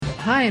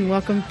Hi, and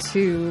welcome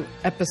to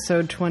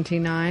episode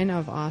 29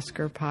 of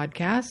Oscar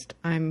Podcast.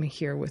 I'm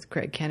here with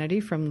Craig Kennedy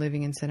from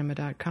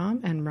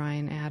livingincinema.com and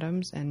Ryan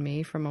Adams and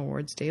me from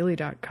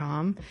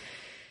awardsdaily.com.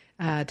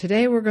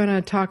 Today we're going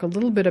to talk a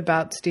little bit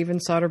about Steven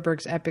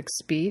Soderbergh's epic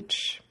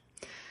speech,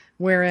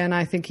 wherein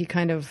I think he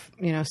kind of,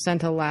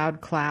 sent a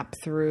loud clap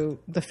through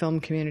the film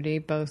community,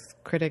 both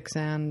critics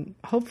and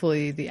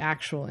hopefully the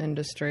actual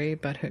industry,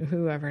 but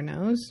whoever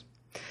knows.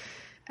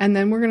 And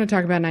then we're going to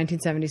talk about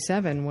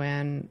 1977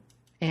 when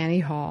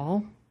Annie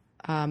Hall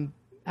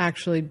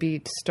actually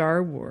beat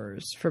Star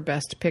Wars for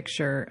Best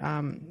Picture.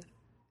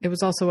 It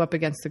was also up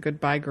against The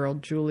Goodbye Girl,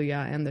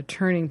 Julia, and The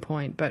Turning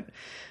Point, but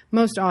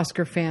most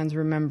Oscar fans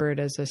remember it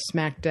as a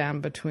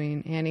smackdown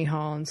between Annie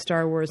Hall and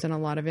Star Wars, and a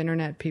lot of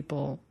internet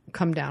people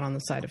come down on the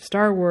side of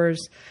Star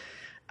Wars.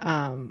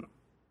 But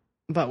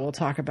we'll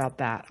talk about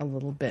that a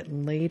little bit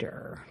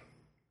later.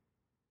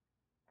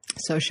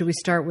 So should we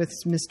start with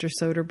Mr.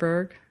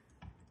 Soderbergh?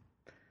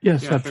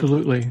 Yes,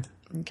 absolutely.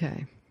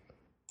 Okay.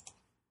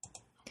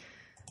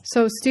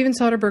 So Steven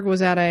Soderbergh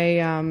was at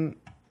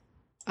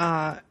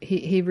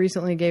he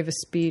recently gave a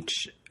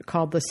speech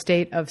called The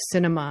State of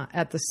Cinema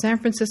at the San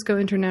Francisco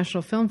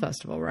International Film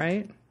Festival,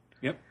 right?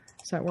 Yep.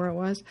 Is that where it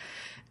was?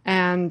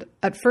 And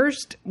at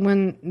first,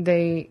 when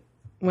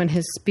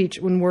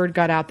word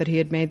got out that he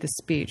had made the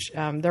speech,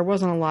 there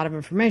wasn't a lot of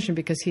information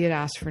because he had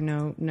asked for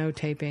no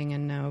taping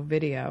and no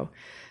video.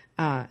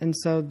 And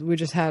so we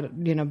just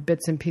had,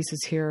 bits and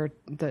pieces here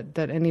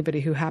that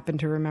anybody who happened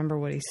to remember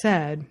what he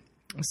said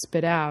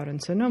spit out.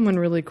 And so no one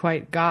really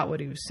quite got what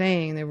he was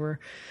saying. They were,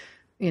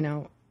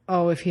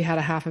 if he had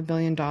 $500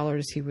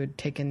 million, he would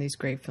take in these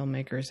great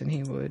filmmakers and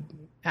he would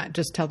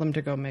just tell them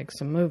to go make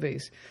some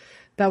movies.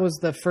 That was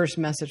the first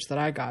message that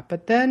I got.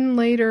 But then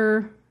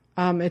later,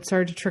 it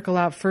started to trickle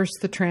out. First,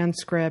 the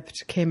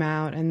transcript came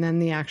out and then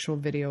the actual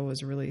video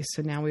was released.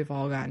 So now we've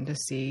all gotten to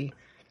see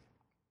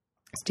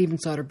Steven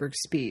Soderbergh's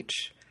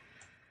speech.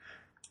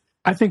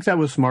 I think that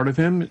was smart of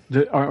him,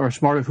 or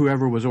smart of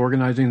whoever was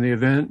organizing the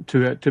event,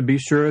 to be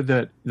sure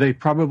that they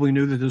probably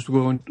knew that this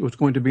was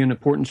going to be an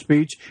important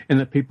speech and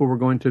that people were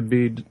going to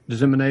be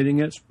disseminating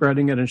it,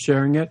 spreading it, and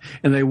sharing it.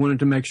 And they wanted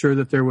to make sure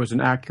that there was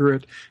an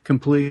accurate,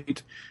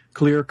 complete,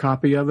 clear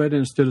copy of it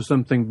instead of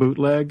something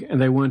bootleg.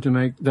 And they wanted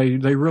to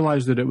they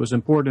realized that it was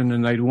important,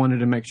 and they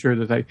wanted to make sure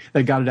that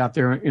they got it out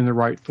there in the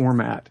right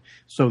format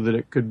so that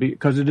it could be,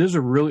 because it is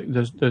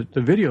the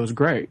video is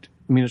great.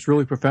 I mean, it's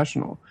really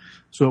professional.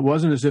 So it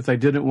wasn't as if they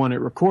didn't want it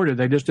recorded.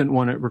 They just didn't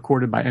want it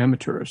recorded by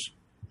amateurs.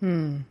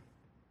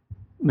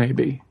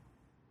 Maybe.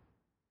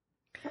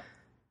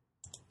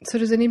 So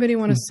does anybody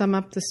want to sum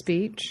up the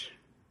speech?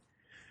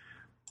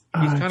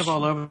 He's kind of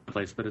all over the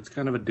place, but it's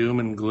kind of a doom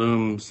and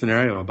gloom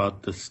scenario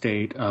about the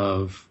state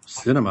of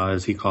cinema,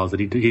 as he calls it.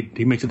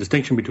 He makes a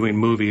distinction between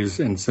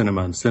movies and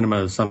cinema. And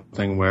cinema is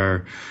something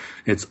where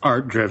it's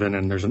art-driven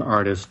and there's an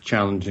artist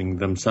challenging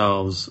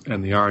themselves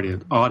and the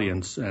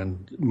audience,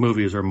 and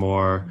movies are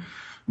more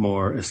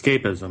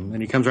escapism.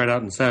 And he comes right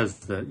out and says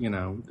that,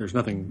 there's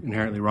nothing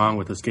inherently wrong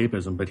with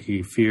escapism, but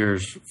he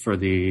fears for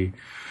the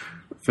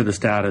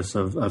status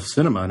of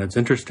cinema. And it's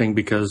interesting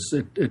because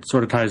it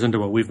sort of ties into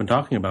what we've been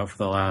talking about for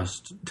the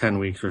last 10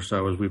 weeks or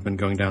so as we've been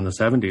going down the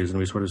 70s, and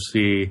we sort of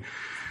see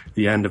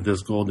the end of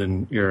this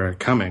golden era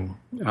coming.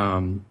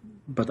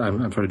 But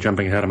I'm sort of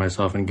jumping ahead of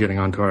myself and getting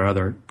onto our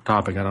other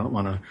topic. I don't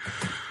want to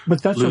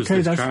lose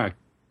this track.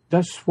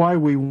 That's why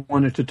we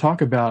wanted to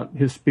talk about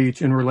his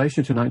speech in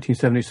relation to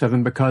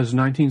 1977, because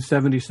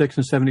 1976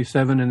 and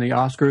 77 in the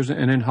Oscars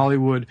and in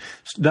Hollywood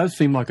does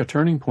seem like a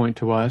turning point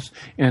to us.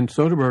 And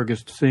Soderbergh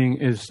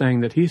is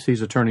saying that he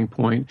sees a turning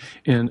point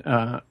in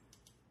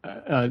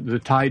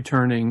the tide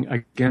turning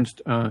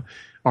against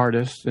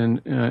artists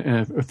and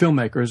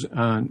filmmakers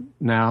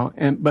now.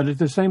 But at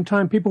the same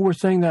time, people were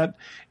saying that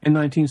in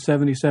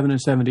 1977 and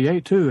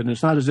 78 too. And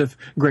it's not as if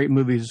great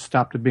movies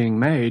stopped being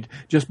made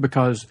just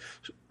because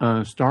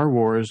Star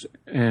Wars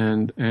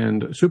and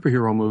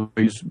superhero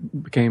movies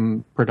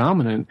became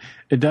predominant.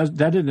 That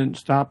didn't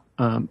stop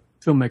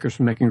filmmakers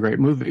from making great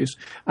movies.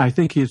 I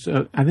think his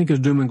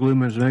doom and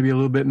gloom is maybe a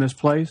little bit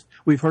misplaced.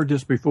 We've heard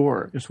this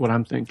before, is what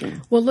I'm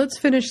thinking. Well, let's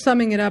finish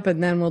summing it up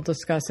and then we'll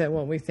discuss it,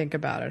 what we think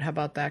about it. How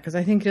about that? Because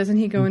I think, doesn't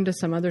he go into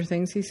some other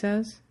things he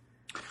says?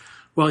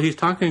 Well, he's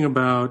talking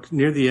about,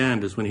 near the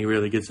end is when he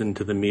really gets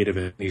into the meat of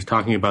it. He's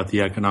talking about the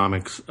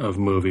economics of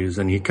movies,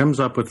 and he comes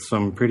up with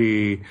some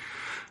pretty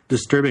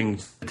disturbing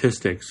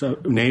statistics.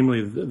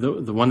 Namely,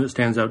 the one that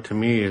stands out to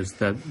me is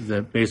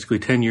that basically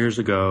 10 years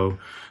ago,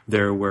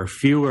 there were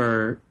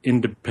fewer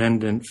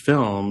independent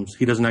films.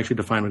 He doesn't actually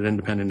define what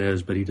independent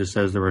is, but he just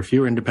says there were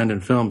fewer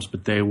independent films,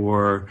 but they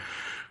were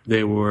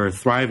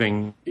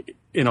thriving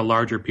in a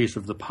larger piece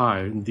of the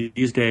pie.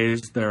 These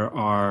days, there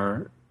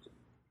are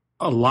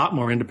a lot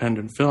more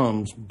independent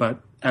films, but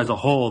as a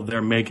whole,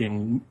 they're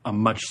making a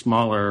much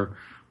smaller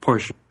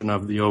portion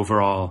of the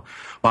overall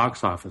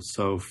box office.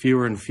 So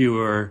fewer and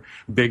fewer,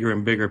 bigger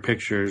and bigger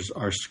pictures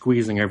are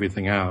squeezing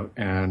everything out.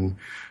 And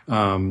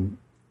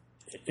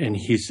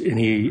he's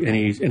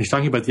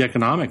talking about the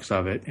economics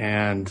of it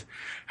and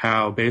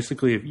how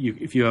basically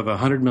if you have a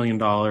 $100 million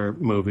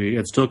movie,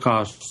 it still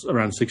costs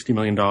around $60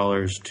 million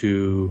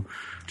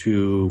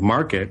to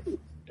market,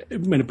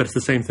 but it's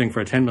the same thing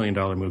for a $10 million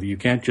movie. You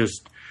can't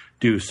just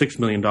do $6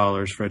 million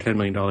for a $10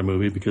 million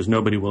movie because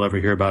nobody will ever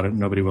hear about it,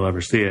 nobody will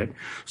ever see it.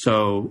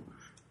 So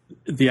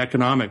the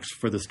economics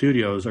for the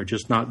studios are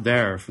just not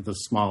there for the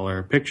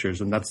smaller pictures,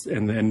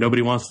 and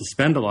nobody wants to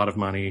spend a lot of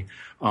money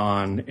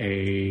on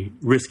a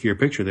riskier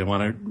picture. They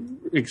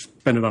want to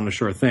spend it on a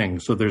sure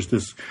thing. So there's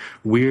this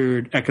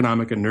weird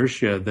economic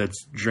inertia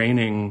that's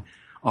draining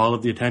all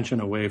of the attention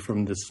away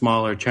from the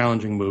smaller,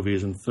 challenging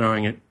movies and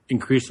throwing it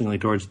increasingly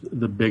towards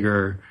the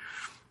bigger,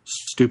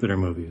 stupider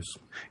movies.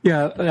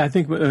 Yeah, I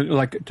think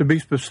like to be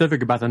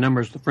specific about the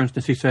numbers. For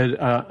instance, he said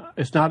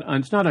it's not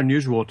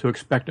unusual to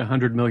expect a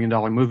 $100 million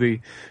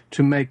movie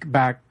to make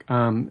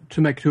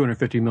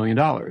 $250 million.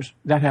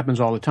 That happens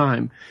all the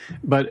time,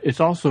 but it's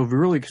also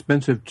really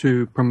expensive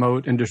to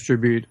promote and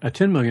distribute a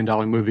 $10 million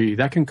movie.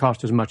 That can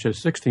cost as much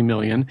as $60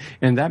 million,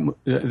 and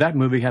that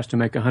movie has to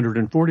make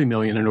 $140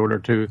 million in order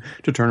to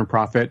turn a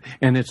profit.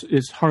 And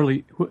it's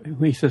hardly,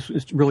 he says,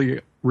 it's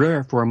really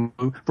rare for a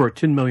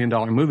 $10 million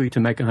movie to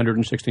make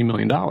 $160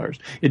 million.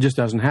 It just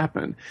doesn't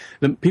happen.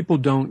 People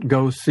don't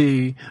go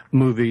see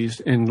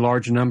movies in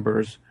large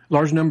numbers.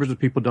 Large numbers of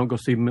people don't go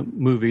see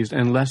movies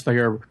unless they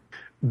are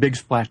big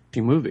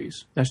splashy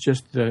movies. That's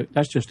just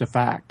a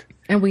fact.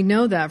 And we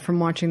know that from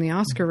watching the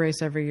Oscar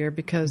race every year,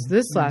 because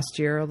this last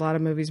year a lot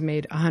of movies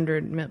made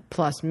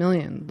 100+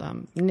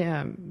 million.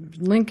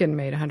 Lincoln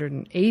made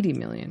 180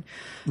 million,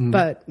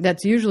 but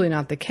that's usually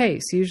not the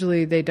case.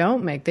 Usually they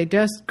don't make. They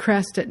just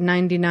crest at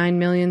 99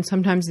 million.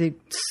 Sometimes they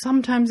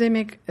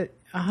make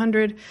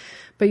 100.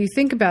 But you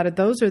think about it;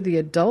 those are the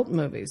adult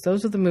movies.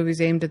 Those are the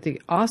movies aimed at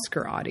the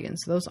Oscar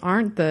audience. Those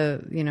aren't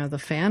the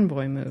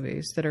fanboy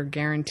movies that are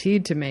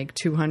guaranteed to make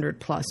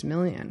 200+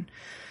 million.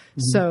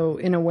 So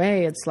in a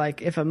way, it's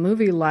like if a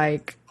movie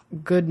like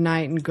Good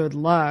Night and Good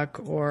Luck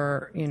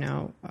or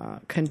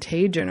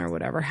Contagion or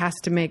whatever has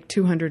to make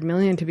 200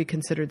 million to be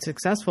considered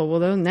successful, well,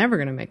 they're never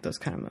going to make those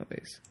kind of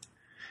movies.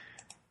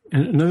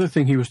 And another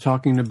thing he was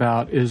talking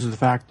about is the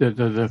fact that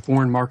the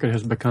foreign market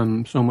has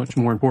become so much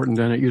more important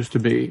than it used to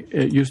be.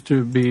 It used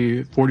to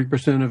be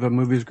 40% of a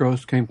movie's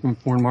gross came from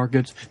foreign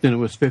markets. Then it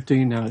was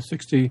 50, now it's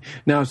 60.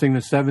 Now it's saying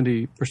that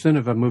 70%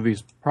 of a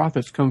movie's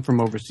profits come from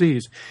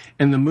overseas.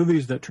 And the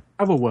movies that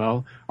travel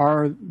well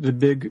are the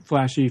big,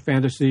 flashy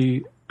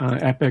fantasy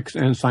epics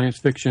and science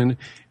fiction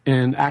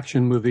and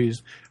action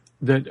movies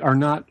that are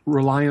not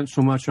reliant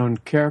so much on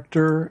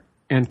character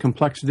and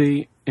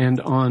complexity and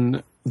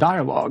on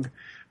dialogue.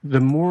 The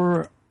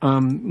more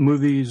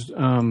movies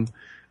that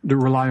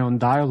rely on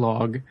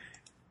dialogue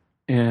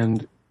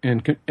and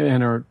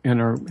are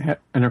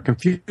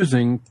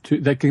confusing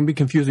they can be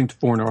confusing to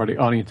foreign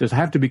audiences. I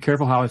have to be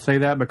careful how I say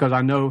that, because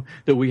I know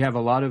that we have a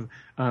lot of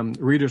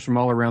readers from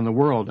all around the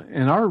world,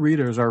 and our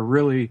readers are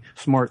really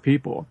smart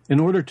people.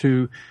 In order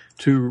to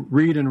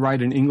read and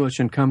write in English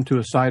and come to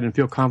a site and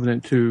feel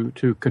confident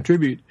to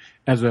contribute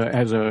as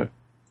a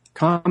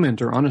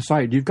commenter on a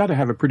site, you've got to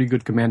have a pretty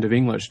good command of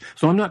English.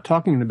 So I'm not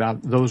talking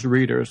about those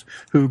readers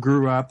who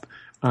grew up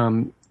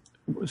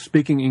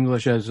speaking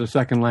English as a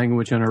second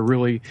language and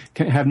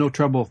have no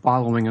trouble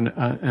following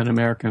an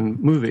American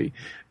movie.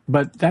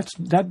 But that's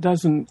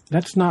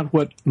not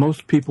what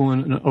most people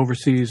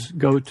overseas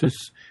go to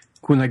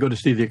when they go to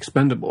see The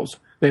Expendables.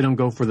 They don't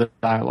go for the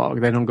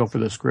dialogue. They don't go for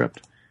the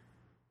script.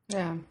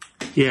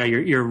 Yeah,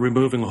 you're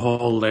removing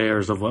whole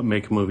layers of what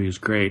make movies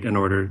great in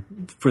order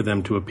for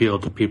them to appeal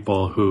to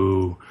people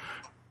who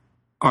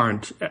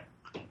aren't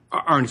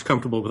as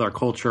comfortable with our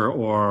culture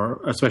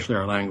or especially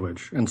our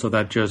language. And so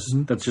that's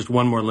just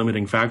one more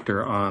limiting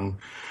factor on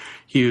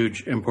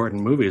huge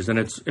important movies. And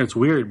it's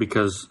weird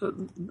because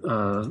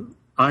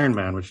Iron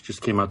Man, which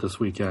just came out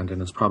this weekend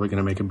and is probably going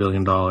to make $1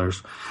 billion,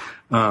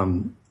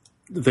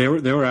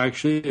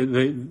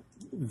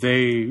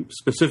 they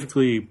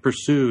specifically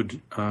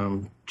pursued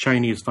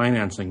Chinese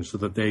financing so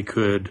that they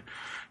could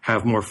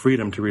have more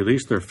freedom to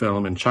release their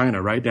film in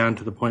China, right down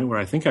to the point where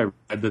I think I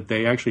read that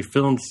they actually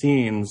filmed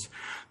scenes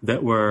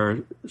that were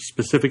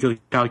specifically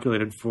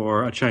calculated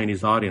for a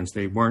Chinese audience.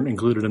 They weren't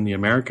included in the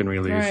American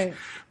release, right.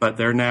 But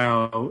they're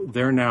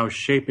now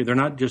shaping.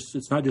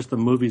 It's not just the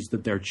movies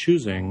that they're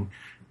choosing.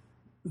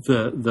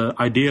 The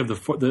idea of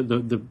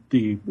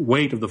the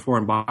weight of the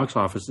foreign box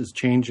office is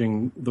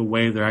changing the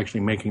way they're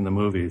actually making the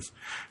movies,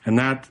 and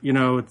that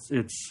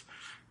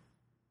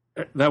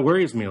that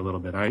worries me a little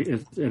bit.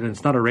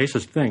 It's not a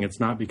racist thing. It's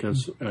not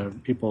because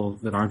people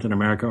that aren't in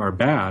America are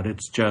bad.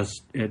 It's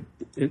just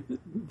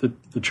the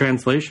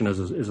translation is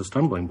a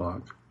stumbling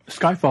block.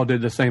 Skyfall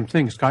did the same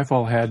thing.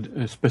 Skyfall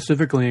had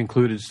specifically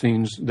included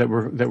scenes that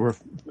were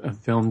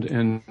filmed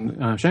in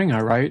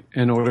Shanghai, right?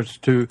 In order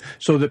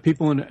so that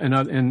people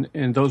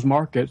in those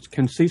markets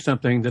can see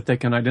something that they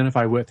can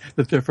identify with,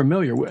 that they're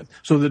familiar with.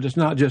 So that it's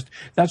not just.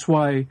 That's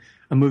why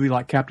a movie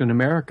like Captain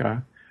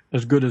America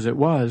as good as it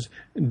was,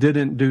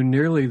 didn't do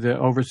nearly the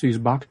overseas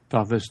box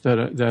office that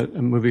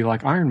a movie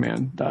like Iron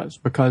Man does.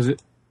 Because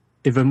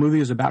if a movie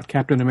is about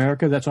Captain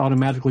America, that's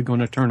automatically going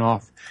to turn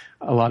off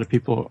a lot of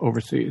people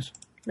overseas.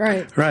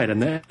 Right,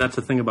 and that's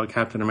the thing about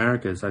Captain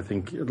America is I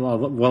think,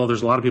 well,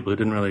 there's a lot of people who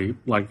didn't really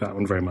like that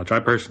one very much. I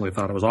personally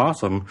thought it was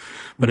awesome,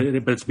 but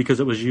it's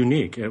because it was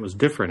unique. It was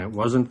different. It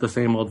wasn't the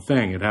same old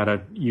thing. It had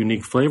a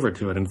unique flavor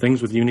to it, and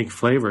things with unique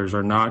flavors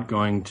are not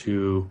going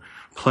to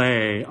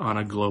play on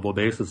a global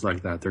basis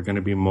like that. They're going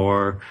to be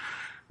more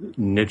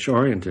niche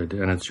oriented,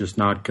 and it's just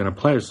not going to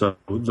play. So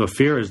the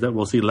fear is that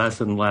we'll see less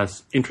and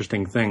less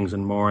interesting things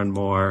and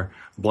more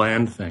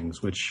bland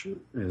things, which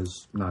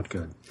is not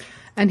good.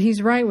 And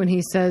he's right when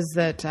he says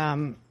that,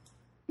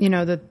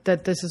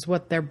 that this is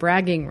what their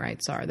bragging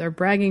rights are. Their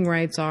bragging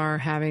rights are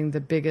having the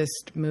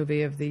biggest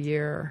movie of the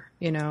year,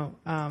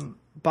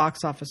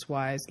 box office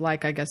wise,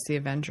 like I guess The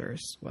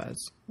Avengers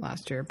was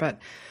last year. But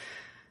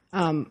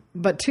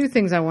two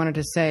things I wanted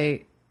to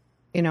say,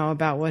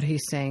 about what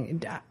he's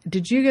saying.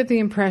 Did you get the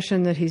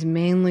impression that he's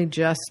mainly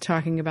just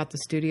talking about the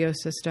studio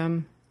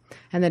system,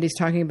 and that he's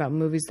talking about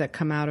movies that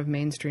come out of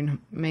mainstream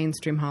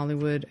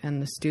Hollywood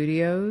and the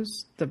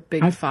studios, the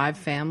big five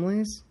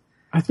families?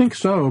 I think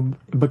so,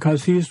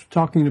 because he's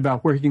talking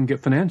about where he can get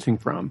financing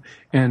from.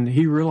 And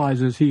he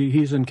realizes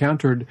he's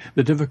encountered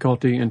the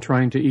difficulty in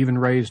trying to even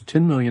raise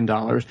 $10 million.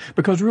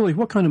 Because really,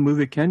 what kind of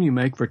movie can you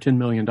make for $10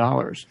 million?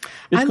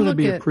 It's going to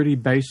be a pretty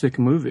basic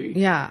movie.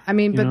 Yeah, I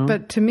mean,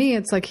 but to me,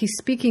 it's like he's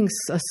speaking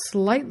a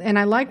slight, and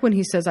I like when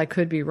he says, I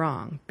could be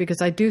wrong,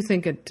 because I do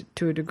think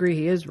to a degree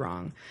he is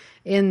wrong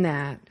in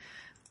that.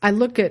 I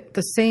look at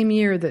the same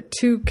year that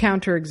two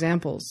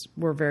counterexamples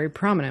were very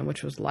prominent,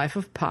 which was Life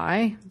of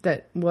Pi,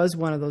 that was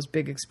one of those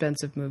big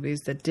expensive movies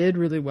that did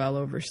really well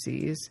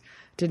overseas.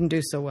 Didn't do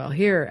so well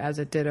here as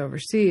it did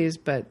overseas,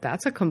 but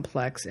that's a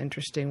complex,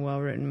 interesting,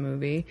 well-written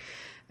movie.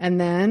 And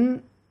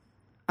then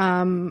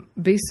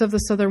Beasts of the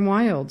Southern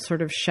Wild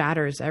sort of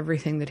shatters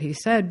everything that he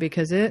said,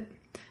 because it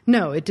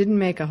didn't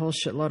make a whole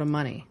shitload of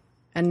money.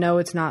 And no,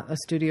 it's not a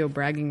studio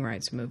bragging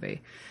rights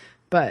movie.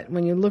 But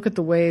when you look at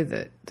the way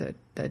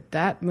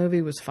that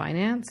movie was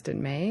financed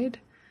and made,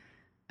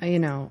 I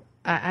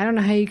don't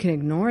know how you can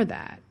ignore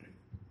that.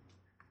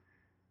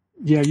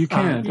 Yeah, you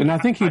can. And I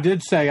think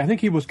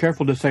he was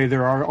careful to say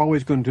there are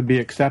always going to be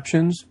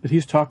exceptions, that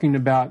he's talking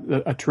about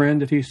a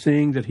trend that he's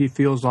seeing, that he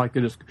feels like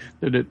that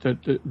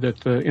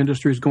the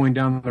industry is going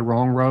down the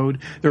wrong road.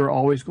 There are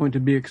always going to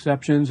be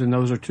exceptions, and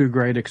those are two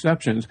great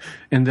exceptions.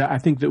 And I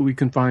think that we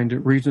can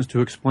find reasons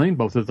to explain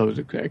both of those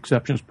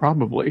exceptions,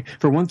 probably.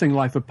 For one thing,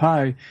 Life of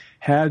Pi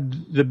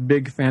had the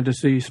big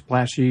fantasy,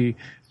 splashy,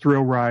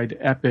 thrill ride,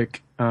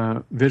 epic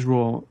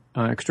visual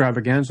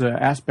extravaganza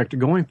aspect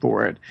going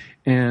for it,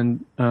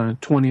 and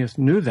 20th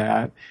knew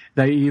that.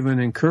 They even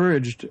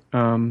encouraged.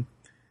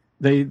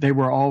 They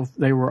were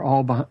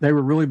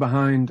really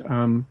behind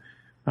Ang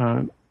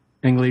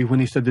Lee when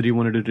he said that he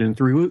wanted it in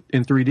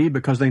 3D,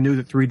 because they knew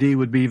that 3D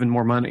would be even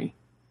more money.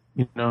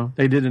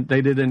 They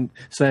didn't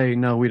say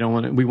no, we don't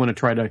want it. We want to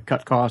try to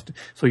cut cost,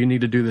 so you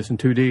need to do this in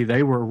 2D.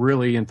 They were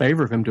really in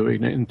favor of him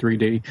doing it in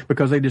 3D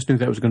because they just knew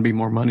that was going to be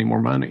more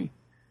money.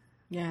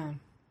 Yeah.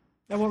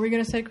 Now, what were you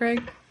going to say,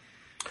 Craig?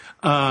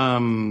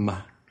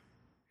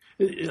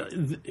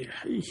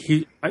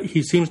 He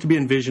seems to be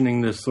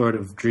envisioning this sort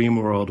of dream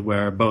world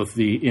where both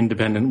the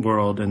independent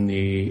world and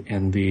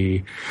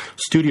the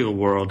studio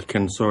world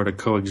can sort of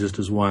coexist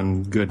as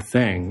one good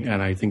thing.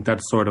 And I think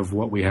that's sort of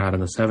what we had in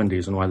the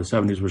 70s and why the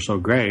 70s were so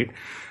great.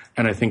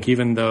 And I think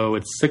even though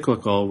it's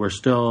cyclical, we're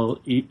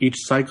still, each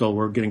cycle,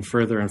 we're getting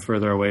further and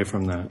further away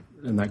from that,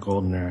 in that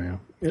golden era.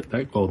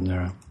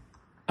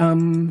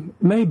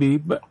 Maybe,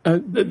 but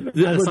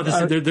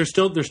there's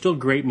still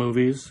great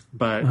movies,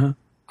 but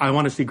I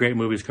want to see great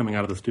movies coming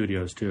out of the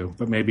studios too.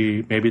 But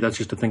maybe that's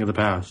just a thing of the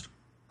past.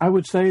 I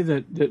would say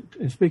that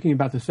speaking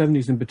about the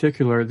 70s in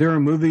particular, there are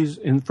movies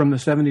from the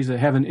 70s that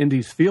have an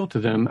indie feel to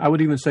them. I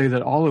would even say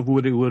that all of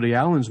Woody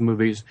Allen's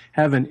movies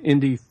have an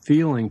indie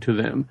feeling to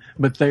them,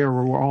 but they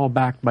were all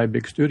backed by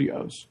big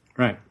studios.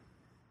 Right.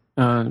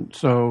 And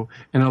a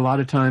lot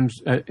of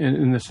times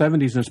in the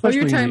 70s, and especially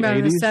you're talking in the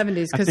about 80s, in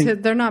the 70s,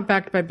 because they're not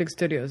backed by big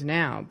studios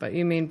now, but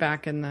you mean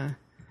back in the...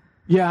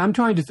 Yeah, I'm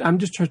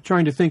just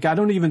trying to think. I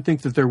don't even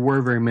think that there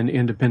were very many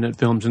independent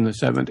films in the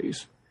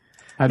 70s.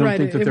 I don't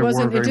think that there were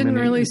very many. It didn't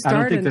really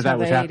start until that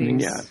was the 80s. Happening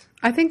yet.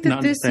 I think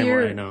that this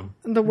year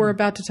that we're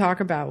about to talk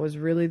about was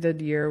really the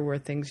year where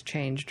things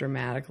changed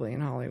dramatically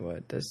in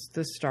Hollywood, this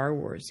Star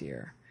Wars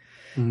year.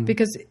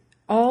 Because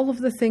all of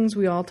the things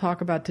we all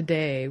talk about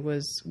today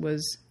was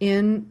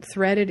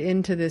threaded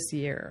into this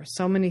year.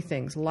 So many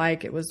things,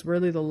 like it was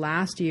really the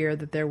last year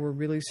that there were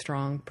really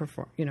strong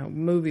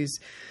movies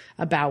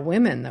about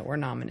women that were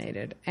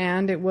nominated.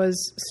 And it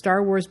was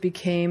Star Wars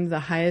became the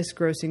highest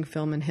grossing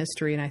film in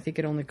history, and I think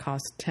it only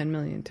cost $10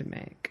 million to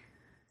make.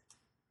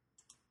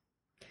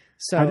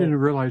 So I didn't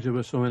realize it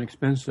was so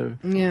inexpensive.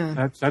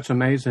 Yeah, that's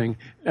amazing.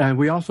 And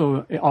we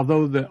also,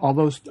 although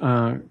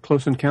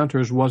Close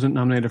Encounters wasn't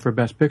nominated for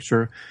Best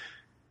Picture,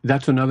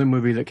 that's another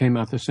movie that came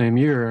out the same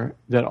year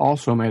that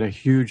also made a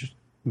huge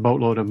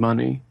boatload of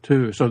money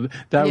too. So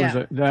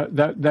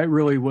that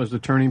really was the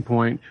turning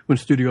point when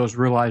studios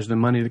realized the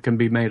money that can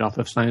be made off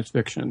of science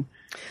fiction.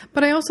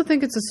 But I also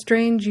think it's a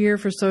strange year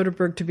for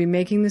Soderbergh to be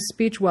making this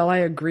speech. While I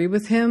agree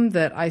with him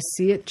that I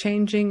see it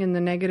changing in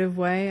the negative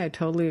way, I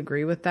totally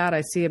agree with that.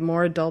 I see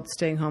more adults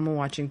staying home and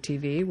watching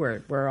TV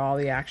where all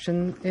the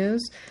action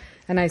is.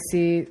 And I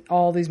see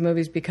all these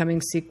movies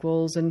becoming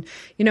sequels. And,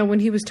 when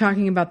he was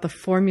talking about the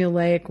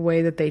formulaic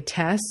way that they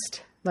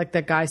test, like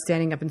that guy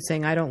standing up and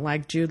saying, I don't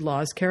like Jude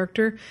Law's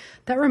character,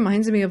 that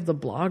reminds me of the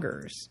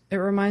bloggers. It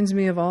reminds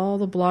me of all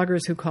the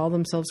bloggers who call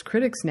themselves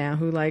critics now,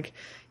 who they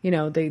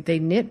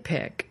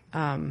nitpick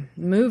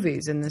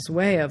movies in this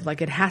way of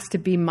it has to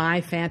be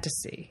my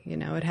fantasy.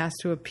 It has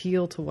to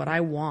appeal to what I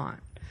want.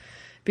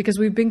 Because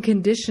we've been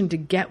conditioned to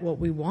get what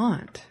we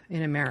want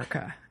in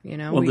America.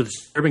 Well, the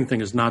disturbing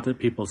thing is not that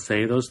people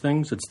say those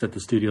things; it's that the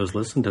studios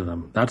listen to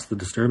them. That's the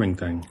disturbing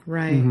thing.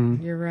 Right,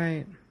 You're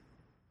right.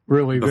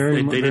 Really,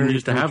 they didn't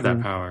used to have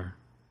that power.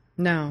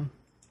 No.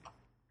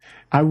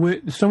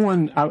 I'm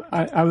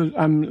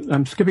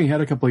skipping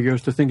ahead a couple of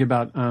years to think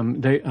about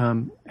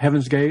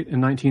Heaven's Gate in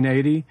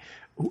 1980,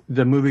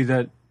 the movie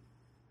that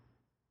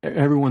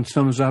everyone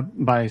sums up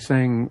by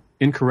saying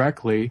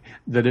incorrectly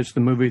that it's the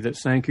movie that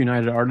sank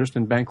United Artists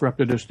and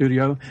bankrupted a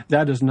studio.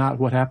 That is not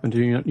what happened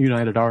to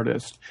United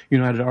Artists.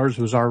 United Artists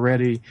was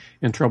already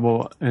in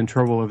trouble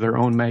of their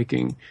own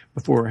making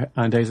before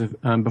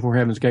before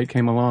Heaven's Gate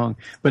came along.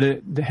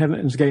 But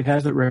Heaven's Gate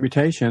has that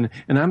reputation,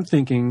 and I'm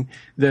thinking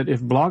that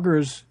if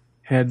bloggers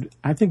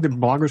I think that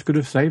bloggers could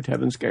have saved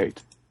Heaven's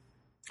Gate.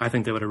 I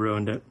think they would have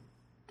ruined it.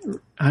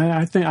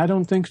 I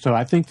don't think so.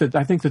 I think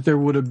that there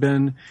would have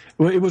been.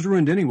 Well, it was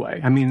ruined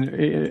anyway. I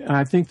mean,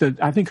 I think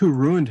who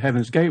ruined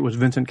Heaven's Gate was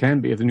Vincent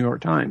Canby of the New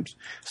York Times.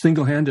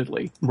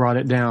 Single-handedly brought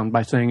it down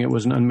by saying it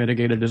was an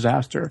unmitigated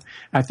disaster.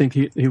 I think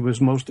he was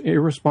most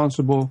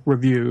irresponsible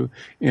review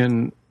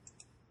in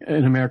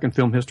American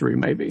film history.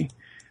 Maybe.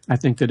 I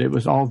think that it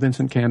was all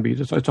Vincent Canby.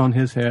 It's on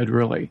his head,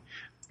 really.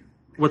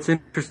 What's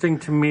interesting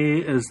to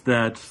me is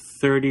that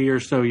 30 or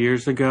so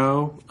years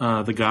ago,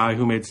 the guy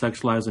who made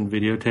Sex, Lies, and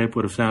Videotape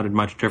would have sounded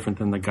much different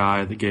than the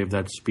guy that gave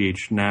that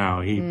speech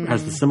now. He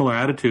has a similar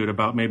attitude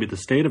about maybe the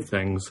state of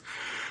things.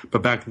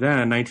 But back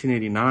then,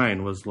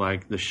 1989 was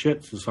like the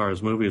shits as far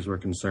as movies were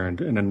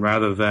concerned. And then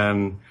rather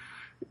than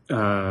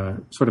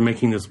sort of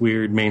making this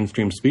weird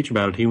mainstream speech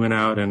about it, he went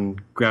out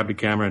and grabbed a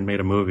camera and made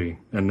a movie.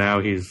 And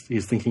now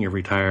he's thinking of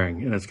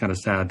retiring. And it's kind of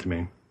sad to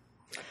me.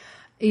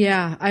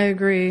 Yeah, I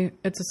agree.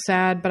 It's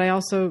sad, but I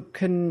also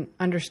can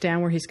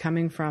understand where he's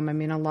coming from. I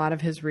mean, a lot of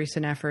his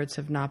recent efforts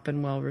have not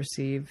been well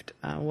received.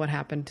 What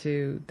happened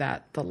to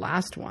the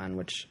last one,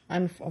 which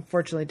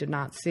unfortunately did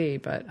not see,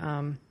 but,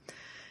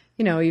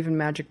 even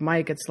Magic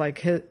Mike, it's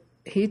like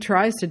he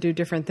tries to do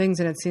different things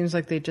and it seems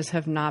like they just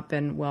have not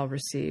been well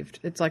received.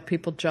 It's like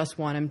people just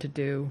want him to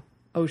do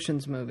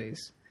Ocean's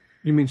movies.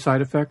 You mean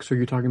Side Effects? Or are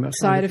you talking about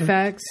Side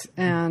Effects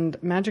and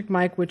Magic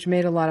Mike, which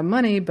made a lot of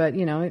money, but,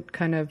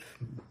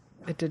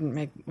 it didn't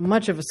make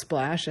much of a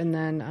splash, and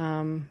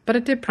then, but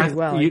it did pretty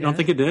well. You don't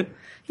think it did?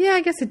 Yeah,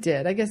 I guess it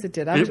did.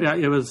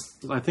 It was,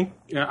 I think,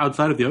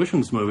 outside of the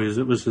Ocean's movies,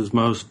 it was his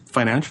most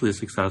financially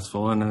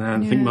successful, and I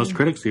think most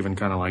critics even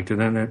kind of liked it,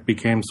 and it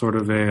became sort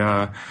of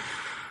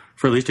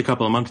for at least a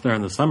couple of months there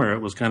in the summer, it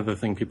was kind of the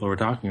thing people were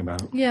talking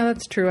about. Yeah,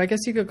 that's true. I guess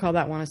you could call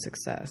that one a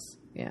success.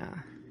 Yeah.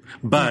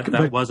 But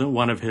that wasn't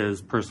one of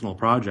his personal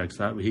projects.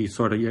 That he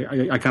sort of,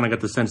 I kind of got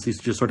the sense he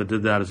just sort of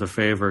did that as a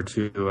favor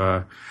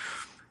to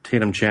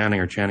Tatum Channing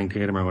or Channing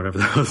Tatum or whatever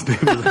those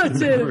names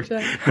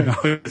are. I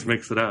always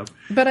mix it up.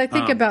 But I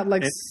think about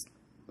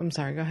I'm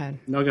sorry, go ahead.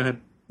 No, go ahead.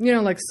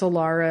 Like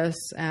Solaris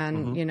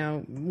and,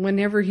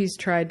 whenever he's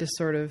tried to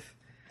sort of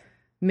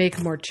make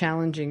more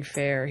challenging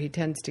fare, he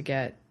tends to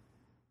get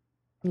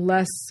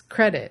less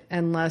credit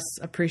and less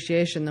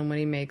appreciation than when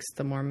he makes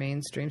the more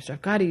mainstream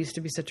stuff. God, he used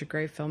to be such a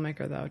great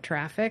filmmaker, though.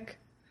 Traffic.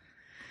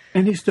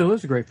 And he still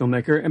is a great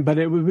filmmaker, but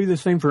it would be the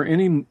same for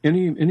any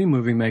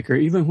movie maker.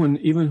 Even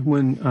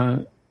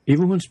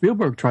when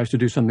Spielberg tries to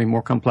do something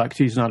more complex,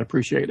 he's not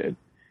appreciated.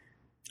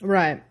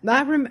 Right.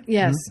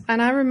 Yes. Mm-hmm.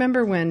 And I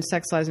remember when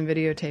Sex, Lies, and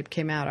Videotape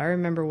came out. I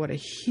remember what a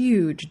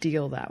huge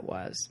deal that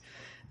was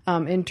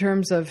in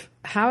terms of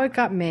how it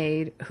got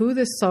made, who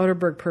this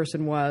Soderbergh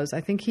person was. I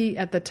think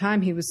at the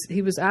time he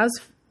was as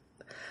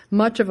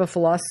much of a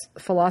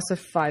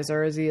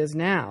philosophizer as he is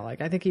now. Like,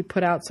 I think he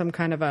put out some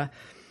kind of a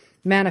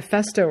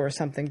manifesto or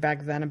something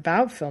back then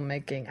about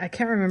filmmaking. I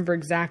can't remember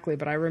exactly,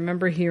 but I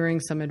remember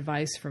hearing some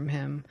advice from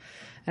him.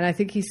 And I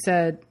think he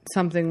said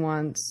something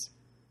once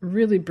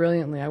really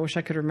brilliantly. I wish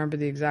I could remember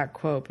the exact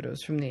quote, but it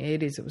was from the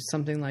 80s. It was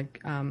something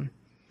like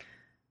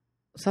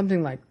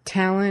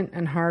talent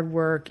and hard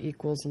work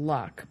equals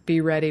luck.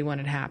 Be ready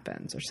when it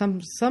happens, or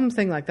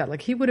something like that.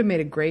 Like, he would have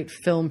made a great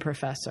film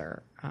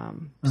professor,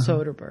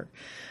 Soderbergh.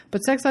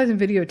 But Sex, Lies,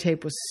 and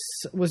Videotape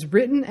was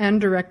written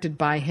and directed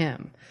by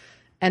him.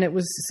 And it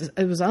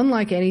was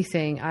unlike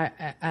anything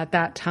at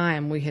that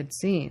time we had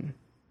seen.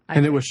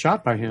 And it was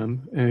shot by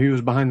him, and he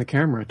was behind the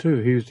camera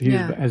too.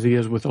 As he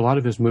is with a lot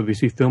of his movies,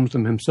 he films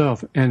them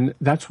himself, and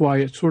that's why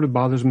it sort of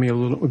bothers me a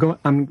little.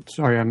 I'm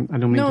sorry, I don't mean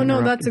to interrupt.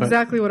 No, that's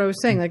exactly what I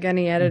was saying. Like, and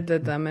he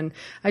edited them, and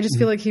I just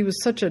feel like he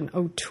was such an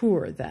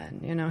auteur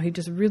then. You know, he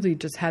just really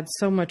just had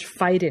so much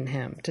fight in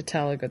him to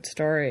tell a good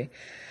story.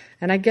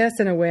 And I guess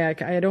in a way,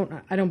 I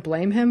don't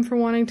blame him for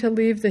wanting to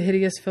leave the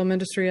hideous film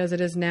industry as it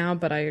is now.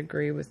 But I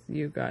agree with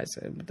you guys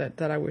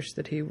that I wish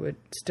that he would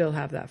still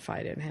have that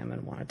fight in him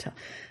and want to tell.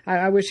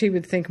 I wish he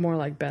would think more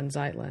like Ben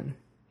Zeitlin.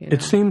 You know?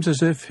 It seems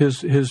as if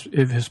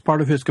his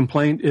part of his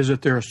complaint is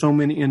that there are so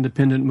many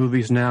independent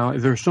movies now.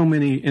 There are so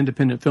many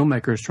independent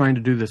filmmakers trying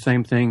to do the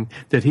same thing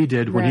that he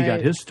did when he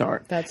got his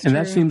start. That's and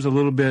true. That seems a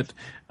little bit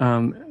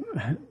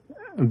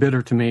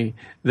bitter to me.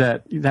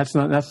 That's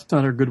not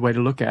a good way to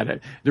look at it.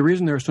 The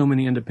reason there are so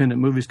many independent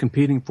movies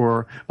competing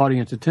for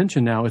audience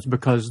attention now is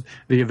because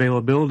the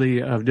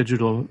availability of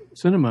digital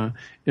cinema,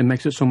 it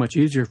makes it so much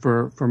easier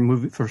for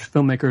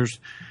filmmakers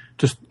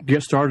to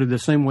get started the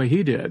same way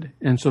he did.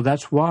 And so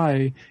that's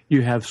why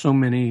you have so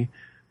many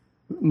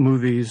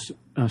movies,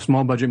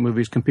 small budget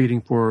movies,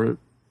 competing for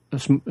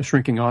a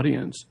shrinking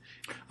audience.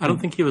 I don't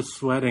think he was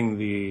sweating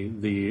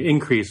the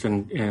increase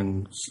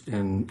in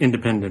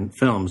independent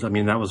films. I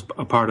mean, that was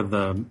a part of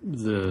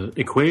the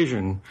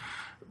equation.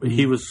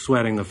 He was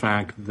sweating the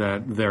fact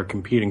that they're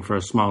competing for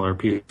a smaller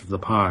piece of the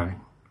pie.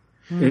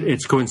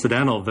 It's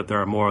coincidental that there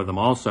are more of them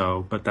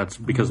also, but that's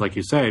because, like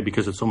you say,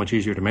 because it's so much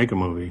easier to make a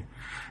movie.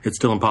 It's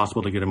still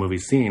impossible to get a movie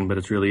seen, but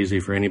it's really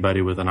easy for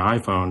anybody with an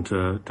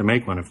iPhone to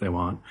make one if they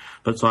want.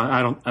 But so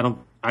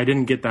I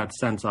didn't get that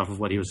sense off of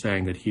what he was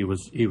saying, that he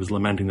was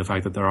lamenting the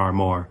fact that there are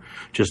more,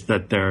 just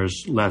that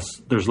there's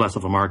less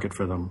of a market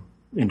for them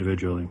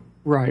individually.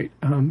 Right.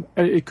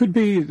 It could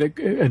be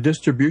a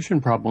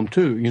distribution problem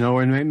too, you know,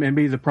 and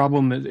maybe the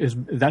problem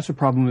that's a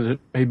problem that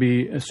may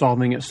be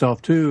solving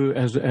itself too,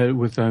 as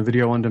with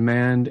video on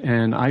demand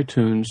and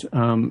iTunes,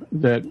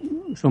 that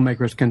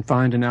filmmakers can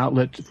find an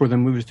outlet for the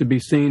movies to be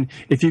seen.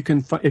 If you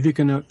can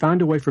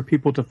find a way for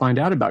people to find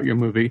out about your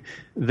movie,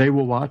 they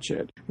will watch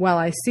it. Well,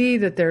 I see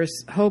that there's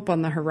hope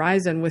on the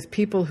horizon with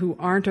people who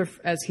aren't,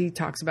 as he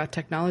talks about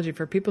technology,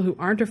 for people who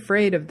aren't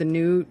afraid of the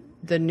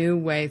new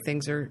way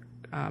things are.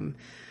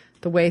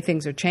 The way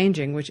things are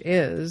changing, which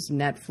is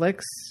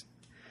Netflix.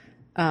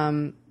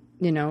 You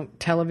know,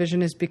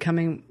 television is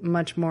becoming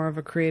much more of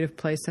a creative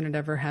place than it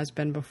ever has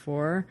been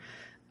before.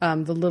 The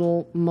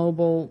little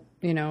mobile,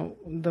 you know,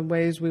 the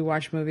ways we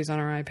watch movies on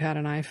our iPad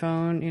and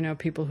iPhone, you know,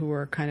 people who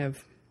are kind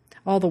of,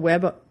 all the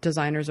web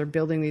designers are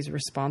building these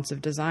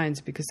responsive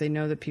designs because they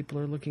know that people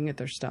are looking at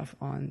their stuff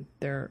on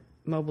their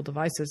mobile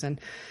devices.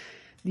 And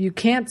you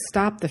can't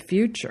stop the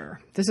future.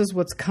 This is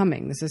what's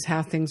coming. This is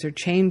how things are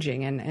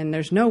changing. And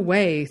there's no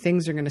way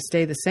things are going to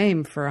stay the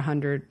same for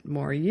 100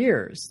 more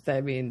years.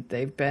 I mean,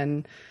 they've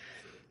been,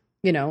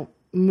 you know,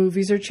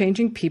 movies are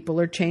changing.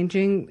 People are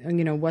changing. And,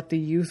 you know, what the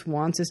youth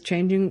wants is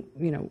changing.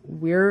 You know,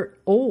 we're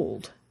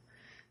old.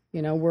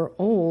 You know, we're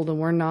old and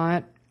we're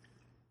not,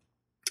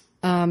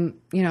 you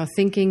know,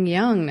 thinking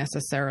young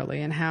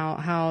necessarily. And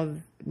how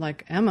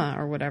like Emma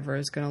or whatever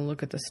is going to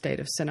look at the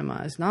state of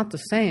cinema is not the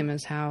same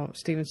as how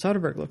Steven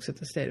Soderbergh looks at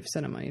the state of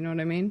cinema. You know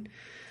what I mean?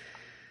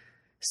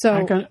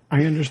 So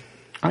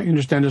I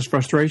understand his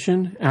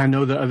frustration. I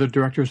know that other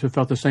directors have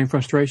felt the same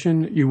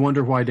frustration. You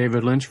wonder why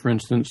David Lynch, for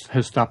instance,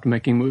 has stopped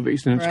making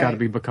movies. And it's got to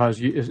be because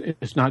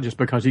it's not just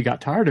because he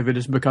got tired of it.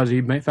 It's because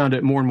he found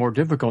it more and more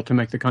difficult to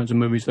make the kinds of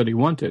movies that he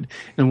wanted.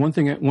 And one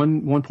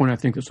point I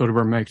think that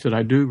Soderbergh makes that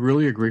I do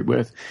really agree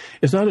with,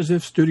 it's not as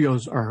if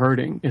studios are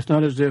hurting. It's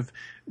not as if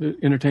the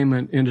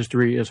entertainment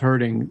industry is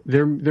hurting.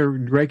 They're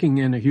raking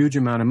in a huge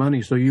amount of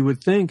money. So you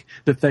would think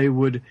that they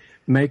would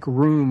make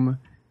room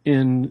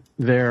in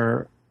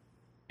their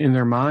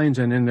minds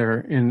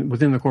and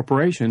within the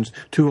corporations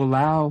to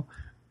allow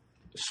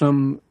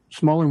some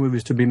smaller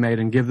movies to be made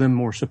and give them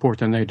more support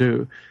than they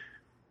do.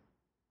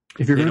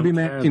 If you're going to be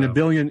making $1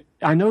 billion,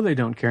 I know they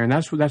don't care, and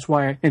that's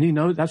why. And he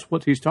knows that's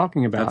what he's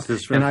talking about. That's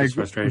his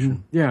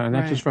frustration. Yeah, and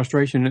that's his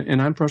frustration,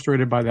 and I'm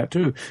frustrated by that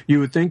too.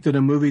 You would think that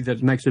a movie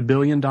that makes $1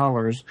 billion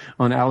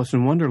on Alice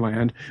in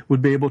Wonderland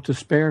would be able to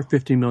spare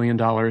 $50 million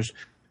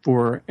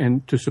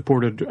to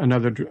support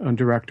another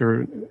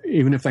director,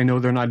 even if they know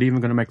they're not even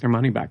going to make their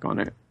money back on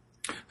it.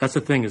 That's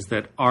the thing, is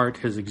that art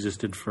has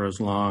existed for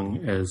as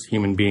long as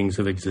human beings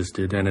have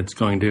existed, and it's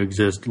going to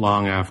exist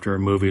long after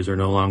movies are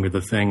no longer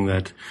the thing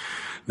that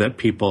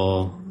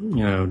people,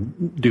 you know,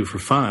 do for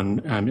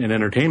fun. And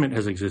entertainment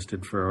has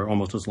existed for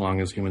almost as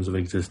long as humans have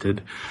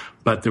existed,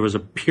 but there was a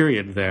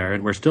period there,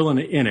 and we're still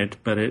in it,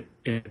 but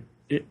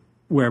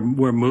where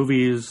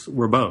movies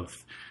were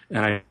both.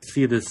 And I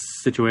see this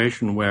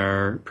situation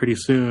where pretty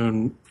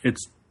soon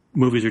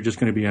movies are just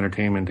going to be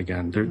entertainment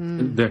again.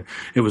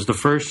 It was the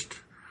first.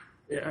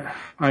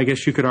 I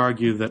guess you could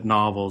argue that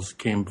novels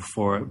came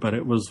before it, but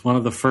it was one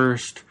of the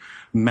first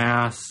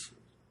mass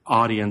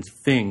audience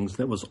things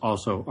that was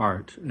also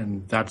art,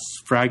 and that's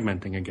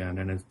fragmenting again,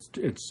 and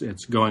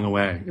it's going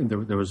away.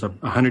 There was a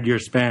 100-year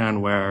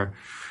span where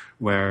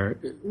where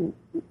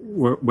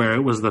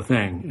it was the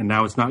thing, and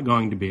now it's not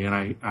going to be.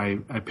 And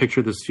I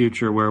picture this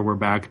future where we're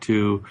back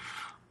to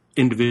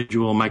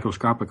individual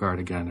microscopic art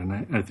again,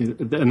 and I think,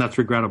 and that's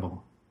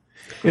regrettable.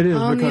 It is,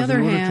 because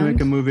in order to make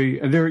a movie,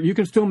 you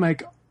can still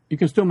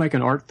make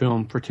an art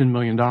film for $10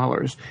 million,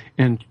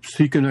 and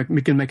so you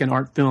can make an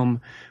art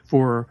film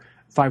for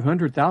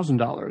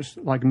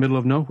 $500,000, like middle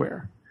of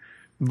nowhere.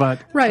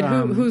 But right,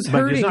 who's but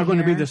hurting it's not going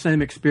here? to be the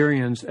same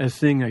experience as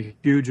seeing a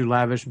huge,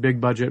 lavish,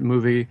 big budget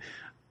movie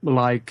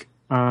like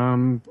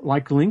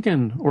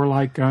Lincoln or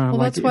like. Well,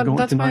 like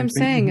that's what I'm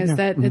saying is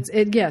that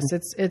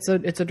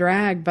it's a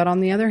drag. But on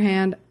the other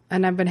hand,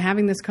 and I've been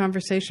having this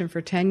conversation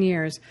for 10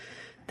 years,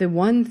 the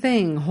one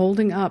thing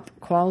holding up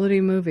quality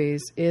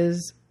movies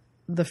is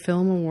the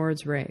film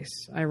awards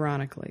race.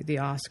 Ironically, the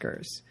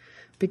Oscars,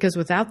 because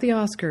without the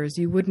Oscars,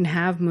 you wouldn't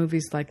have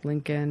movies like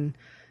Lincoln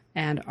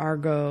and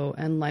Argo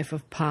and Life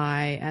of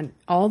Pi and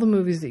all the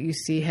movies that you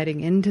see heading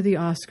into the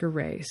Oscar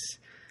race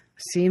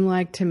seem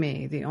like, to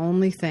me, the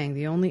only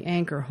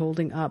anchor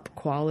holding up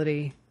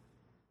quality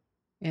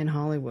in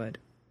Hollywood.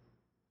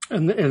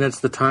 And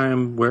it's the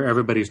time where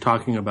everybody's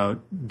talking about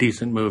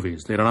decent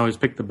movies. They don't always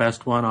pick the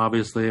best one,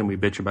 obviously, and we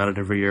bitch about it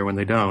every year when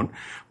they don't.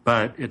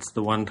 But it's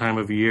the one time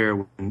of year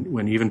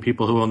when even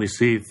people who only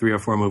see 3 or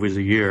 4 movies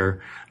a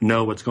year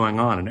know what's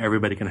going on, and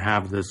everybody can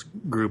have this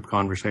group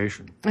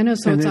conversation. I know,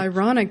 so it's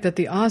ironic that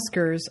the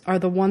Oscars are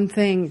the one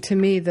thing, to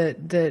me,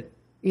 that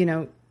you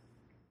know,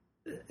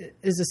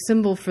 is a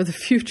symbol for the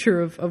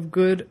future of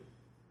good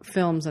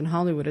films in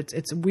Hollywood.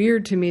 It's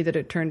weird to me that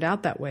it turned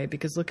out that way,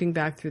 because looking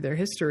back through their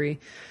history,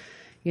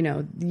 you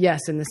know,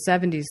 yes, in the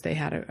 70s they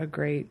had a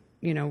great,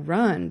 you know,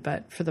 run,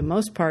 but for the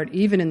most part,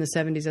 even in the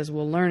 70s, as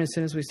we'll learn as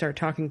soon as we start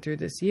talking through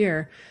this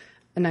year,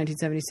 in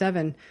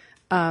 1977,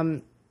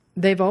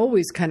 they've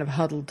always kind of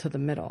huddled to the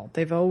middle.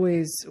 They've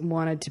always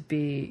wanted to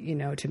be, you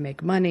know, to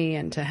make money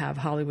and to have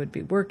Hollywood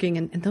be working,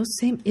 and those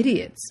same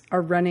idiots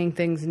are running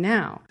things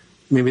now.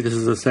 Maybe this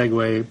is a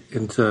segue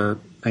into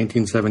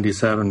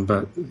 1977,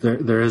 but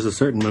there is a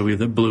certain movie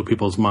that blew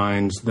people's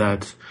minds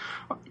that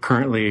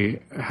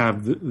currently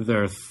have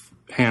their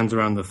hands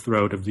around the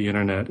throat of the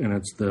internet, and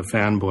it's the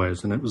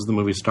fanboys, and it was the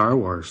movie Star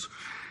Wars.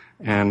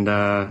 And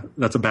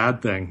that's a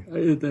bad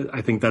thing.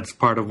 I think that's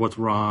part of what's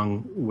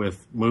wrong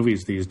with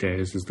movies these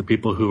days, is the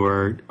people who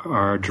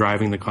are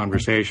driving the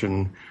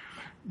conversation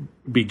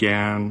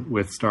began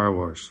with Star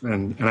Wars.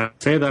 And I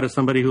say that as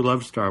somebody who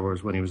loved Star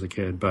Wars when he was a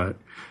kid, but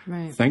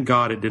right. Thank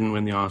God it didn't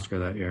win the Oscar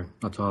that year.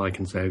 That's all I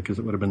can say, because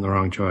it would have been the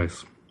wrong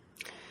choice.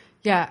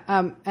 Yeah,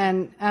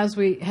 and as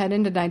we head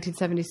into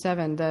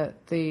 1977,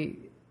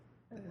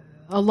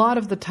 a lot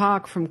of the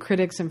talk from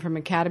critics and from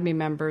Academy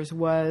members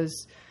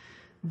was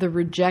the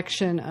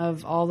rejection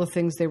of all the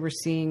things they were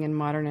seeing in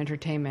modern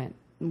entertainment,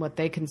 what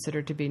they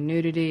considered to be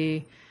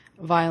nudity,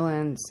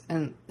 violence,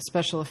 and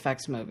special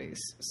effects movies.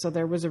 So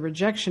there was a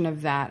rejection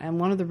of that, and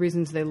one of the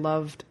reasons they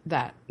loved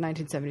that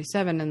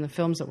 1977 and the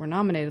films that were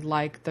nominated,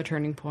 like The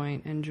Turning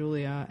Point and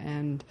Julia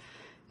and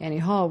Annie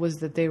Hall, was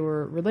that they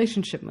were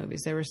relationship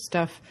movies. They were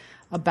stuff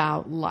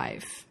about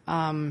life.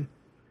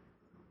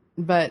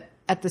 But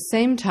at the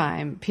same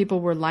time,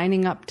 people were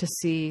lining up to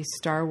see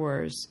Star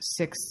Wars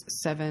 6,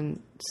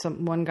 7,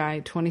 one guy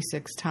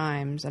 26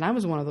 times, and I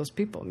was one of those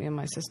people, me and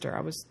my sister.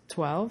 I was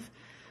 12.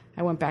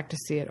 I went back to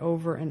see it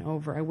over and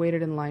over. I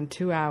waited in line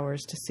 2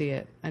 hours to see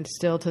it, and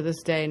still to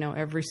this day know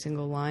every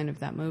single line of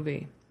that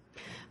movie.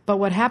 But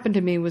what happened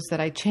to me was that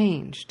I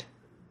changed.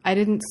 I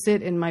didn't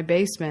sit in my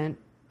basement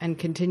and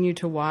continue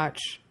to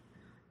watch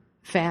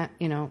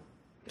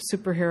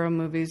superhero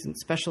movies and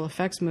special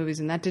effects movies,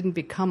 and that didn't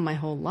become my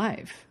whole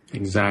life.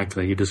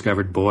 Exactly. You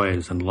discovered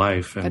boys and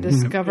life and I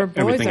discovered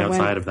boys. Everything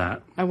outside of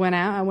that. I went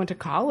out. I went to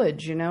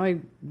college. You know,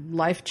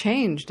 life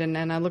changed, and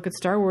I look at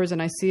Star Wars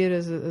and I see it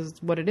as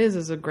what it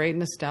is a great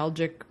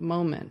nostalgic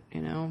moment. You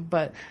know,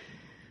 but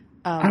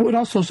I would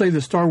also say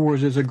that Star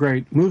Wars is a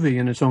great movie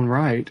in its own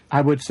right.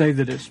 I would say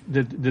that it's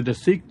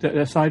that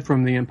aside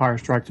from The Empire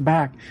Strikes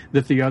Back,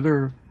 that the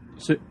other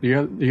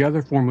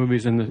 4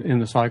 movies in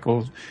the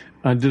cycles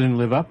didn't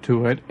live up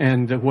to it,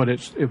 and that what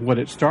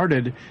it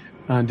started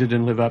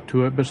didn't live up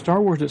to it. But Star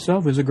Wars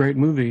itself is a great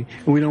movie,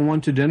 and we don't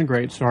want to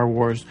denigrate Star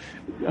Wars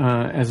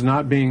as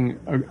not being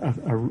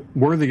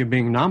worthy of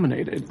being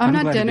nominated. I'm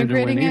not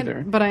denigrating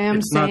it, but I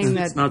am saying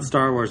that it's not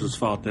Star Wars'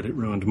 fault that it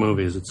ruined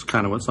movies. It's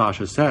kind of what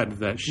Sasha said,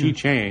 that she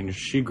changed,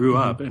 she grew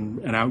up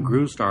and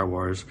outgrew Star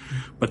Wars,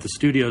 but the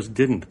studios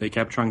didn't. They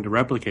kept trying to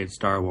replicate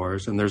Star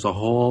Wars, and there's a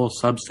whole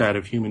subset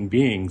of human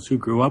beings who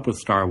grew up with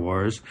Star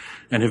Wars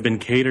and have been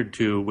catered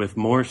to with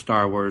more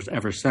Star Wars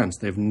ever since.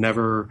 They've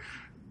never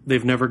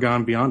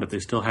gone beyond it. They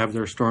still have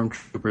their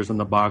stormtroopers in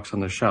the box on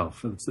the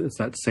shelf. It's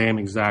that same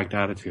exact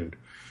attitude,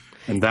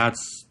 and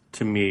that's,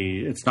 to me,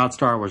 it's not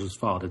Star Wars'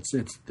 fault.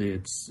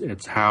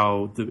 It's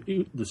how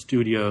the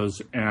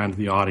studios and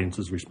the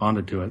audiences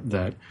responded to it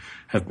that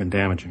have been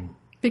damaging.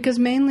 Because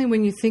mainly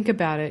when you think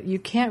about it, you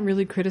can't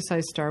really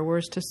criticize Star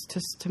Wars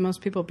to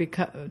most people,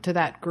 to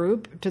that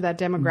group, to that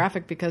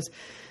demographic, because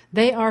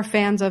they are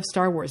fans of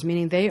Star Wars,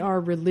 meaning they are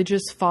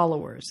religious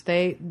followers.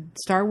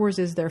 Star Wars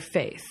is their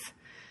faith.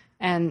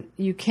 And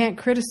you can't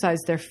criticize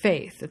their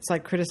faith. It's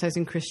like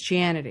criticizing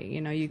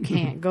Christianity. You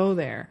can't go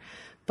there.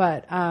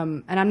 But,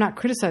 and I'm not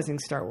criticizing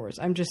Star Wars.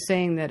 I'm just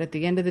saying that at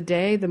the end of the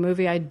day, the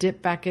movie I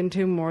dip back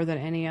into more than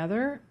any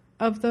other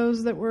of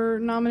those that were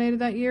nominated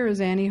that year is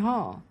Annie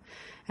Hall.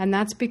 And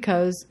that's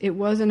because it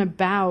wasn't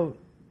about,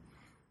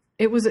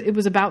 it was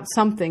about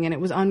something, and it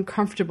was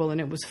uncomfortable,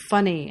 and it was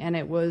funny, and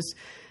it was,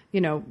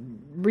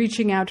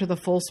 reaching out to the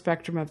full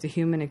spectrum of the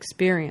human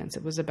experience.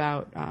 It was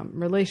about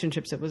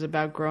relationships. It was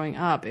about growing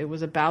up. It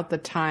was about the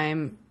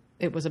time.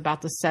 It was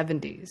about the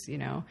 70s,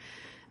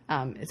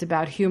 it's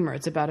about humor.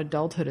 It's about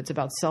adulthood. It's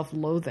about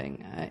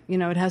self-loathing.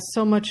 It has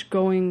so much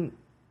going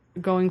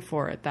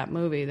for it, that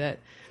movie, that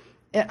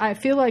I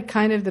feel like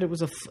kind of that it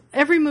was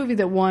every movie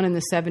that won in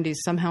the 70s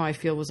somehow I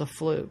feel was a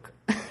fluke.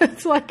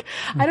 It's like,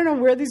 I don't know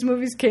where these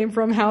movies came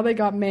from, how they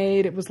got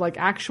made. It was like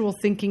actual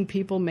thinking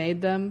people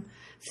made them.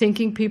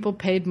 Thinking people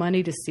paid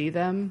money to see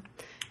them,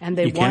 and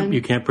they won.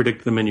 You can't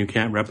predict them and you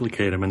can't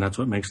replicate them, and that's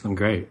what makes them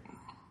great.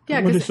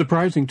 Yeah, what is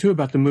surprising, too,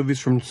 about the movies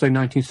from, say,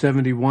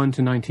 1971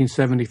 to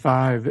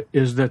 1975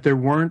 is that there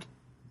weren't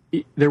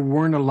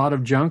a lot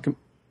of junk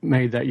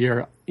made that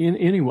year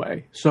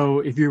anyway. So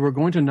if you were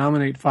going to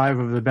nominate 5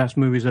 of the best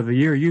movies of the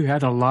year, you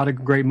had a lot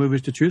of great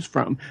movies to choose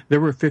from. There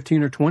were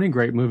 15 or 20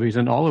 great movies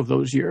in all of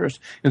those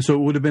years. And so it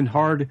would have been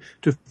hard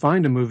to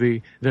find a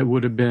movie that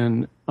would have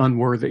been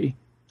unworthy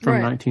from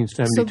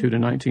 1972 to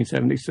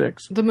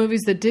 1976. The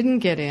movies that didn't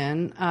get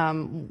in,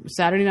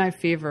 Saturday Night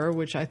Fever,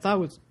 which I thought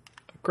was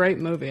a great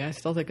movie. I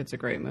still think it's a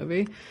great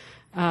movie.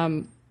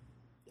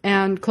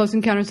 And Close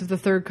Encounters of the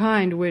Third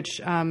Kind,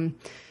 which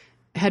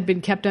had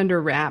been kept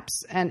under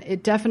wraps. And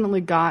it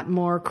definitely got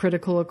more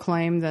critical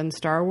acclaim than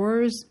Star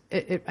Wars.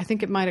 I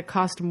think it might have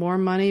cost more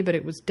money, but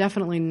it was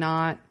definitely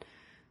not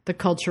the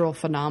cultural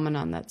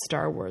phenomenon that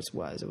Star Wars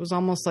was. It was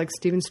almost like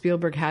Steven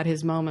Spielberg had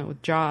his moment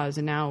with Jaws,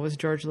 and now it was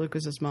George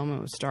Lucas's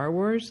moment with Star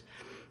Wars.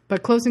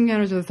 But Close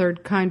Encounters of the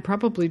Third Kind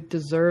probably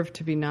deserved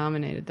to be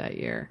nominated that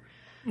year.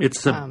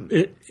 It's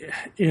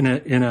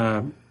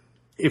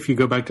if you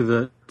go back to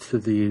the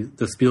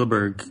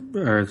Spielberg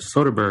or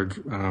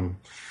Soderbergh,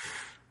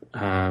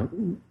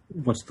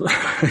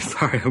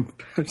 sorry, I'm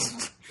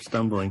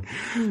stumbling.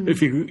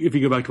 If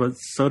you go back to what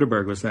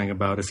Soderbergh was saying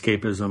about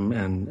escapism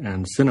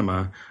and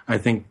cinema, I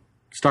think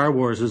Star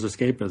Wars is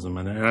escapism,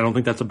 and I don't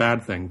think that's a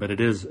bad thing, but it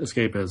is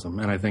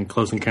escapism. And I think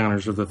Close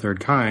Encounters of the Third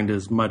Kind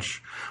is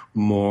much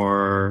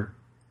more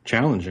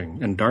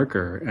challenging and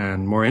darker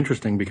and more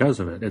interesting because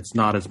of it. It's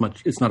not as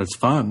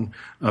fun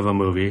of a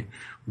movie,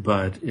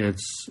 but it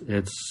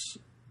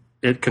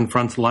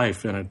confronts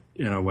life in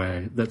a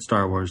way that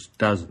Star Wars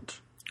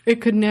doesn't.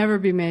 It could never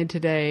be made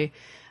today.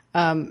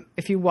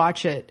 If you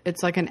watch it,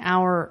 it's like an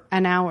hour,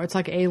 it's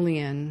like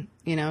Alien,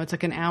 it's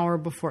like an hour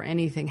before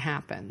anything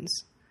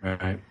happens.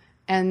 Right.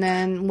 And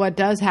then what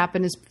does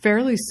happen is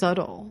fairly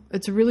subtle.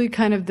 It's really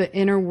kind of the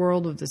inner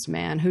world of this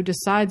man who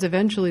decides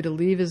eventually to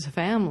leave his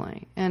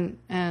family. And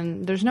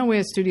there's no way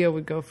a studio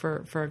would go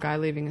for a guy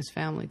leaving his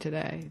family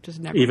today. It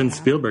just never Even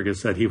happened. Spielberg has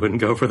said he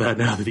wouldn't go for that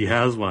now that he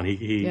has one.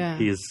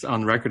 He's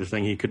on record as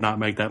saying he could not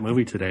make that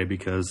movie today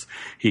because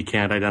he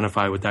can't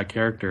identify with that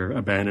character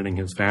abandoning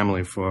his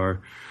family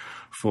for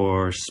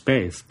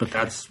space. But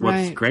that's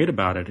what's great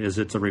about it, is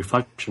it's a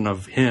reflection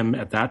of him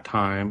at that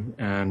time,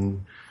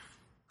 and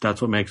that's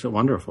what makes it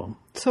wonderful.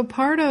 So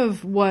part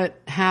of what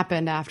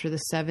happened after the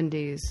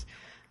 70s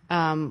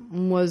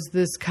was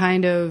this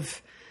kind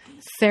of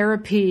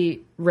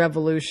therapy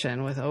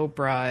revolution with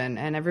Oprah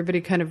and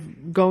everybody kind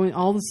of going,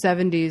 all the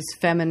 70s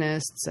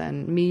feminists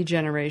and me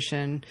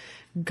generation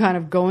kind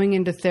of going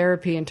into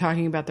therapy and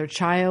talking about their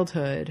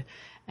childhood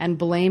and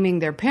blaming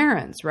their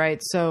parents,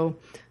 right? So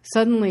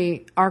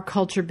suddenly our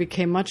culture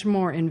became much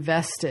more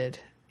invested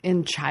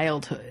in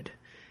childhood,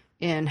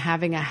 in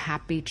having a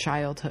happy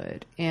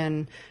childhood,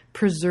 in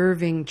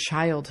preserving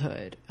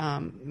childhood.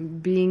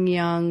 Being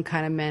young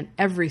kind of meant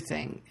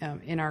everything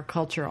in our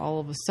culture all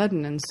of a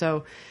sudden. And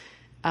so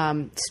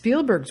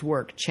Spielberg's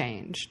work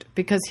changed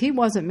because he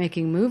wasn't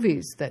making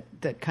movies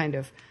that kind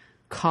of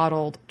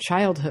coddled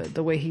childhood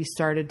the way he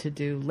started to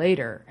do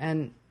later.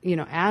 And,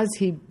 as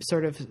he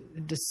sort of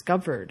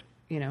discovered,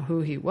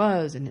 who he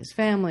was and his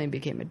family and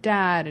became a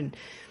dad, and,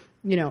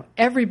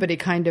 everybody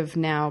kind of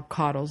now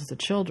coddles the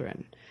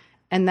children.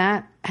 And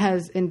that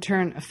has in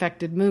turn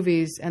affected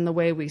movies and the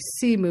way we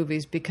see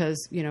movies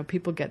because,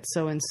 people get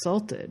so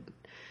insulted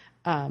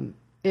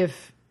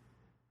if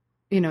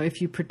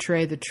you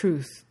portray the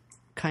truth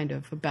kind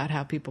of about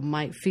how people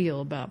might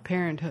feel about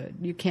parenthood.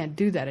 You can't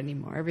do that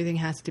anymore. Everything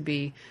has to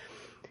be,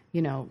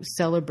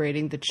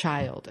 celebrating the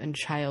child and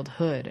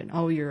childhood and,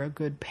 oh, you're a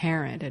good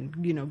parent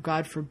and,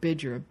 God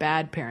forbid you're a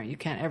bad parent. You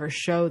can't ever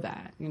show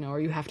that, or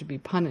you have to be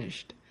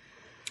punished.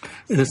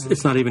 And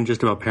it's not even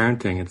just about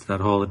parenting. It's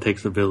that whole "it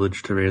takes a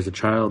village to raise a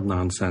child"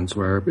 nonsense,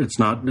 where it's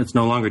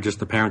no longer just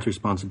the parent's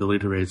responsibility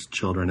to raise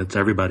children. It's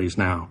everybody's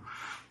now.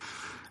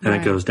 And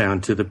It goes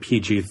down to the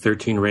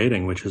PG-13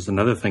 rating, which is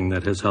another thing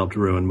that has helped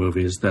ruin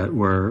movies, that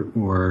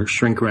we're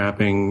shrink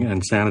wrapping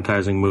and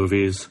sanitizing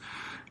movies,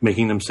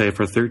 making them safe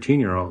for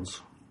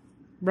 13-year-olds.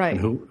 Right.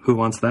 And who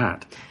wants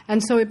that?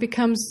 And so it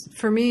becomes,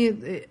 for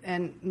me,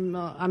 and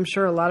I'm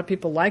sure a lot of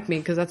people like me,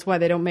 because that's why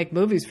they don't make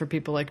movies for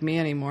people like me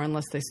anymore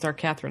unless they star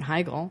Katherine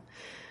Heigl.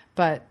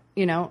 But,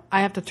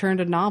 I have to turn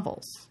to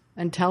novels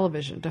and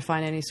television to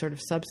find any sort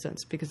of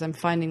substance, because I'm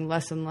finding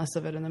less and less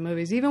of it in the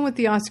movies. Even with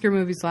the Oscar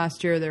movies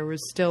last year, there was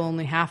still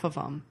only half of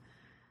them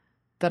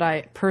that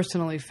I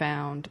personally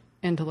found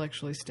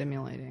intellectually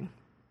stimulating.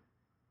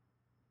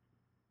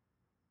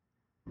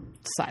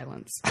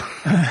 Silence.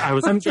 I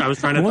was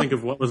trying to think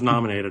of what was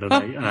nominated, and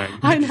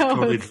I know,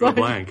 totally drew a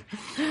blank.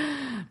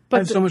 I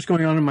have so much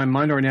going on in my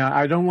mind right now.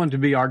 I don't want to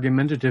be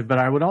argumentative, but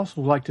I would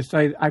also like to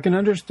say I can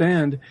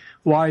understand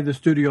why the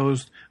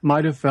studios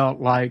might have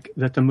felt like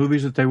that the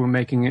movies that they were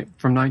making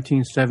from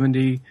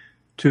 1972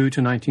 to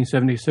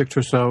 1976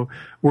 or so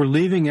were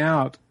leaving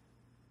out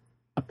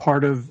a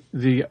part of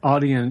the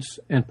audience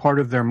and part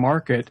of their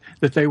market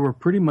that they were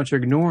pretty much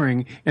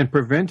ignoring and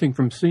preventing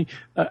from seeing.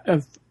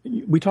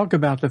 We talk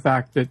about the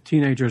fact that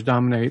teenagers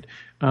dominate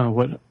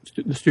what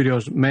the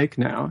studios make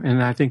now,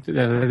 and I think that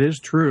it is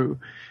true.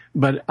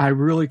 But I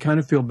really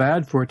kind of feel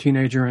bad for a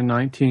teenager in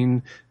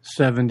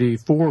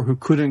 1974 who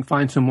couldn't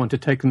find someone to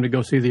take them to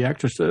go see The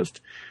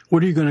Exorcist.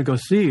 What are you going to go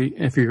see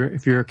if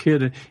you're a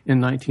kid in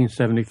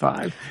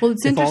 1975? Well,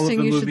 it's interesting.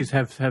 All of the movies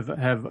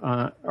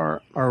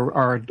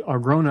are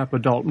grown up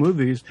adult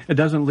movies. It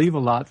doesn't leave a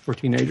lot for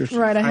teenagers.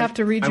 Right. I have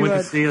to read you. I went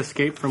to see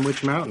Escape from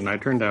Witch Mountain. I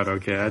turned out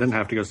okay. I didn't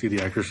have to go see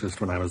The Exorcist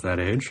when I was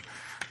that age.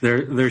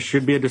 There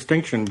should be a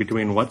distinction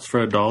between what's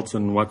for adults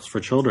and what's for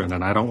children,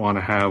 and I don't want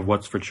to have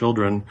what's for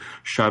children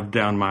shoved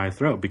down my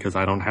throat because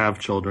I don't have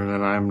children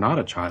and I'm not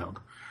a child.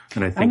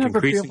 And I think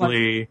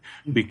increasingly,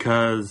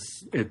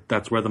 because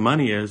that's where the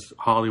money is,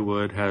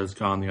 Hollywood has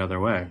gone the other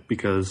way,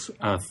 because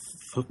a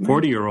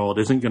 40-year-old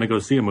isn't going to go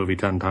see a movie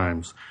 10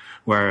 times,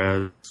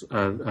 whereas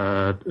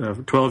a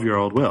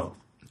 12-year-old will.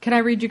 Can I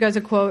read you guys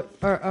a quote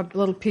or a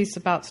little piece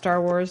about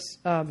Star Wars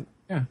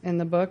in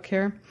the book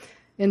here?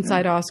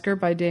 Inside Oscar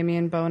by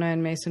Damian Bona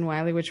and Mason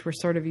Wiley, which we're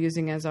sort of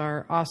using as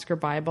our Oscar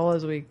Bible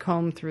as we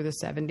comb through the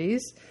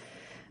 70s.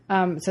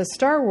 It says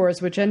Star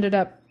Wars, which ended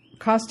up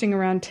costing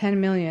around $10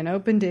 million,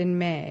 opened in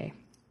May.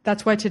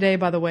 That's why today,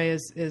 by the way,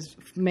 is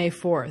May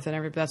 4th,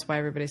 and that's why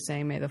everybody's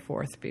saying May the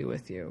 4th be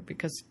with you,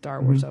 because Star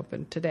Wars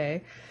opened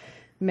today,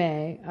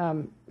 May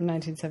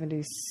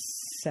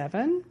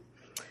 1977.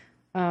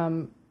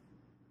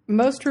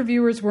 Most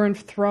reviewers were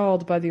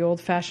enthralled by the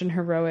old-fashioned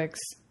heroics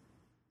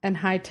and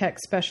high-tech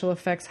special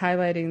effects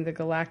highlighting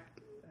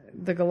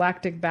the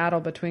galactic battle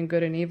between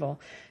good and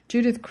evil.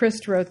 Judith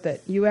Crist wrote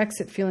that you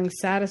exit feeling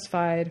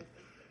satisfied.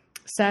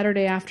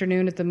 Saturday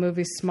afternoon at the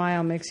movie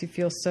Smile makes you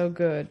feel so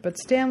good. But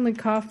Stanley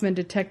Kaufman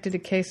detected a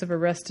case of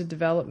arrested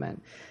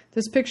development.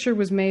 This picture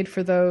was made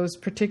for those,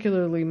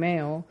 particularly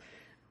male,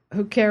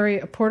 who carry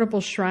a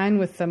portable shrine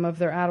with them of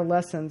their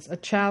adolescence, a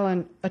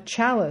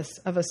chalice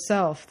of a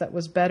self that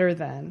was better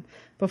than,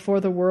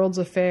 before the world's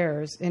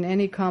affairs, in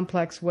any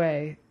complex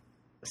way,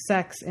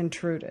 sex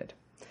intruded.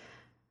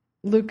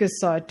 Lucas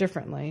saw it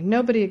differently.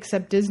 Nobody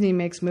except Disney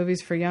makes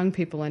movies for young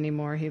people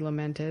anymore, he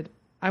lamented.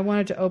 I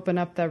wanted to open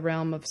up that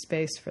realm of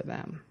space for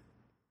them.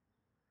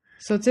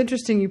 So it's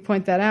interesting you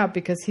point that out,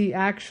 because he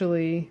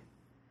actually,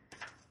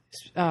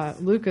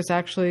 Lucas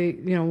actually,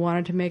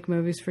 wanted to make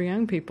movies for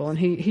young people, and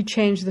he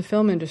changed the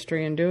film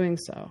industry in doing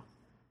so.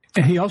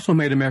 And he also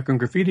made American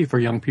Graffiti for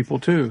young people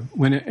too.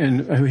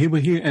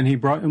 He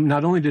brought.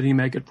 Not only did he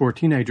make it for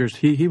teenagers,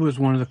 he was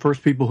one of the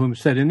first people who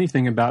said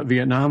anything about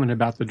Vietnam and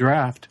about the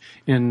draft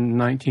in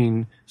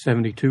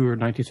 1972 or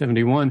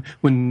 1971,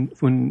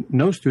 when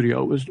no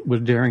studio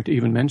was daring to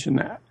even mention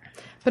that.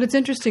 But it's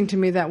interesting to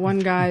me, that one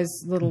guy's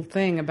little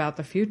thing about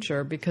the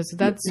future, because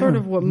that's sort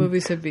of what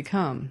movies have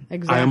become.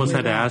 Exactly. I almost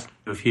had to ask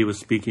if he was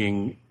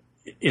speaking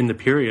in the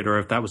period, or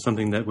if that was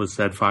something that was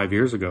said 5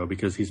 years ago,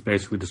 because he's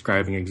basically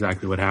describing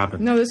exactly what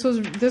happened. No, this was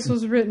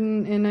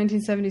written in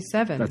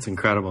 1977. That's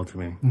incredible to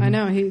me. Mm-hmm. I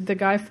know. The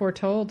guy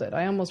foretold it.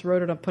 I almost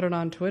wrote it up, put it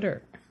on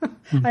Twitter.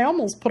 I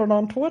almost put it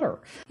on Twitter.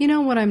 You know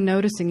what I'm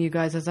noticing, you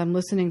guys, as I'm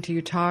listening to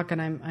you talk, and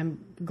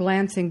I'm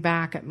glancing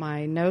back at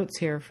my notes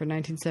here for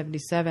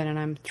 1977, and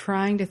I'm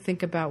trying to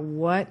think about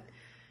what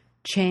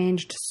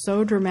changed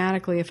so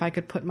dramatically, if I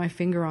could put my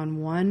finger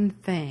on one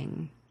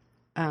thing.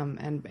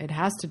 And it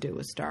has to do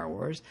with Star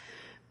Wars,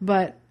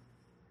 and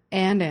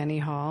Annie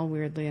Hall,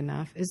 weirdly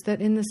enough, is that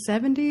in the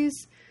 70s,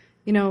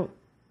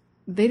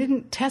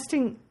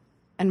 testing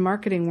and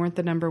marketing weren't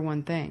the number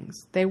one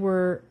things. They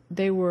were,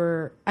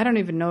 I don't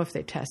even know if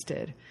they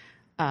tested.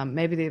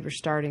 Maybe they were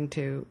starting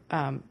to,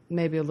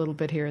 maybe a little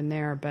bit here and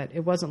there, but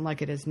it wasn't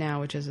like it is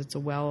now, which is it's a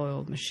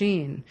well-oiled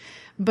machine.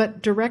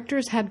 But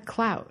directors had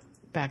clout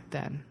back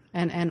then,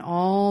 and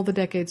all the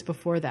decades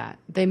before that.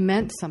 They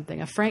meant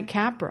something. A Frank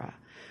Capra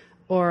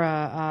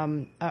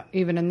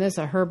even in this,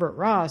 a Herbert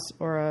Ross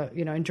or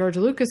and George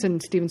Lucas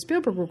and Steven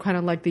Spielberg were kind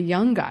of like the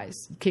young guys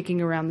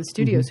kicking around the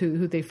studios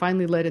who they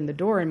finally let in the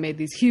door and made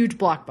these huge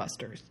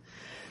blockbusters.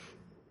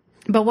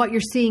 But what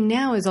you're seeing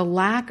now is a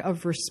lack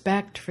of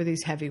respect for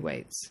these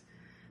heavyweights.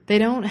 They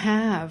don't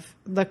have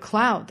the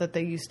clout that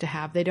they used to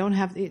have. They don't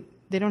have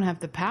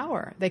the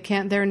power. They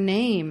can't. Their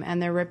name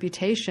and their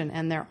reputation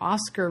and their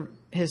Oscar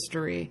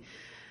history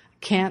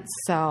can't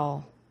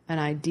sell an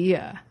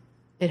idea.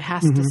 It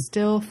has to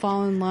still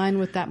fall in line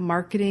with that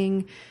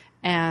marketing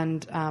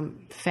and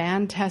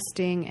fan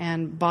testing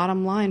and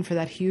bottom line for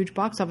that huge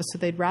box office. So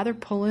they'd rather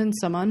pull in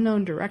some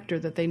unknown director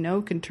that they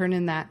know can turn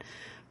in that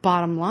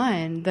bottom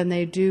line than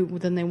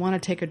they want to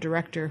take a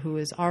director who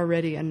is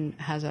already and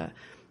has a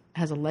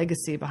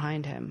legacy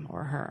behind him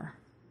or her.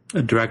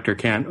 A director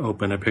can't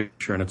open a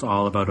picture, and it's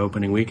all about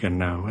opening weekend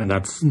now. And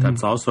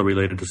that's also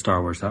related to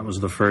Star Wars. That was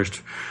the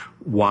first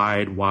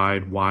wide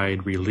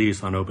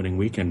release on opening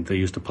weekend. They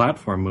used to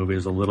platform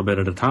movies a little bit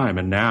at a time,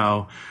 and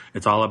now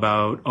it's all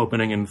about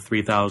opening in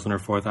 3,000 or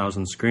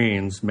 4,000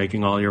 screens,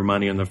 making all your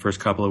money in the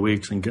first couple of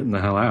weeks, and getting the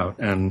hell out.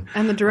 And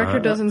the director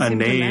doesn't seem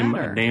to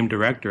matter. A name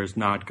director is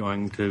not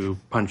going to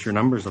punch your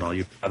numbers at all.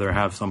 You'd rather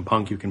have some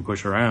punk you can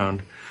push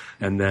around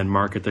and then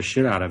market the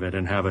shit out of it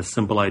and have a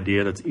simple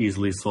idea that's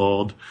easily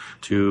sold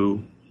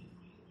to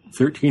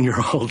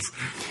 13-year-olds.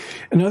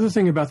 Another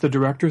thing about the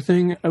director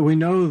thing,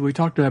 we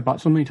talked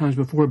about so many times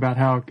before about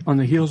how on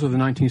the heels of the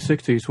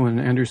 1960s when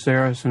Andrew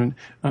Sarris and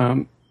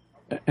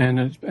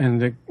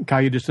the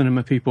Cahiers du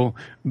Cinema people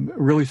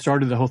really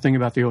started the whole thing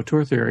about the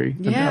auteur theory,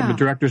 about the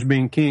directors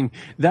being king.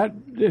 That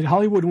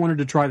Hollywood wanted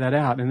to try that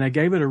out, and they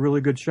gave it a really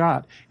good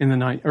shot in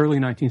the early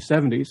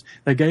 1970s.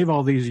 They gave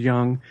all these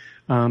young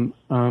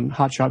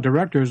hotshot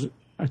directors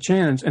a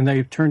chance, and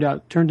they turned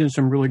in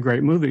some really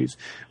great movies.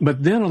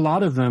 But then a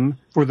lot of them,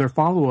 for their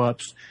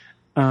follow-ups,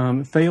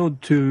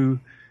 failed to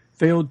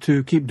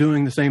keep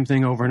doing the same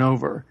thing over and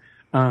over.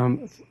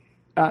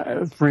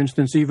 For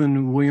instance,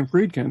 even William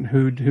Friedkin,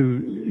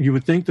 who you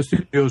would think the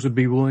studios would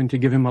be willing to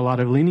give him a lot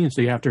of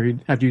leniency after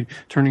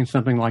turning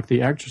something like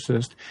The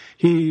Exorcist,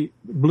 he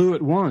blew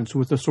it once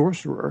with The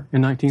Sorcerer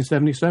in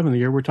 1977, the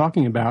year we're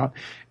talking about.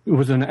 It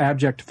was an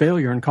abject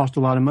failure and cost a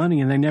lot of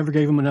money, and they never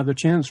gave him another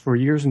chance for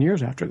years and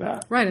years after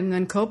that. Right, and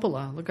then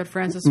Coppola. Look at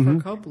Francis Ford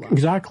Coppola.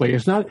 Exactly.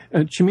 It's not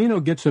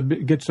Cimino gets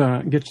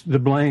the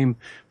blame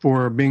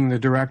for being the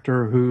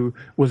director who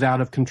was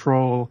out of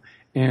control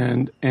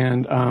and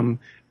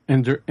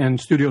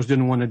studios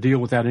didn't want to deal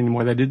with that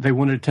anymore. They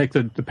wanted to take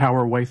the power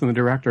away from the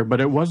director.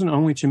 But it wasn't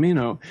only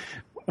Cimino.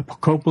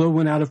 Coppola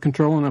went out of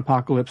control in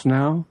Apocalypse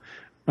Now.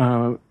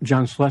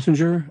 John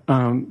Schlesinger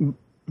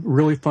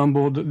really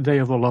fumbled Day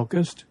of the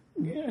Locust.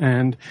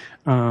 And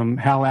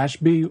Hal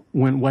Ashby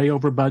went way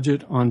over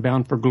budget on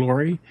Bound for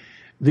Glory.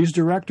 These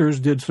directors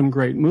did some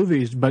great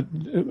movies, but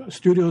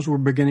studios were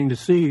beginning to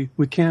see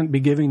we can't be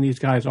giving these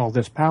guys all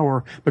this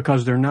power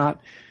because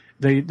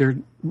they're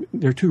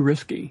too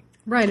risky.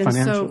 Right, and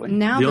so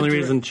now the only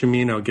reason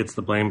Cimino gets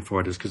the blame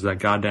for it is because that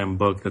goddamn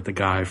book that the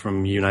guy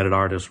from United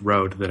Artists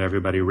wrote that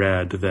everybody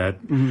read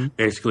that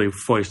basically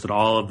foisted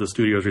all of the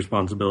studio's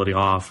responsibility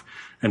off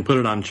and put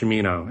it on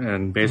Cimino.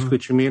 And basically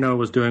Cimino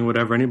was doing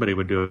whatever anybody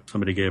would do if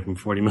somebody gave him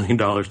 $40 million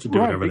to do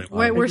whatever they wanted.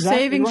 Wait, we're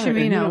saving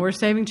Cimino. We're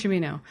saving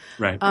Cimino.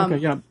 Right. Okay,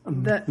 yeah.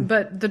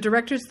 But the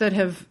directors that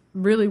have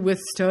really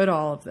withstood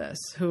all of this,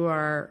 who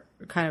are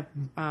kind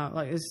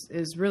of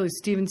is really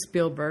Steven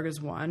Spielberg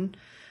is one.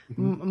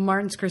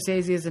 Martin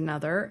Scorsese is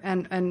another,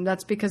 and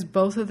that's because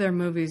both of their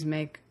movies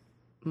make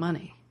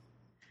money,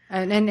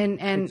 and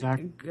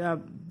exactly.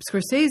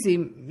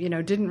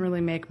 Scorsese, didn't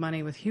really make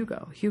money with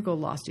Hugo. Hugo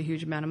lost a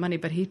huge amount of money,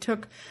 but he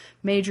took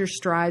major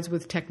strides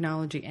with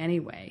technology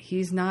anyway.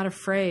 He's not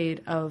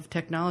afraid of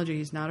technology.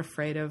 He's not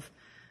afraid of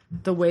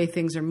the way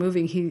things are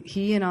moving.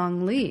 He and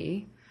Ang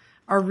Lee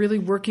are really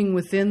working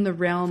within the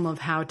realm of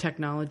how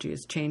technology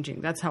is changing.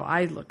 That's how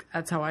I look.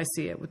 That's how I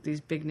see it with these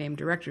big name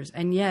directors.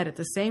 And yet, at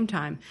the same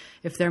time,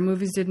 if their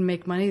movies didn't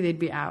make money, they'd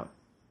be out.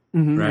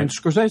 Right. And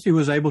Scorsese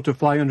was able to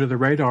fly under the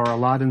radar a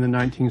lot in the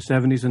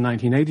 1970s and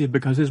 1980s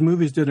because his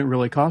movies didn't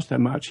really cost that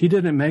much. He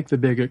didn't make the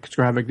big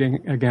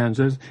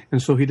extravaganzas, and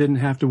so he didn't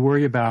have to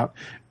worry about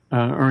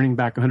earning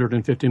back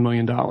 $150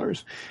 million.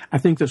 I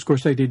think that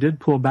Scorsese did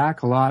pull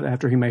back a lot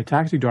after he made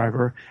Taxi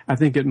Driver. I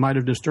think it might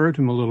have disturbed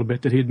him a little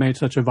bit that he'd made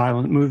such a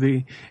violent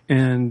movie.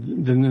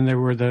 And then there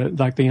were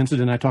the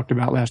incident I talked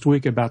about last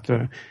week about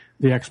the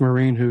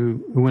ex-Marine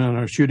who went on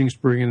a shooting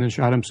spree and then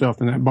shot himself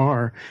in that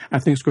bar. I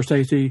think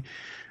Scorsese,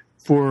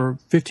 for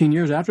 15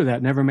 years after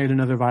that, never made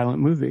another violent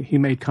movie. He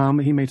made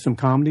some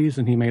comedies,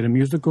 and he made a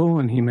musical,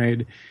 and he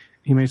made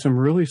some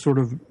really sort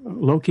of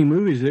low-key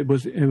movies. It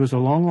was a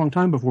long, long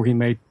time before he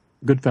made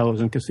Goodfellas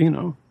and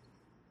Casino.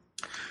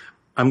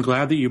 I'm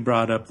glad that you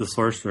brought up The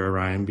Sorcerer,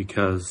 Ryan,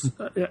 because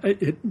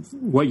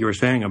what you were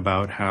saying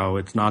about how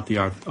it's not the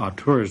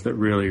auteurs that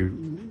really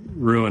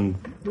ruined.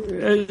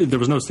 There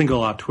was no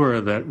single auteur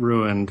that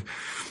ruined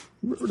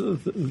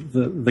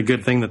the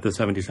good thing that the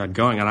 70s had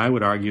going. And I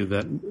would argue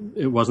that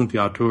it wasn't the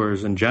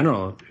auteurs in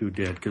general who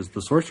did, because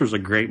The Sorcerer's a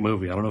great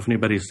movie. I don't know if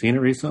anybody's seen it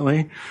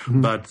recently,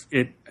 but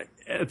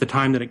at the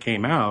time that it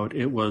came out,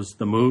 it was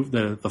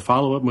the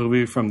follow-up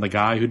movie from the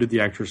guy who did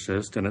The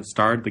Exorcist, and it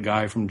starred the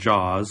guy from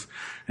Jaws,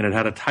 and it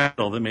had a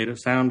title that made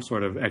it sound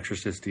sort of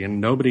exorcisty,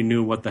 and nobody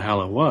knew what the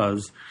hell it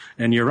was.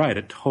 And you're right,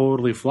 it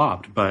totally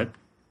flopped. But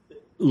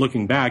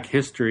looking back,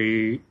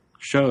 history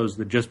shows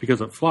that just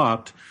because it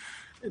flopped,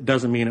 it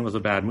doesn't mean it was a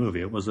bad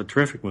movie. It was a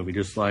terrific movie,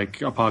 just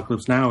like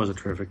Apocalypse Now is a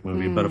terrific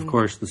movie. But of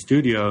course, the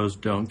studios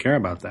don't care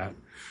about that.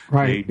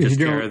 Right. They just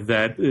care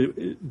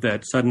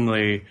that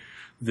suddenly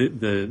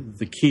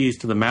the keys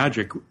to the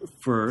magic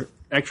for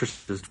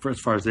Exorcist, as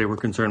far as they were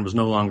concerned, was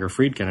no longer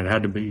Friedkin. It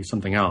had to be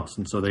something else.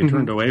 And so they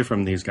turned away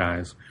from these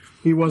guys.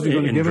 He wasn't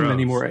going to give them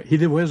anymore.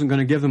 He wasn't going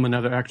to give them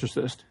another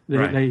Exorcist.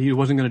 He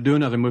wasn't going to do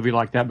another movie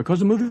like that,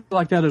 because a movie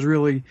like that is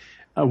really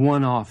a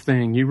one-off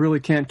thing. You really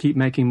can't keep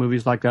making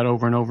movies like that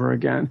over and over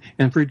again.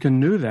 And Friedkin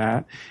knew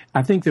that.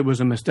 I think it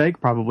was a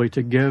mistake probably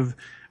to give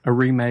a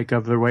remake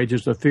of The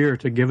Wages of Fear,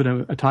 to give it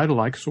a title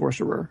like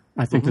Sorcerer.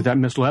 I think that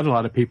misled a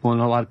lot of people,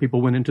 and a lot of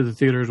people went into the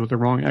theaters with the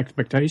wrong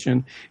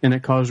expectation, and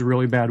it caused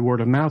really bad word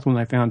of mouth when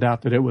they found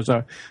out that it was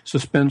a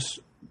suspense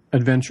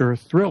adventure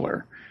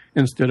thriller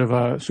instead of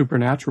a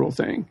supernatural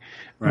thing.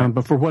 Right.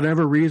 But for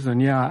whatever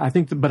reason, I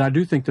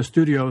do think the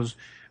studios,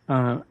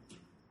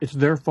 it's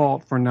their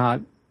fault for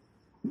not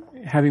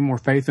having more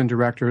faith in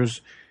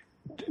directors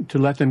to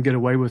let them get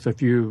away with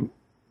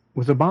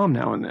a bomb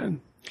now and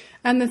then.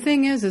 And the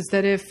thing is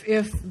that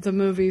if the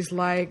movies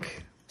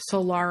like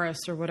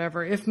Solaris or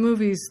whatever, if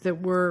movies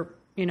that were,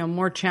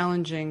 more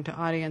challenging to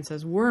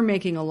audiences were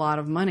making a lot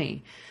of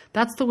money,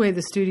 that's the way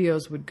the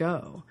studios would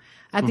go.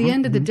 At the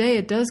end of the day,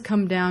 it does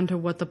come down to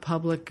what the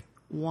public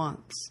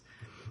wants.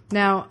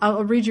 Now,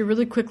 I'll read you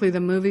really quickly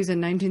the movies in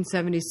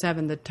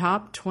 1977, the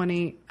top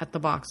 20 at the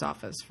box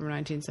office from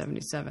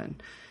 1977.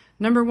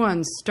 Number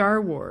 1,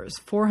 Star Wars,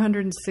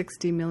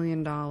 $460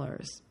 million.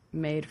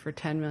 Made for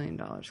 $10 million.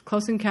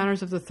 Close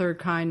Encounters of the Third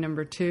Kind,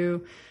 number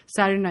 2.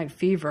 Saturday Night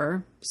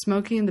Fever,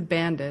 Smokey and the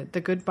Bandit, The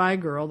Goodbye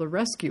Girl, The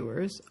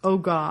Rescuers, Oh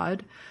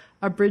God,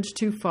 A Bridge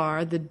Too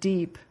Far, The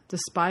Deep, The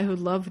Spy Who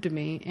Loved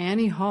Me.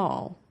 Annie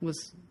Hall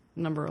was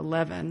number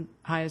 11,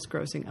 highest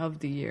grossing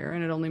of the year,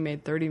 and it only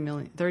made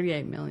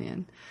 $38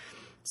 million.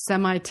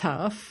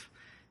 Semi-Tough,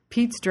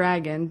 Pete's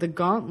Dragon, The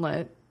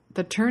Gauntlet,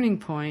 The Turning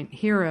Point,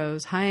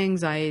 Heroes, High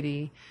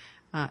Anxiety,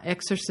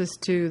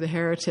 Exorcist II, The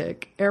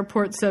Heretic,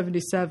 Airport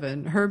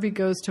 77, Herbie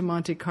Goes to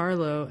Monte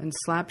Carlo, and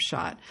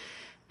Slapshot.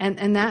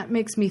 And that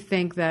makes me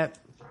think that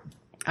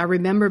I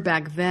remember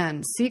back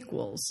then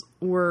sequels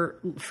were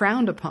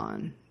frowned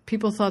upon.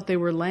 People thought they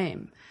were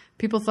lame.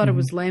 People thought it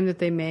was lame that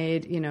they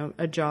made,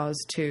 a Jaws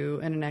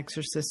 2 and an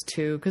Exorcist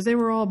 2, because they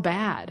were all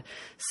bad.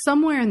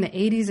 Somewhere in the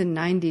 80s and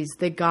 90s,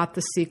 they got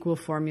the sequel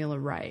formula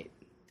right.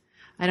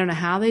 I don't know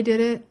how they did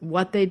it,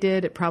 what they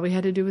did. It probably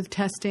had to do with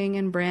testing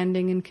and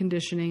branding and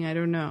conditioning. I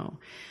don't know.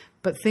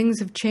 But things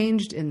have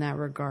changed in that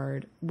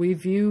regard. We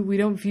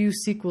don't view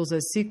sequels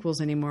as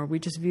sequels anymore. We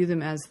just view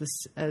them as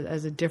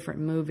a different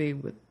movie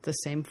with the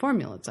same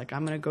formula. It's like,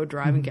 I'm going to go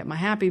drive and get my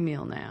Happy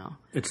Meal now.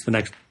 It's the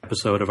next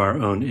episode of our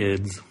own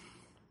IDs.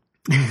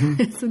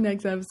 It's the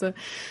next episode.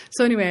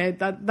 So anyway,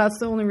 that's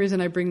the only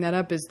reason I bring that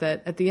up, is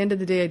that at the end of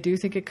the day, I do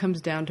think it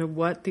comes down to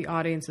what the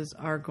audiences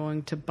are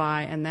going to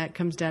buy, and that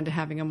comes down to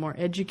having a more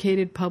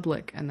educated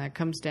public, and that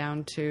comes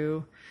down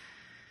to,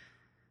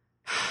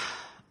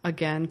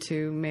 again,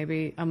 to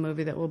maybe a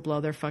movie that will blow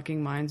their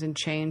fucking minds and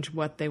change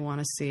what they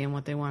want to see and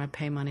what they want to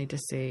pay money to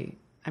see.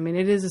 I mean,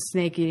 it is a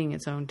snake eating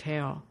its own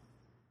tail.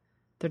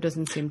 There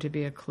doesn't seem to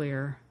be a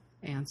clear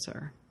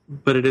answer.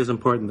 But it is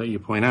important that you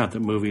point out that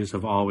movies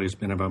have always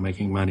been about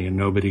making money, and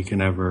nobody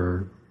can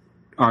ever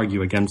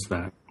argue against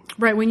that.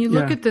 Right. When you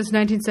look at this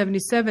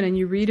 1977 and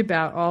you read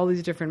about all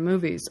these different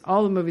movies,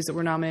 all the movies that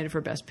were nominated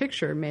for Best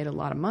Picture made a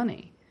lot of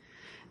money.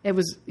 It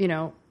was,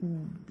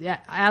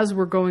 as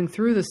we're going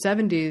through the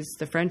 70s,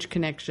 The French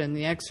Connection,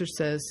 The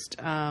Exorcist,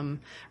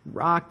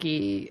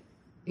 Rocky,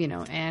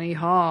 Annie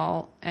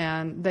Hall,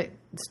 and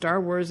Star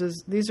Wars,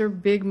 these are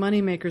big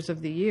money makers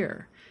of the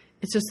year.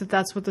 It's just that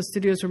that's what the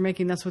studios were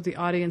making. That's what the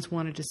audience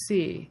wanted to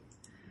see.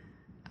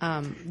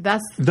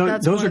 That's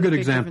those are good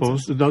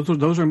examples. Those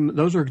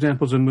are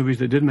examples of movies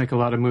that did make a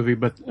lot of money,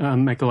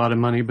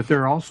 but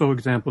there are also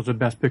examples of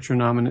Best Picture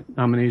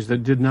nominees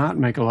that did not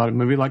make a lot of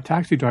movie, like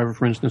Taxi Driver,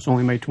 for instance,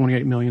 only made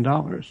 $28 million.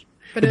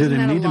 But it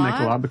didn't need to make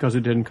a lot because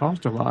it didn't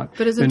cost a lot.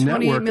 But isn't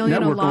 $28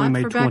 million a lot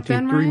for back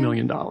then, $23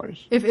 million.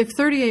 If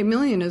 $38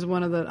 million is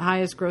one of the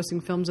highest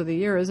grossing films of the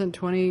year, isn't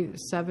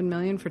 $27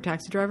 million for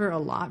Taxi Driver a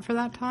lot for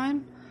that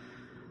time?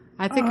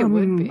 I think it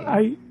would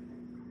be.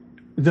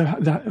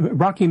 The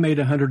Rocky made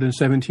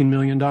 $117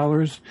 million,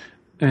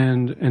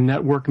 and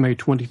Network made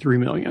 $23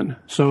 million.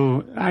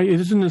 So it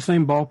is in the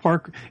same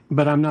ballpark,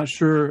 but I'm not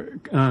sure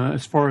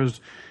as far as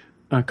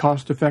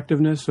cost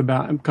effectiveness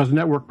because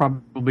Network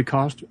probably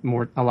cost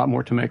a lot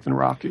more to make than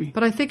Rocky.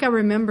 But I think I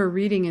remember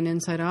reading in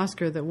Inside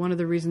Oscar that one of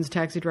the reasons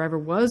Taxi Driver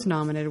was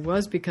nominated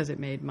was because it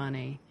made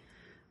money.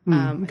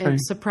 And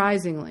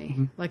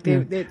surprisingly, like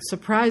it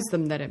surprised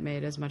them that it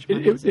made as much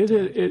money as it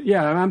did.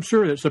 Yeah, I'm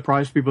sure it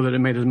surprised people that it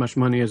made as much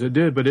money as it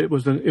did, but it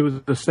was the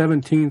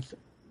 17th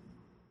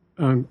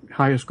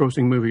highest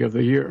grossing movie of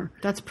the year.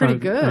 That's pretty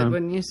good,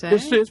 wouldn't you say?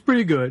 It's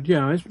pretty good.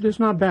 Yeah, it's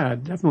not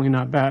bad. Definitely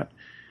not bad.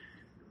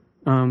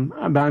 But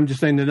I'm just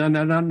saying that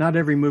not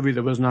every movie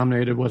that was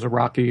nominated was a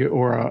Rocky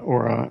or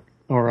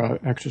a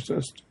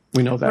Exorcist.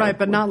 We know that, right?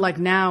 But not like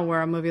now,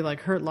 where a movie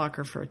like Hurt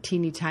Locker for a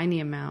teeny tiny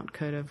amount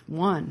could have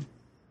won.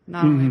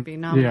 Not only be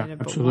nominated,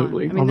 but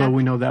absolutely. won. Although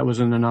we know that was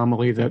an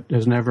anomaly that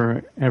has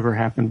never, ever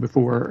happened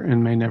before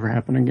and may never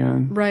happen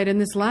again. Right,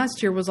 and this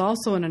last year was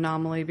also an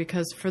anomaly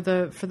because for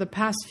the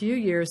past few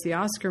years, the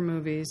Oscar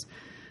movies,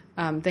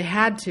 they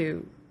had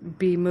to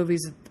be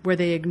movies where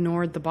they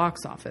ignored the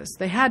box office.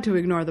 They had to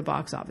ignore the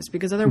box office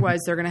because otherwise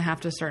they're going to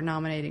have to start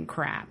nominating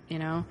crap, you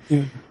know?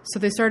 Yeah. So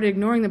they started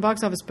ignoring the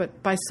box office,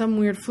 but by some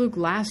weird fluke,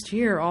 last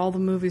year, all the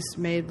movies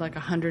made like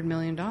 $100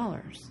 million.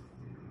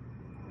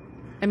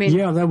 I mean,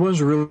 yeah, that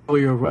was really.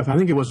 I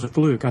think it was a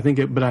fluke. I think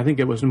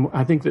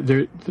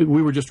that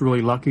we were just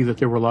really lucky that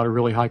there were a lot of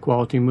really high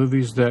quality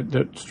movies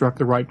that struck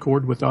the right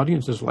chord with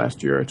audiences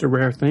last year. It's a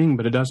rare thing,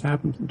 but it does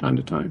happen from time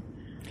to time.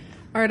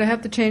 All right, I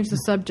have to change the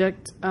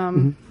subject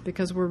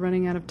because we're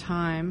running out of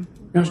time.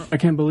 Gosh, I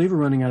can't believe we're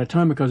running out of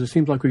time because it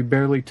seems like we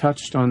barely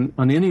touched on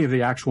any of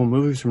the actual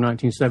movies from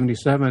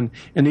 1977.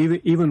 And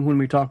even when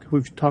we've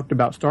talked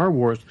about Star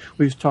Wars,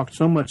 we've talked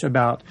so much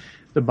about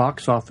the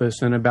box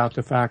office and about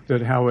the fact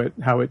that how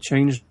it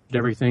changed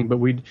everything, but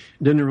we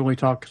didn't really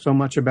talk so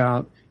much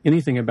about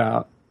anything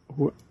about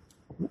what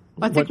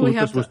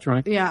Lucas was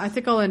trying. Yeah, I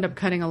think I'll end up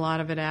cutting a lot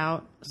of it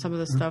out. Some of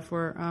the stuff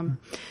where,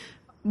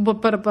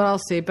 but I'll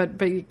see. But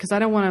because I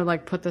don't want to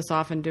like put this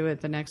off and do it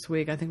the next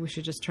week. I think we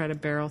should just try to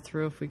barrel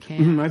through if we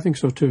can. I think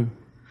so too.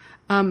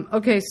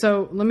 Okay,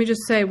 so let me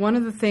just say, one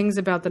of the things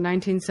about the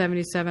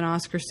 1977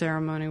 Oscar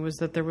ceremony was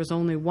that there was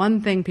only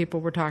one thing people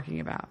were talking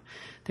about.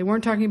 They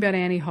weren't talking about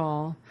Annie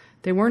Hall.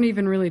 They weren't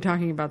even really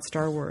talking about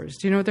Star Wars.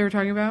 Do you know what they were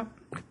talking about?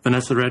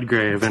 Vanessa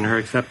Redgrave and her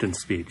acceptance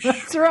speech.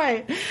 That's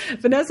right.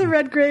 Vanessa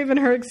Redgrave and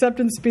her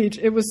acceptance speech.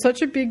 It was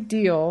such a big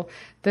deal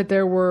that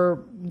there were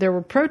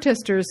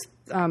protesters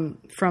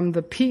from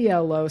the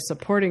PLO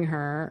supporting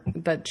her,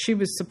 that she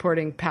was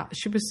supporting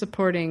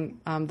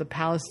the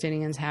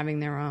Palestinians having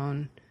their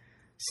own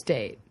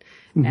state.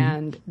 Mm-hmm.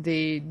 And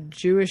the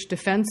Jewish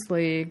Defense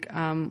League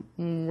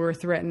were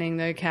threatening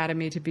the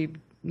Academy to be,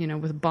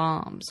 with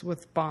bomb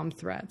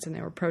threats, and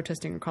they were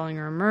protesting and calling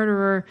her a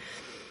murderer.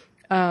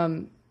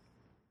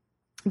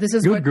 This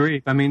is good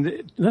grief. I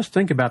mean, let's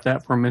think about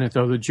that for a minute,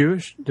 though. The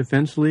Jewish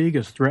Defense League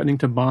is threatening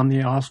to bomb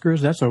the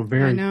Oscars. That's a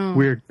very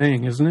weird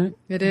thing, isn't it?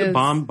 It is.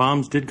 The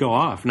bombs did go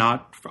off,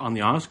 not on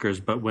the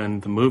Oscars, but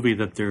when the movie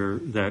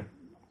that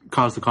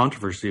caused the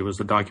controversy was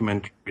the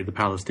documentary The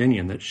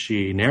Palestinian that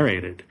she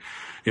narrated.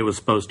 It was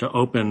supposed to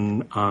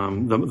open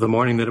the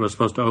morning that it was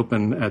supposed to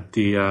open at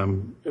the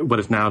what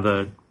is now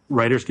the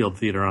Writers Guild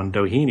Theater on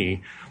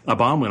Doheny. A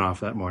bomb went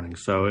off that morning,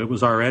 so it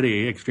was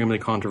already extremely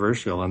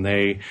controversial. And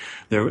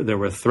there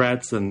were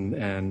threats,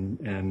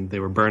 and they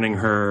were burning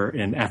her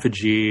in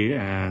effigy,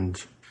 and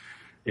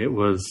it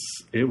was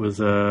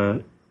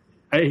a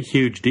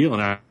huge deal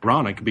and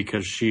ironic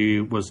because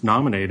she was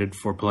nominated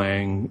for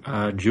playing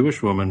a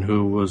Jewish woman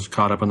who was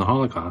caught up in the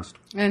Holocaust.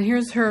 And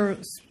here's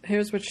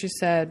what she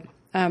said.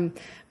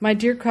 My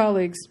dear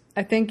colleagues,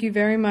 I thank you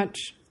very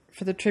much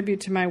for the tribute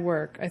to my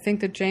work. I think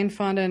that Jane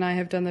Fonda and I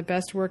have done the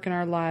best work in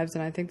our lives,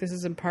 and I think this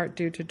is in part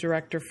due to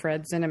director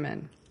Fred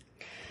Zinnemann.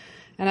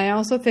 And I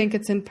also think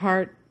it's in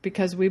part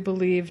because we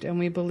believed and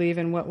we believe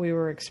in what we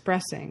were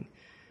expressing.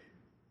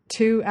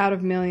 Two out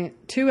of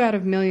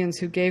millions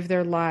who gave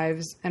their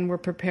lives and were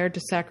prepared to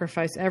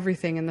sacrifice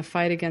everything in the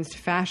fight against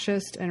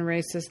fascist and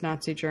racist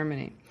Nazi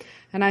Germany.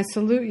 And I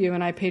salute you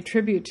and I pay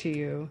tribute to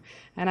you.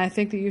 And I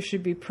think that you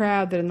should be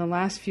proud that in the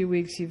last few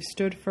weeks you've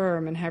stood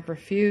firm and have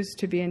refused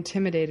to be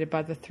intimidated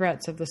by the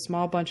threats of the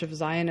small bunch of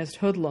Zionist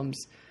hoodlums.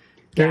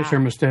 There's her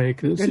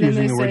mistake. It's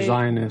using the word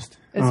Zionist.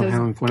 How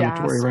inflammatory,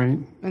 gasp, right?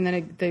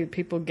 And then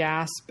people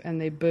gasp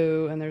and they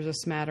boo and there's a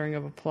smattering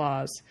of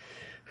applause.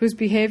 Whose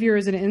behavior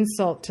is an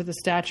insult to the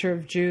stature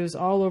of Jews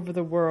all over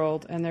the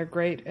world and their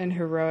great and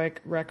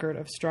heroic record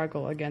of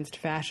struggle against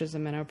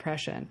fascism and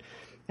oppression.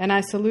 And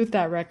I salute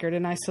that record,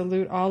 and I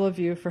salute all of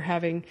you for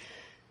having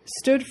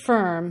stood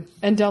firm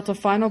and dealt a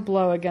final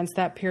blow against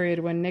that period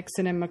when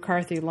Nixon and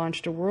McCarthy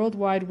launched a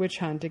worldwide witch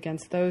hunt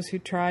against those who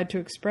tried to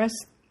express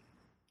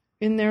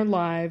in their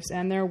lives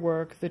and their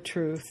work the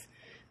truth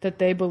that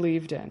they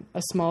believed in,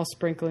 a small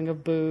sprinkling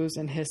of boos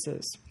and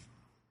hisses.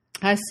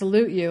 I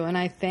salute you, and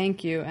I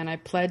thank you, and I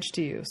pledge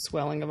to you,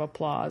 swelling of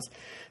applause,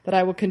 that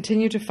I will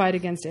continue to fight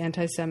against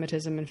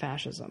anti-Semitism and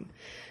fascism.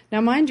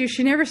 Now, mind you,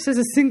 she never says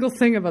a single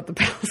thing about the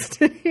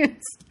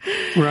Palestinians.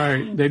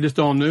 Right. They just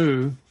all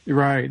knew.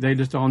 Right. They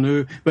just all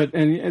knew. But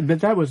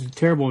that was a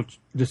terrible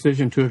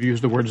decision to have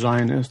used the word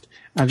Zionist.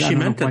 She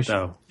meant it,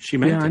 though. She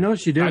meant it. Yeah, I know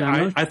she did.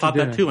 I thought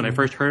that, too. When I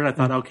first heard it, I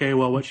thought, okay,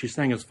 well, what she's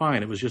saying is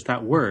fine. It was just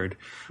that word.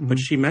 Mm-hmm. But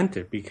she meant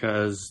it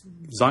because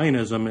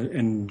Zionism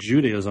and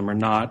Judaism are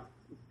not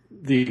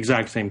the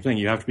exact same thing.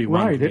 You have to be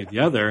one to be the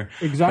other.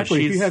 Exactly.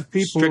 But she's if you have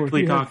people,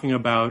 strictly talking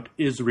about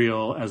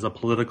Israel as a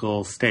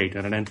political state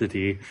and an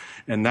entity,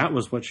 and that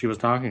was what she was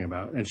talking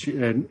about.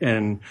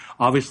 And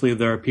obviously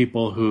there are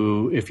people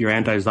who, if you're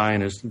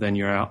anti-Zionist, then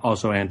you're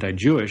also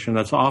anti-Jewish, and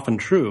that's often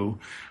true.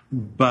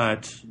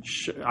 But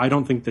I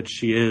don't think that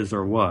she is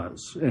or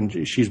was.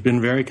 And she's been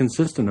very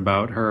consistent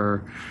about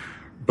her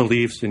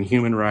beliefs in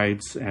human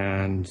rights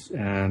and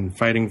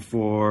fighting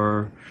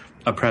for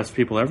oppressed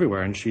people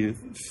everywhere. And she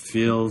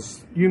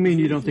feels... You mean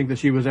you don't think that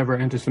she was ever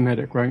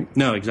anti-Semitic, right?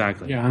 No,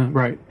 exactly. Yeah,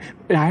 right.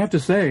 I have to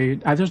say,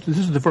 this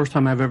is the first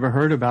time I've ever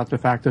heard about the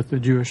fact that the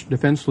Jewish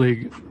Defense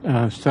League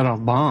set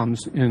off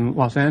bombs in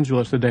Los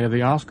Angeles the day of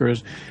the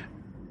Oscars.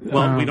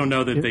 Well, we don't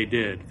know that they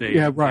did.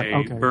 They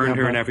burned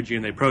her in effigy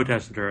and they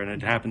protested her, and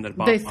it happened that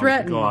bombs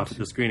would go off at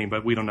the screening,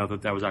 but we don't know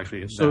that was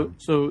actually them.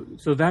 So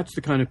that's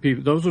the kind of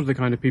people. Those are the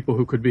kind of people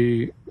who could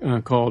be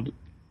called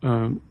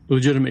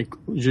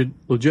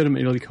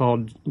legitimately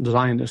called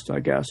Zionists, I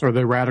guess, or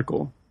they're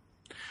radical.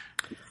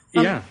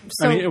 Yeah.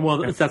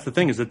 That's the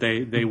thing, is that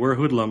they were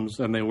hoodlums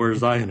and they were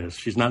Zionists.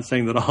 She's not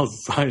saying that all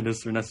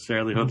Zionists are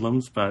necessarily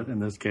hoodlums, but in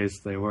this case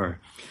they were.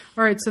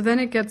 All right, so then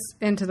it gets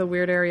into the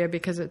weird area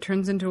because it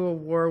turns into a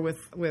war with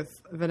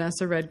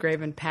Vanessa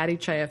Redgrave and Paddy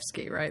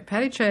Chayefsky, right?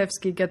 Paddy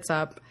Chayefsky gets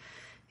up.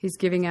 He's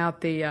giving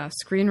out the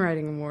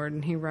screenwriting award,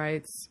 and he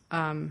writes...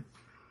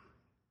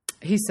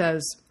 he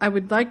says, I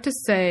would like to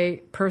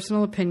say,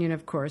 personal opinion,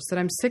 of course, that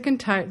I'm sick and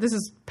tired. This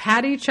is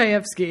Paddy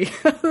Chayefsky,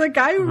 the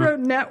guy who wrote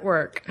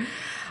Network.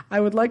 I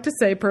would like to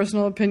say,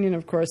 personal opinion,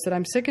 of course, that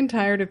I'm sick and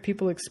tired of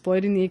people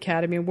exploiting the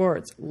Academy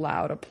Awards,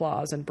 loud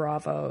applause and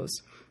bravos,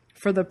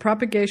 for the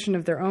propagation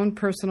of their own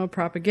personal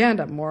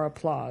propaganda, more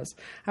applause.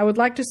 I would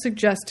like to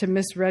suggest to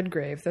Miss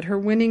Redgrave that her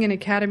winning an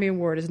Academy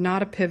Award is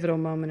not a pivotal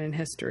moment in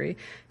history,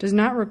 does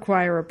not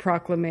require a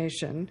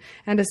proclamation,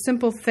 and a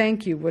simple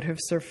thank you would have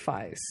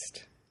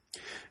sufficed.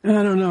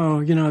 I don't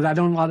know. I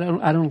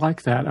don't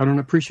like that. I don't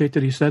appreciate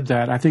that he said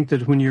that. I think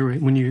that when you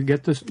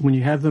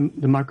have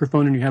the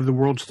microphone and you have the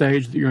world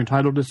stage, that you're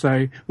entitled to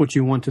say what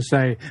you want to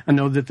say. I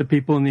know that the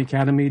people in the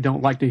Academy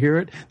don't like to hear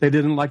it. They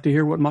didn't like to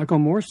hear what Michael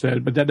Moore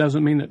said, but that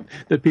doesn't mean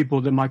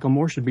that Michael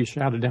Moore should be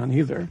shouted down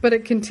either. But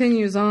it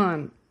continues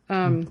on.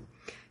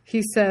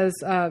 He says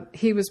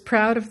he was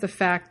proud of the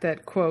fact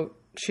that, quote,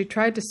 she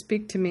tried to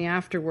speak to me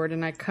afterward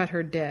and I cut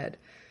her dead.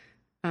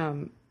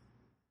 And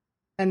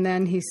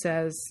then he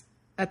says,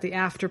 at the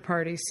after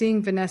party,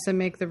 seeing Vanessa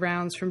make the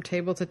rounds from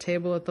table to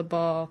table at the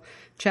ball,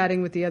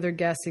 chatting with the other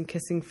guests and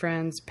kissing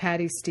friends,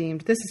 Paddy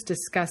steamed. This is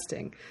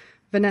disgusting.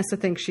 Vanessa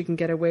thinks she can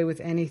get away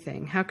with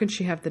anything. How can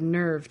she have the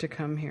nerve to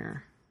come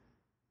here?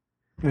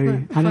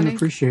 I don't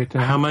appreciate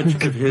that. How much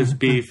of his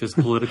beef is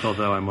political,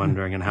 though, I'm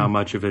wondering, and how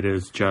much of it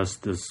is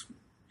just this...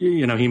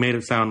 he made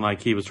it sound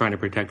like he was trying to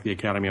protect the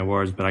Academy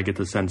Awards, but I get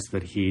the sense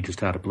that he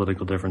just had a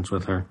political difference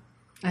with her.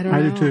 I don't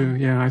know. do too.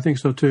 Yeah, I think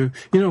so too.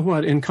 You know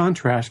what? In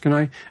contrast,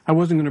 I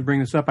wasn't going to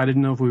bring this up. I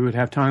didn't know if we would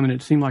have time, and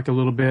it seemed like a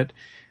little bit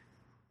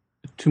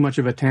too much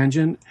of a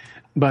tangent.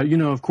 But,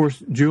 of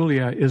course,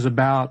 Julia is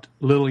about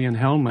Lillian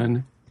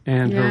Hellman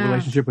and her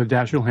relationship with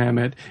Dashiell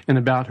Hammett, and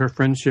about her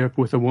friendship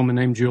with a woman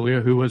named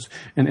Julia, who was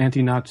an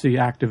anti-Nazi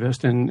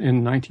activist in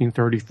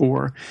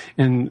 1934.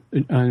 And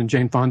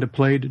Jane Fonda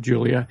played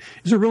Julia.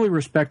 It's a really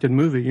respected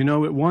movie.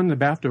 It won the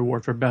BAFTA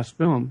Award for Best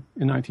Film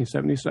in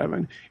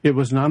 1977. It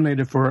was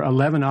nominated for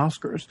 11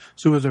 Oscars.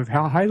 So it was a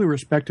highly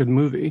respected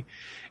movie.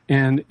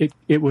 And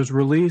it was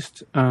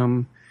released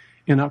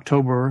in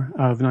October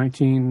of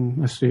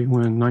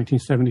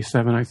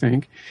 1977, I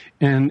think.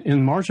 And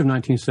in March of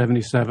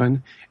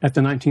 1977, at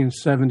the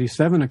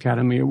 1977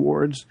 Academy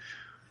Awards,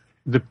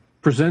 the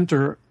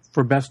presenter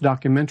for Best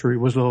Documentary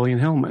was Lillian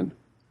Hellman.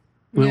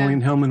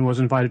 Lillian Hellman was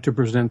invited to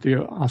present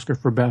the Oscar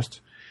for Best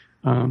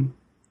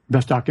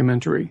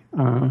Documentary.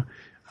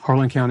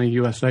 Harlan County,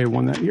 USA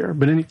won that year.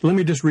 But let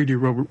me just read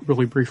you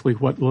really briefly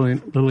what Lillian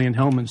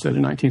Hellman said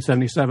in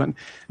 1977,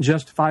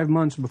 just 5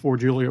 months before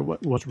Julia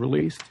was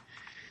released.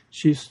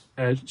 She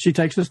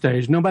takes the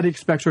stage. Nobody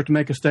expects her to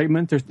make a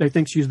statement. They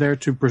think she's there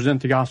to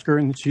present the Oscar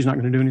and she's not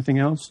going to do anything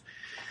else.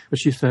 But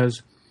she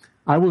says,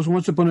 I was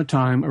once upon a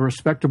time a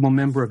respectable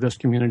member of this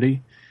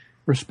community.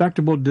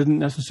 Respectable didn't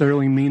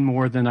necessarily mean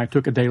more than I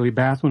took a daily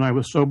bath when I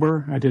was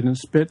sober. I didn't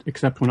spit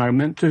except when I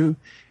meant to,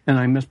 and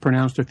I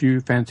mispronounced a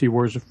few fancy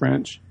words of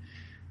French.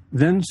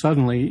 Then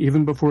suddenly,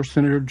 even before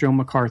Senator Joe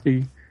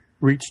McCarthy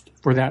reached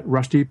for that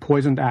rusty,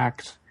 poisoned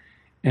axe,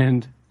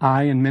 and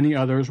I and many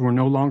others were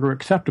no longer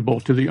acceptable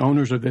to the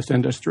owners of this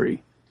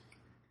industry.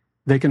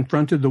 They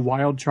confronted the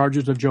wild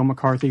charges of Joe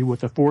McCarthy with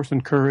the force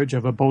and courage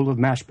of a bowl of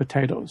mashed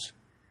potatoes.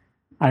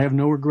 I have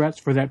no regrets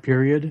for that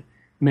period.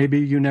 Maybe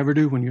you never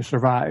do when you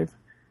survive.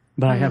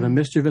 But I have a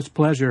mischievous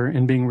pleasure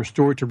in being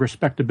restored to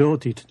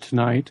respectability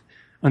tonight,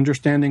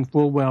 understanding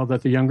full well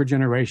that the younger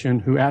generation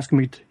who asked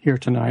me here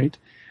tonight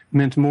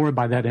meant more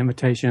by that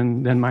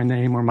invitation than my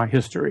name or my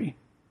history.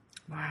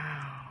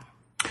 Wow.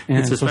 And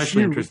it's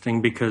especially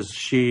interesting because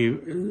she,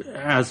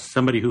 as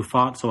somebody who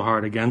fought so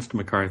hard against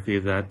McCarthy,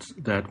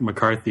 that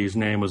McCarthy's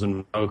name was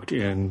invoked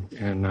in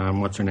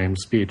what's her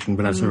name's speech, in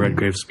Vanessa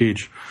Redgrave's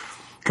speech,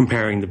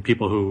 comparing the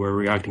people who were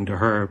reacting to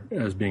her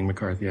as being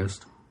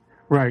McCarthyist.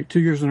 Right. 2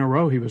 years in a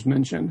row he was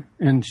mentioned.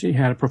 And she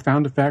had a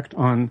profound effect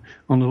on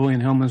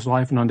Lillian Hellman's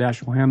life and on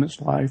Dashiell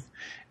Hammett's life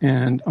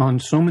and on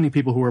so many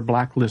people who were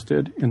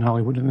blacklisted in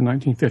Hollywood in the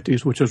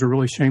 1950s, which was a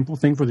really shameful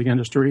thing for the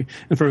industry.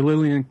 And for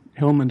Lillian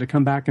Hellman to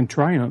come back and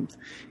triumph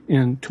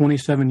in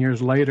 27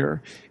 years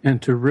later and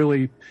to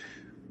really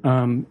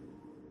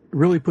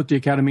put the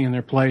Academy in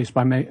their place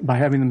by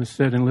having them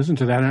sit and listen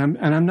to that. And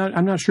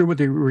I'm not sure what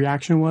the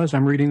reaction was.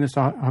 I'm reading this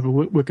off of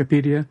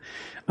Wikipedia.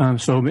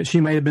 So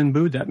she may have been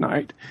booed that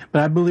night.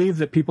 But I believe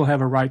that people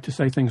have a right to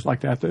say things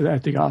like that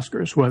at the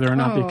Oscars, whether or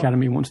not the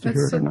Academy wants to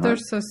hear it or not. They're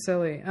so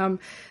silly.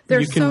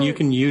 You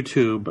can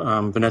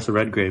YouTube Vanessa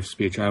Redgrave's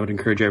speech. I would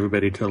encourage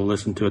everybody to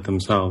listen to it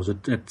themselves.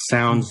 It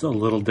sounds a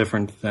little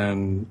different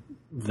than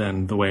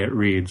the way it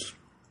reads.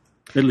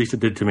 At least it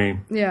did to me.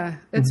 Yeah,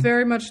 it's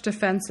very much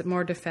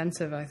more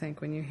defensive, I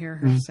think, when you hear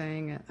her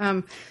saying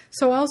it.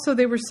 So also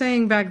they were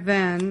saying back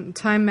then,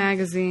 Time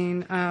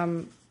Magazine,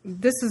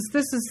 this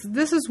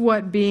is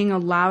what being a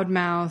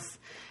loudmouth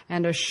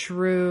and a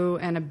shrew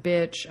and a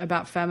bitch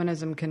about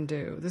feminism can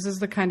do. This is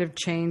the kind of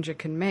change it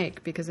can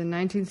make. Because in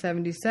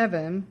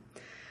 1977,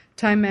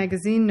 Time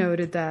Magazine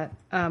noted that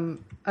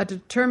a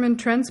determined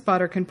trend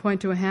spotter can point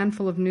to a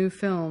handful of new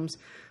films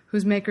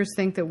whose makers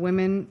think that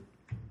women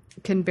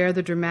can bear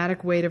the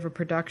dramatic weight of a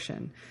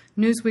production.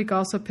 Newsweek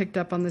also picked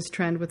up on this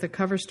trend with a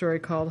cover story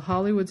called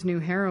Hollywood's New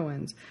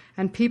Heroines,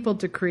 and People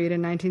decreed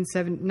in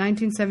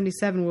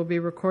 1977 will be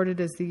recorded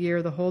as the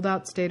year the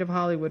holdout state of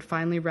Hollywood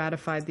finally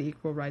ratified the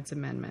Equal Rights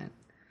Amendment.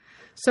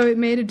 So it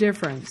made a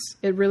difference.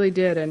 It really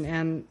did,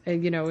 and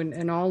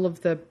all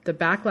of the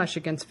backlash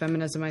against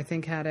feminism, I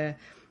think, had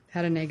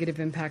a negative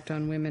impact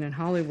on women in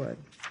Hollywood.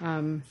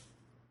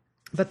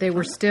 But they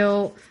were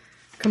still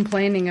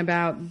complaining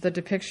about the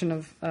depiction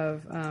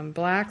of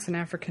blacks and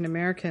African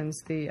Americans.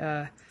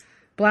 The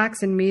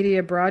Blacks in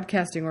Media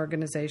Broadcasting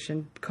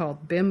Organization,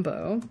 called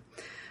BIMBO,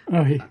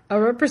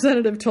 a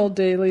representative told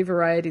Daily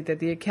Variety that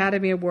the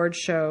Academy Awards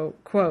show,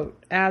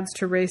 quote, adds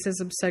to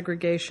racism,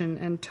 segregation,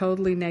 and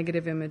totally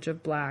negative image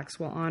of blacks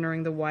while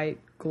honoring the white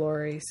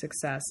glory,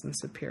 success, and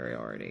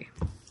superiority.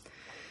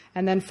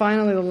 And then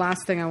finally, the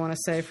last thing I want to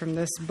say from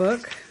this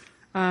book,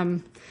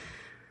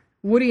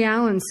 Woody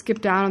Allen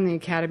skipped out on the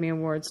Academy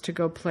Awards to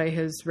go play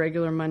his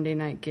regular Monday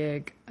night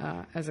gig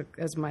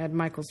at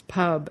Michael's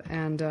Pub,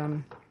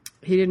 and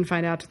he didn't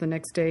find out till the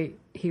next day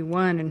he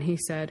won, and he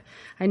said,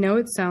 "I know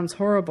it sounds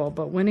horrible,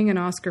 but winning an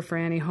Oscar for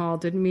Annie Hall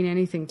didn't mean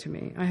anything to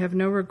me. I have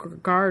no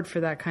regard for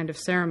that kind of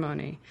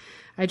ceremony.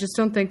 I just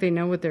don't think they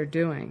know what they're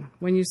doing.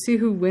 When you see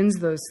who wins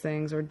those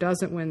things or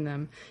doesn't win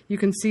them, you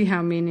can see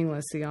how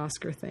meaningless the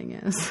Oscar thing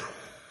is."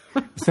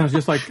 Sounds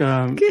just like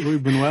Louis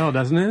Buñuel,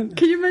 doesn't it?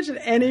 Can you imagine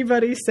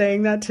anybody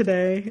saying that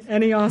today?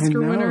 Any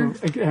Oscar winner?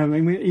 I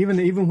mean,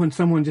 even when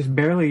someone just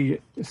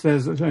barely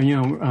says,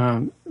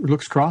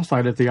 looks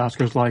cross-eyed at the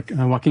Oscars like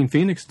Joaquin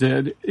Phoenix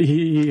did,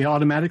 he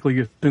automatically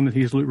assumed that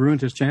he's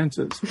ruined his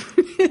chances.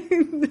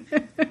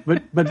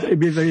 But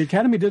the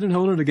Academy didn't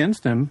hold it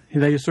against him.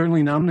 They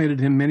certainly nominated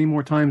him many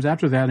more times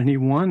after that, and he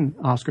won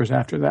Oscars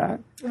after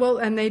that. Well,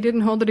 and they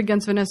didn't hold it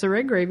against Vanessa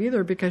Redgrave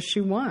either because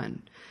she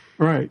won.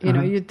 Right.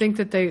 You'd think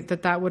that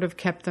that would have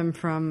kept them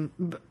from,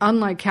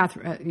 unlike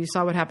Catherine, you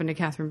saw what happened to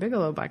Catherine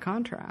Bigelow by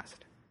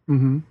contrast.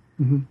 Mm-hmm.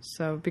 Mm-hmm.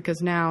 So,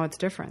 because now it's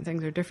different.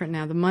 Things are different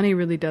now. The money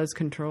really does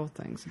control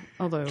things.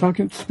 Although,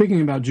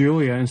 speaking about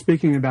Julia and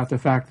speaking about the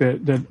fact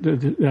that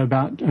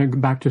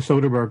back to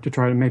Soderbergh to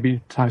try to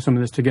maybe tie some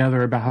of this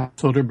together about how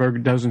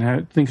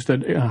Soderbergh thinks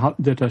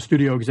that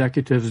studio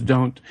executives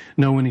don't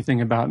know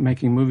anything about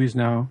making movies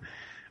now.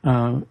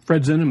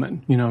 Fred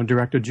Zinnemann,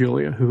 directed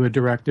Julia, who had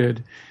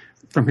directed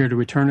From Here to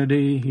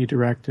Eternity. He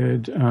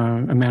directed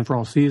A Man for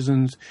All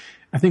Seasons.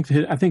 I think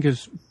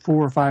his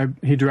 4 or 5.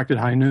 He directed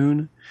High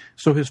Noon.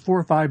 So his 4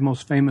 or 5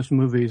 most famous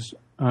movies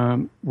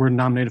were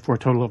nominated for a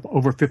total of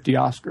over 50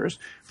 Oscars.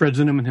 Fred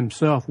Zinnemann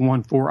himself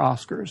won 4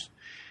 Oscars.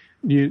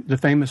 The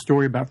famous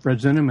story about Fred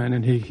Zinnemann,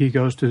 and he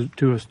goes to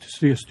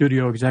see a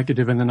studio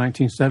executive in the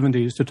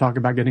 1970s to talk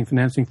about getting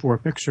financing for a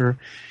picture,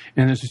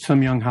 and there's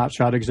some young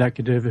hotshot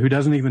executive who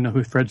doesn't even know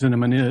who Fred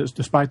Zinnemann is,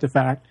 despite the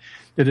fact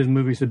that his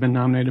movies have been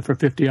nominated for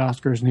 50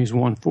 Oscars and he's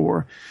won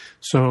 4.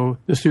 So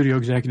the studio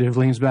executive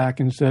leans back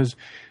and says,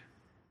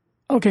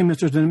 "Okay,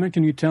 Mr. Zinnemann,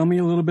 can you tell me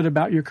a little bit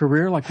about your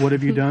career? Like, what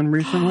have you done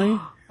recently?"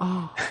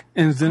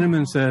 And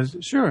Zinnemann says,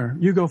 "Sure,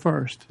 you go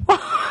first."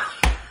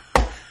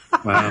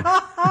 Wow.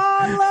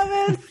 I love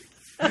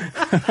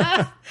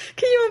it.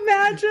 Can you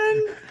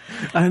imagine?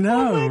 I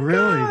know, oh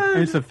really.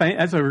 God.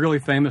 That's a really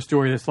famous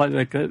story. It's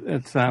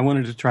I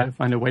wanted to try to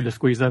find a way to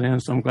squeeze that in,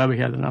 so I'm glad we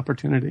had an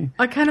opportunity.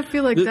 I kind of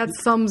feel like that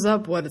sums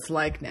up what it's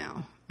like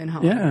now in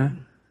Hollywood. Yeah.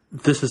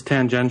 This is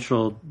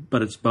tangential,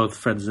 but it's both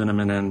Fred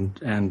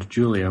Zinnemann and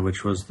Julia,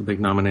 which was the big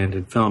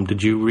nominated film.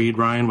 Did you read,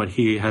 Ryan, what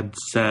he had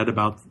said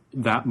about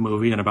that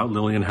movie and about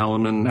Lillian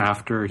Hellman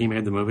after he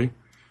made the movie?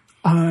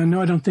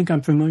 No, I don't think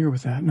I'm familiar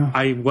with that, no.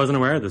 I wasn't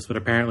aware of this, but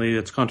apparently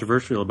it's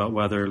controversial about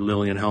whether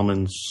Lillian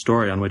Hellman's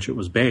story on which it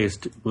was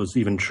based was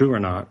even true or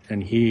not.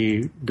 And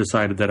he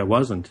decided that it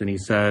wasn't. And he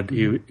said,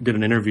 he did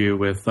an interview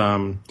with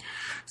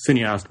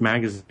Cineast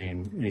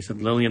magazine, and he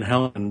said Lillian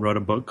Hellman wrote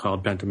a book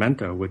called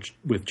Pentimento,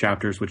 with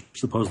chapters which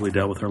supposedly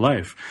dealt with her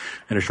life.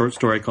 And a short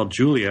story called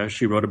Julia,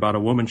 she wrote about a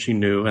woman she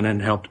knew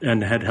and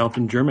had helped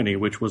in Germany,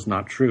 which was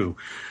not true.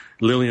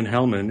 Lillian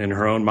Hellman, in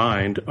her own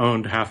mind,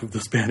 owned half of the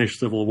Spanish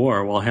Civil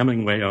War, while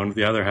Hemingway owned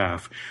the other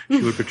half.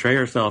 She would portray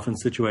herself in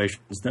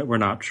situations that were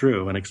not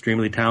true. An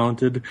extremely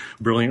talented,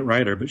 brilliant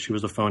writer, but she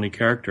was a phony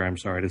character, I'm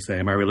sorry to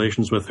say. My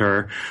relations with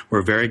her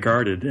were very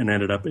guarded and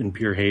ended up in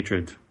pure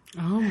hatred.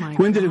 Oh, my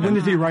When God.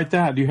 did he write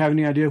that? Do you have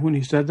any idea when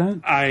he said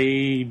that?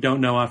 I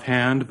don't know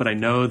offhand, but I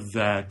know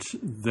that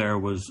there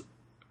was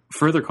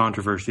further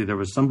controversy. There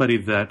was somebody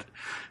that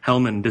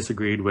Hellman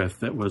disagreed with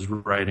that was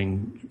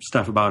writing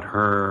stuff about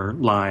her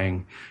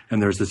lying,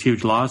 and there was this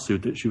huge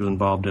lawsuit that she was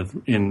involved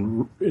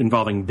in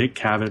involving Dick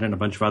Cavett and a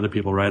bunch of other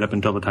people right up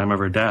until the time of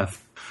her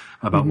death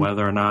about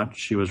whether or not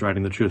she was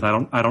writing the truth. I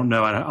don't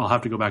know. I'll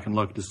have to go back and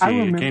look to see.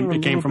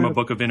 It came from a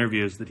book of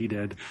interviews that he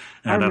did,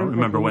 and I don't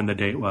remember when the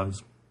date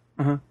was.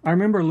 I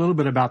remember a little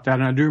bit about that,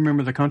 and I do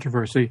remember the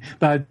controversy.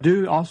 But I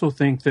do also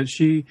think that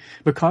she,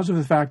 because of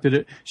the fact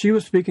that she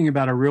was speaking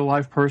about a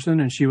real-life person,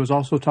 and she was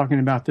also talking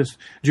about this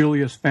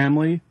Julia's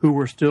family who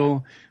were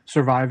still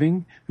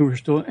surviving, who were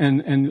still,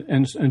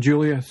 and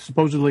Julia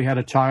supposedly had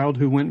a child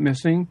who went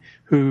missing,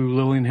 who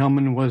Lillian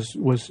Hellman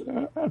was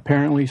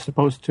apparently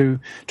supposed to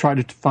try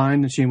to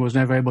find, and she was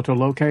never able to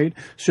locate.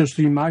 So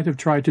she might have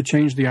tried to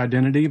change the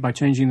identity by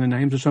changing the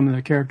names of some of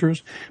the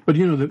characters. But,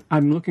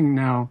 I'm looking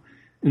now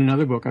in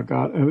another book I've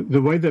got,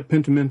 the way that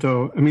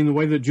the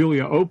way that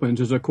Julia opens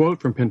is a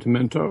quote from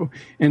Pentimento.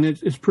 And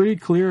it's pretty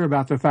clear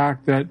about the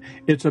fact that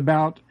it's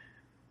about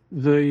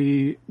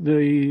the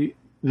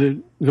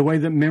way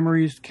that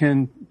memories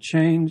can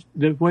change,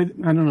 the way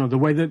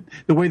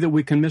that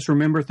we can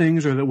misremember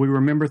things, or that we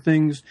remember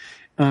things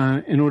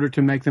in order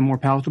to make them more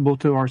palatable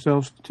to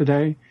ourselves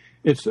today.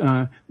 It's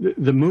the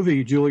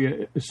movie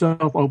Julia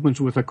itself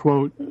opens with a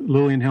quote,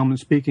 Lillian Hellman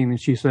speaking,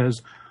 and she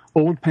says,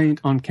 old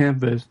paint on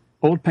canvas,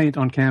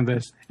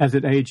 as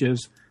it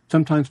ages,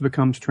 sometimes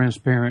becomes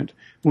transparent.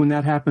 When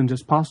that happens,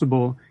 it's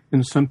possible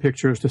in some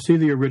pictures to see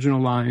the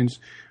original lines.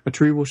 A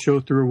tree will show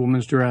through a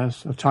woman's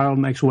dress. A child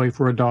makes way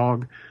for a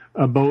dog.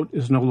 A boat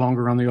is no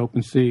longer on the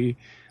open sea.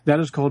 That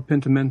is called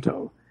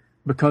Pentimento,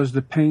 because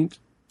the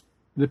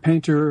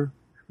painter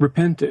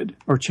repented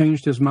or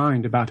changed his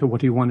mind about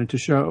what he wanted to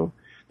show.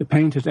 The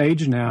paint has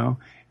aged now,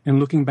 and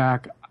looking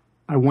back,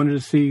 I wanted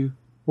to see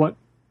what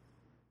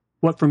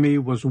for me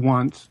was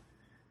once.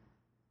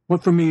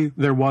 What for me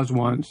there was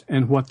once,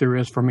 and what there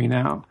is for me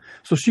now.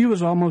 So she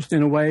was almost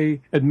in a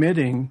way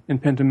admitting in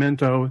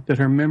Pentimento that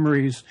her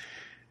memories,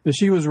 that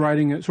she was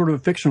writing a sort of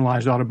a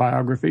fictionalized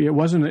autobiography. It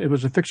was a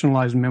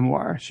fictionalized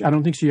memoir. I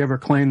don't think she ever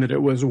claimed that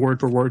it was word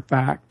for word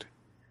fact.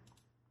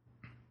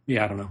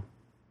 Yeah, I don't know.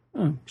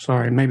 Oh,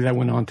 sorry, maybe that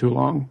went on too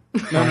long.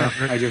 No,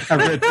 I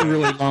read two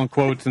really long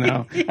quotes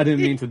now. I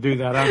didn't mean to do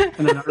that.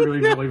 I'm not really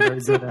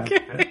very good at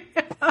it.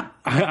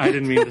 I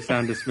didn't mean to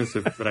sound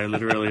dismissive, but I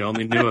literally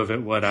only knew of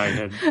it what I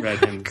had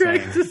read him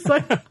Greg's saying. just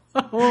like,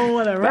 well,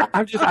 whatever.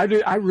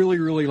 I really,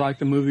 really like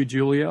the movie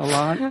Julia a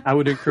lot. I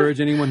would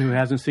encourage anyone who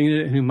hasn't seen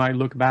it and who might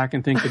look back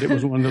and think that it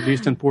was one of the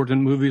least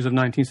important movies of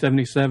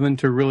 1977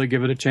 to really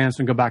give it a chance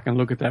and go back and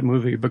look at that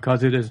movie,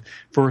 because it is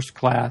first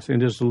class.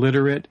 It is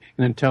literate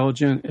and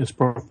intelligent. It's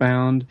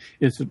profound.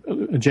 It's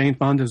Jane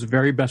Fonda's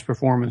very best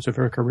performance of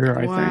her career,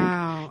 I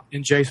think.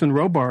 And Jason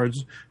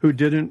Robards,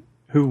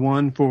 who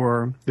won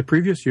for the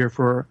previous year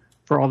for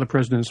All the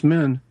President's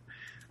Men,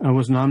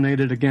 was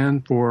nominated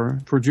again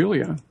for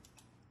Julia,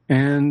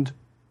 and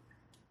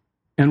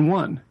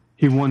won.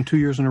 He won 2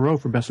 years in a row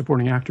for Best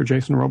Supporting Actor.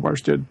 Jason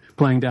Robards did,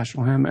 playing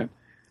Dashiell Hammett.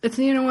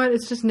 You know what?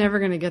 It's just never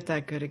going to get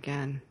that good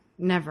again.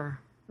 Never.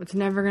 It's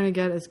never going to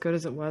get as good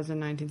as it was in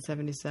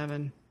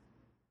 1977.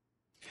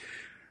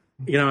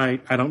 I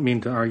don't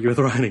mean to argue with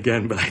Ryan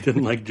again, but I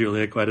didn't like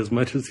Julia quite as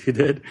much as he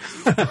did.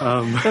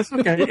 That's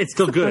okay. It's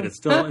still good. It's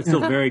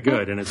still very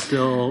good, and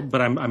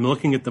But I'm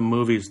looking at the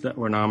movies that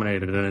were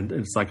nominated, and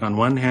it's like, on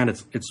one hand,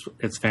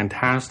 it's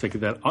fantastic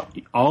that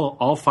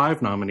all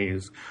five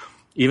nominees,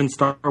 even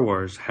Star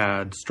Wars,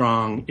 had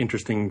strong,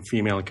 interesting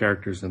female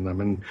characters in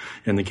them. And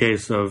in the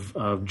case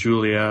of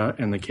Julia,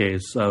 in the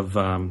case of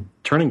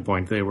Turning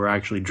Point, they were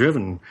actually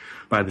driven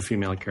by the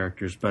female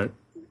characters, but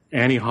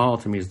Annie Hall,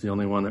 to me, is the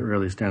only one that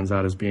really stands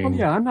out as being... Oh,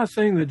 yeah, I'm not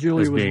saying that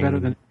Julia was better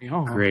than Annie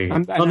Hall. Great.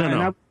 No. I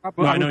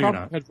know you're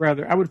not.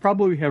 I would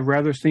probably have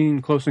rather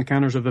seen Close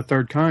Encounters of the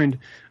Third Kind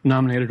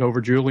nominated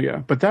over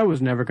Julia, but that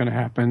was never going to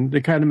happen. The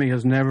Academy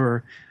has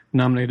never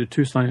nominated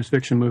two science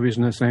fiction movies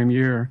in the same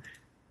year.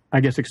 I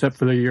guess except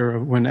for the year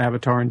of when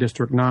Avatar and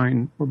District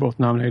 9 were both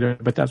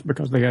nominated, but that's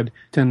because they had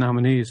 10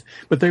 nominees.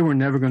 But they were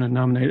never going to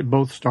nominate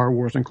both Star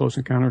Wars and Close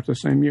Encounters the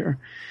same year.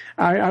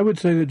 I would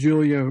say that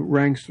Julia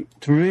ranks,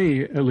 to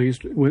me at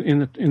least,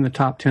 in the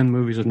top 10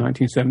 movies of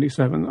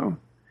 1977, though.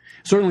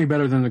 Certainly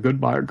better than The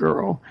Goodbye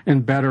Girl,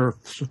 and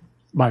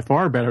by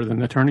far better than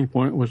The Turning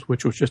Point,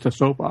 which was just a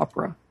soap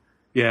opera.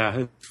 Yeah,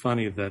 it's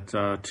funny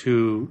that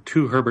two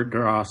Herbert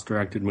Ross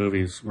directed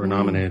movies were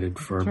nominated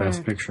for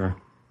Best Picture.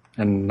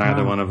 And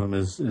neither one of them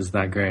is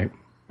that great.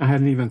 I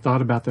hadn't even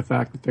thought about the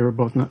fact that they were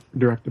both not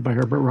directed by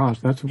Herbert Ross.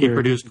 That's weird. He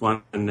produced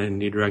one, and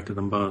then he directed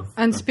them both.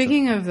 And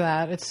speaking of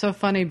that, it's so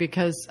funny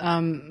because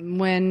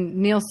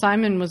when Neil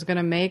Simon was going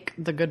to make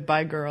The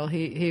Goodbye Girl,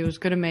 he was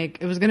going to make...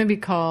 It was going to be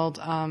called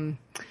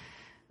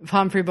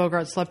Humphrey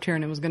Bogart Slept Here,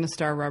 and it was going to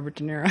star Robert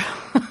De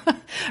Niro.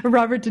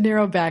 Robert De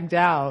Niro backed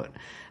out,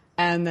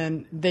 and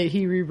then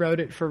he rewrote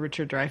it for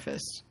Richard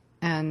Dreyfuss.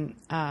 And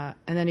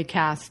then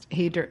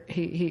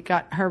he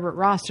got Herbert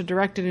Ross to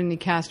direct it, and he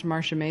cast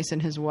Marsha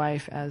Mason, his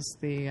wife, as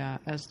the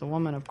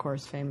woman, of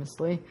course,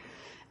 famously.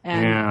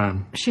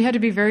 And she had to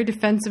be very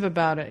defensive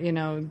about it,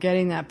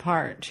 getting that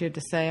part. She had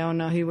to say, "Oh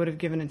no, he would have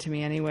given it to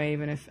me anyway,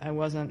 even if I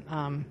wasn't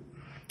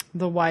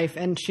the wife."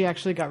 And she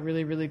actually got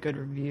really, really good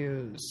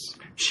reviews.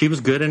 She was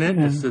good in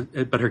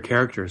it, but her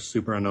character is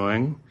super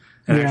annoying.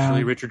 And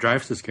actually, Richard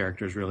Dreyfuss's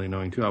character is really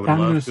annoying too. I would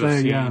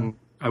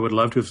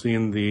love to have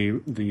seen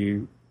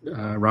the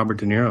Robert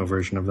De Niro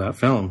version of that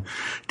film.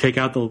 Take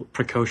out the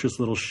precocious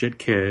little shit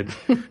kid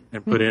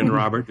and put in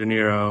Robert De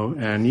Niro,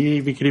 and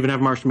you could even have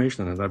Marsha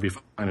Mason in it. That'd be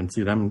fine, and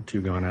see them two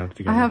going at it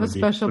together. I have a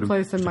special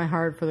place in my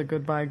heart for The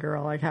Goodbye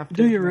Girl. I have to.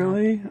 Do you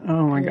really?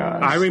 Oh my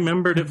gosh! I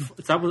remembered it.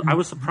 I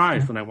was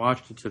surprised when I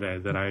watched it today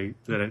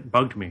that it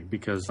bugged me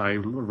because I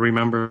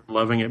remember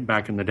loving it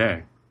back in the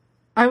day.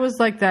 I was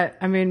like that.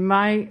 I mean,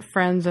 my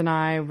friends and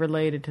I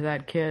related to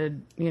that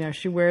kid.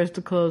 She wears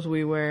the clothes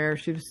we wear.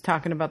 She was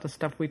talking about the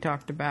stuff we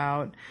talked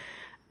about.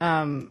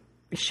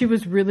 She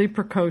was really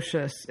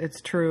precocious,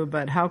 it's true,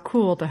 but how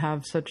cool to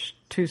have such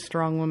two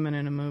strong women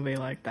in a movie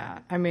like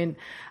that. I mean,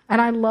 and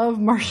I love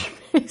Marsha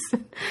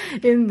Mason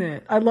in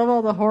it. I love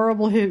all the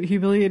horrible,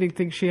 humiliating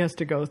things she has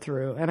to go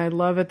through. And I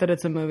love it that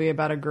it's a movie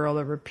about a girl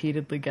that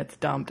repeatedly gets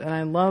dumped. And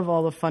I love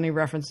all the funny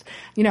references.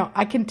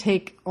 I can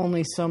take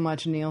only so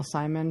much Neil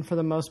Simon. For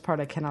the most part,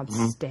 I cannot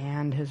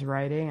stand his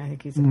writing. I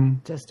think he's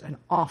just an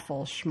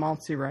awful,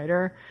 schmaltzy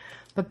writer.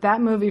 But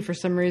that movie, for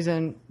some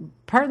reason,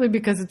 partly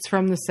because it's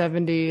from the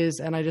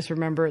 70s and I just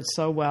remember it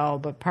so well,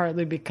 but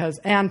partly because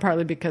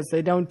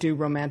they don't do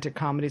romantic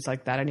comedies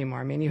like that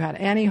anymore. I mean, you had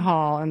Annie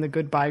Hall and The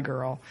Goodbye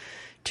Girl,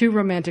 two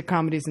romantic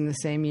comedies in the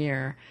same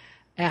year.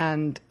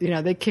 And,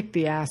 they kicked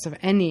the ass of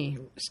any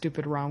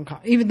stupid rom-com.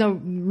 Even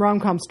though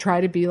rom-coms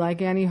try to be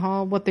like Annie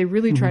Hall, what they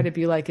really try to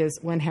be like is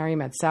When Harry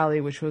Met Sally,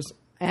 which was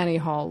Annie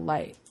Hall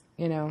light.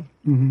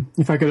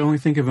 If I could only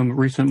think of a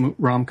recent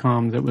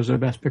rom-com that was a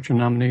Best Picture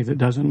nominee that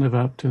doesn't live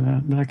up to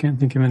that, but I can't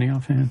think of any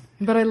offhand.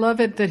 But I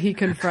love it that he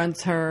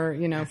confronts her,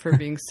 for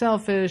being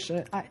selfish.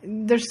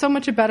 There's so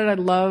much about it I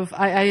love.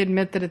 I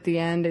admit that at the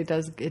end it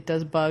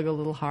does bug a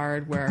little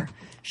hard where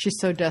she's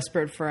so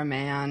desperate for a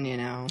man,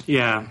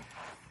 Yeah.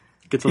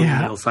 Gets a little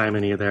Neil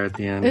Simon-y there at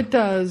the end. It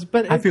does,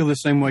 but I feel the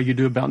same way you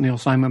do about Neil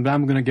Simon, but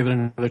I'm going to give it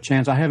another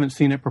chance. I haven't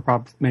seen it for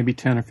probably maybe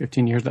 10 or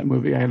 15 years, that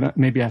movie.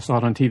 Maybe I saw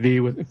it on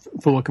TV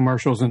full of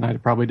commercials, and I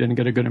probably didn't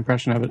get a good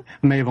impression of it.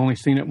 I may have only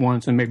seen it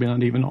once, and maybe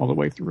not even all the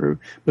way through,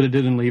 but it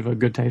didn't leave a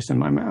good taste in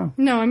my mouth.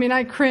 No, I mean,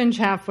 I cringe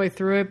halfway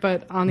through it,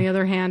 but on the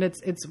other hand,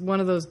 it's one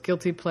of those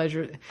guilty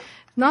pleasures.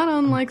 Not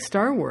unlike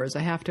Star Wars,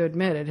 I have to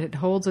admit. It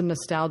holds a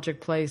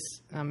nostalgic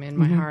place in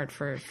my heart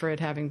for it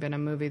having been a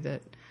movie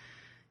that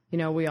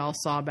we all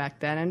saw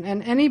back then.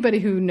 And anybody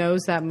who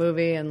knows that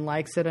movie and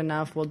likes it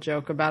enough will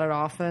joke about it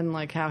often,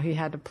 like how he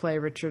had to play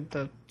Richard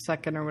II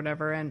or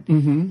whatever.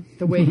 And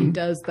the way he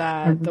does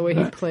that, the way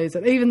he plays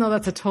it, even though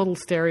that's a total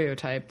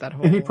stereotype,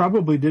 And he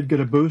probably did get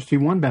a boost. He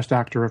won Best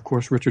Actor, of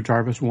course. Richard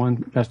Dreyfuss won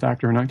Best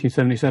Actor in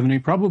 1977. He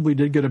probably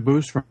did get a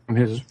boost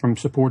from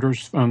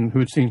supporters who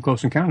had seen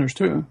Close Encounters,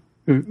 too.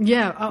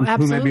 Absolutely.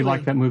 Who maybe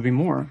liked that movie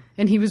more.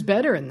 And he was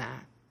better in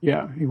that.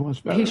 Yeah, he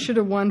was better. He should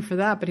have won for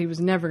that, but he was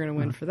never going to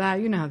win for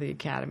that. You know how the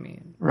Academy.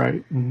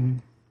 Right. Mm-hmm.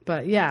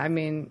 But yeah, I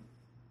mean,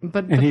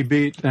 he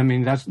beat. I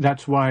mean,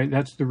 that's why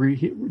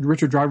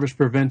Richard Dreyfuss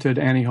prevented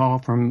Annie Hall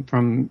from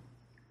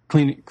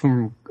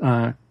clearing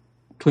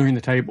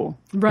the table,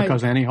 right?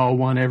 Because Annie Hall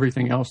won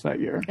everything else that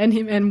year.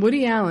 And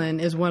Woody Allen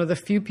is one of the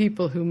few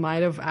people who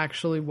might have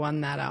actually won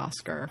that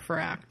Oscar for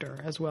actor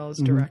as well as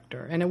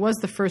director, and it was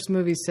the first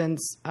movie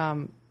since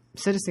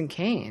Citizen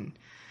Kane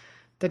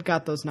that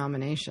got those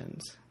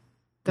nominations.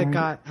 That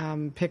got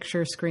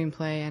picture,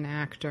 screenplay, and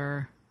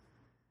actor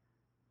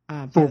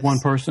for one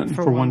person,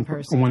 for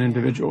one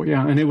individual.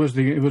 Yeah, and it was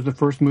the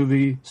first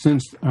movie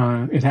since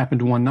It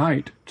Happened One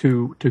Night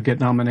to get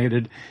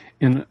nominated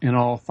in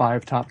all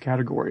 5 top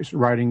categories: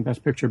 writing,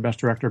 Best Picture, Best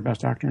Director,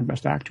 Best Actor, and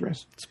Best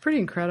Actress. It's pretty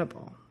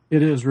incredible.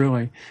 It is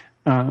really.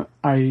 I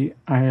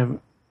have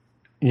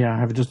I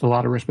have just a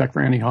lot of respect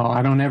for Annie Hall.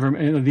 I don't ever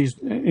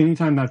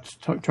anytime I've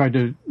tried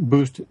to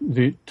boost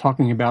the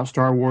talking about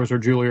Star Wars or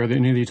Julia or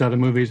any of these other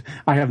movies,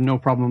 I have no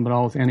problem at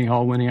all with Annie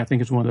Hall winning. I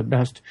think it's one of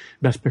the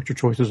best picture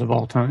choices of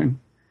all time.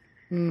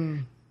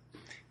 And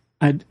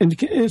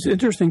it's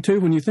interesting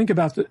too when you think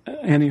about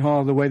Annie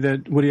Hall, the way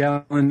that Woody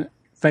Allen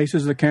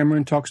faces the camera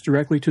and talks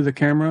directly to the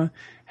camera,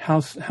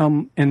 how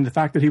and the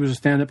fact that he was a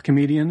stand-up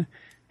comedian,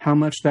 how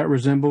much that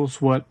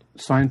resembles what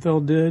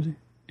Seinfeld did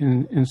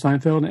in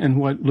Seinfeld and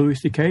what Louis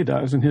C.K.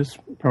 does in his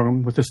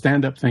program with the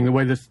stand-up thing, the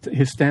way that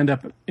his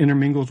stand-up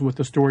intermingles with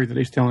the story that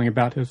he's telling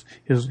about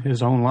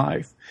his own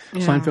life.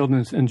 Yeah.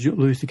 Seinfeld and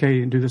Louis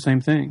C.K. do the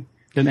same thing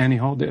that Annie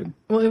Hall did.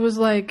 Well, it was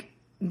like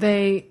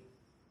these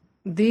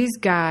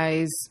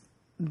guys,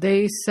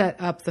 they set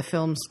up the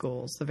film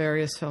schools, the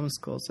various film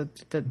schools.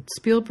 That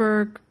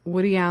Spielberg,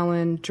 Woody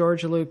Allen,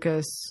 George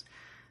Lucas,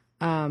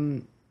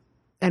 and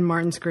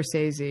Martin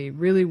Scorsese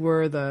really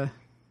were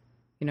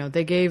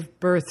they gave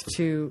birth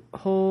to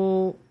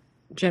whole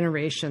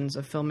generations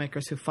of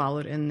filmmakers who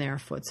followed in their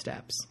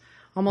footsteps.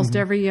 Almost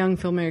every young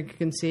filmmaker you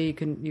can see,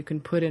 you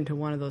can put into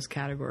one of those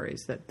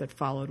categories that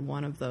followed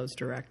one of those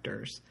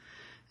directors.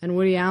 And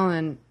Woody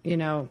Allen,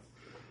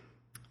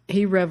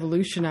 he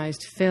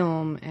revolutionized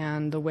film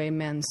and the way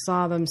men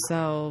saw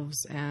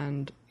themselves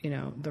and,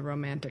 the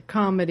romantic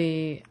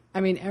comedy.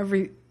 I mean,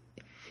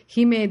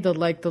 he made the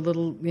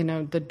little,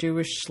 the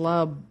Jewish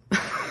schlub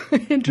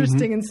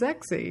interesting and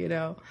sexy,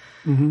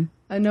 And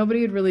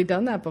nobody had really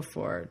done that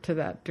before to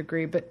that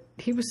degree, but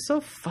he was so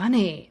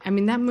funny. I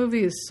mean, that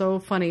movie is so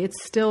funny.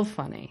 It's still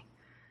funny.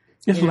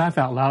 It's laugh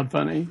out loud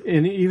funny.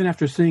 And even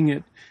after seeing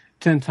it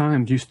 10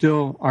 times, you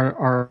still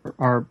are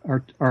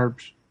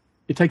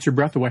it takes your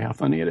breath away how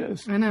funny it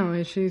is. I know.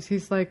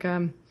 He's like,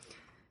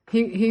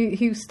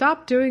 he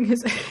stopped doing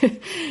his,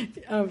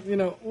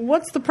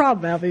 what's the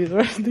problem, Alfie?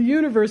 The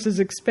universe is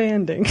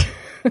expanding.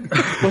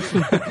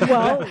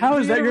 Well, how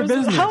is that your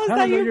business? How is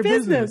that your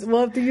business?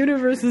 Well, if the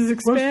universe is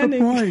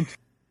expanding. What's the point?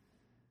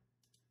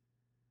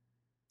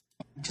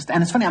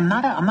 And it's funny. I'm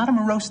not a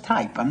morose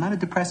type. I'm not a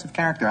depressive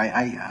character.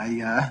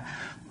 I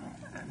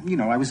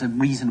was a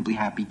reasonably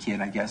happy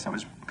kid. I guess I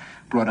was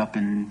brought up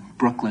in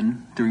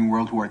Brooklyn during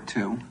World War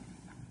II.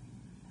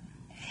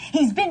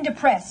 He's been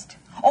depressed.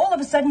 All of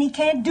a sudden, he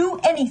can't do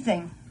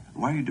anything.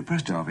 Why are you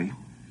depressed, Alvy?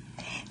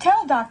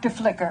 Tell Dr.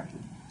 Flicker.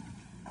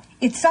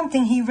 It's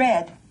something he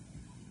read.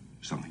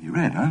 Something you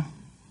read, huh?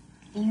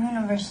 The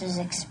universe is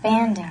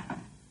expanding.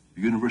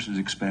 The universe is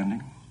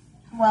expanding?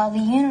 Well, the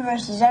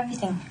universe is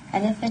everything.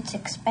 And if it's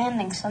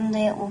expanding,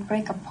 someday it will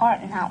break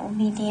apart, and that will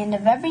be the end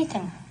of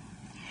everything.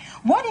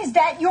 What is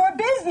that your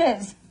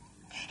business?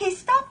 He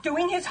stopped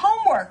doing his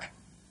homework.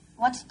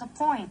 What's the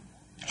point?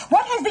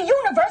 What has the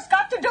universe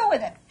got to do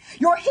with it?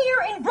 You're here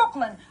in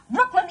Brooklyn.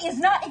 Brooklyn is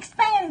not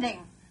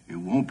expanding. It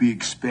won't be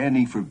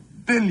expanding for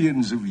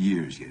billions of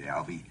years yet,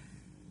 Alvy.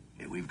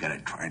 We've got to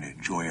try and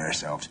enjoy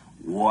ourselves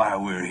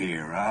while we're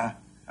here,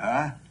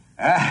 huh?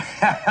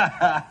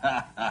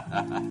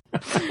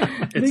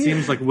 It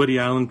seems like Woody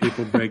Allen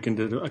people break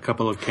into a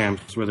couple of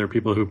camps where there are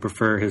people who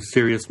prefer his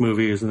serious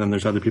movies, and then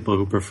there's other people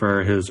who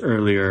prefer his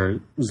earlier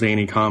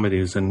zany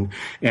comedies. And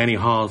Annie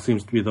Hall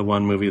seems to be the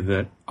one movie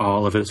that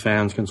all of his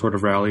fans can sort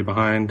of rally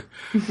behind.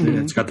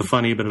 It's got the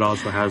funny, but it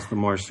also has the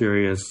more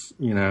serious,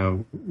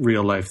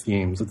 real life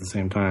themes at the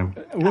same time.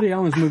 Woody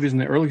Allen's movies in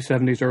the early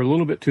 70s are a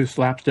little bit too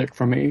slapstick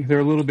for me. They're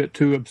a little bit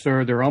too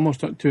absurd. They're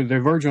almost they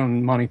verge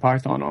on Monty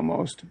Python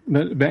almost.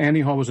 But Annie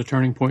Hall was a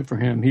turning point for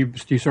him.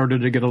 He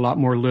started to get a lot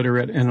more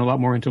literate and a lot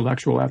more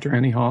intellectual after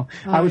Annie Hall.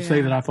 I would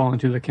say that I fall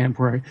into the camp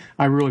where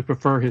I really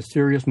prefer his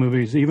serious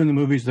movies, even the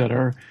movies that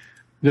are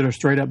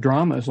straight up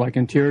dramas like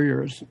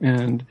Interiors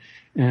and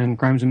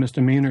Crimes and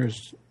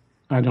Misdemeanors.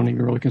 I don't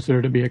even really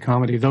consider to be a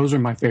comedy. Those are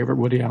my favorite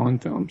Woody Allen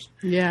films.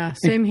 Yeah,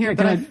 same here.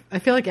 But I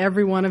feel like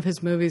every one of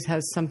his movies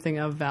has something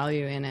of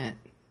value in it,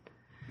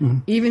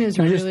 even his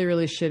really,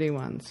 really shitty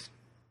ones.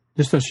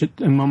 Just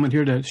a moment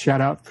here to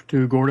shout out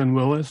to Gordon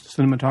Willis,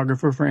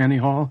 cinematographer for Annie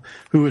Hall,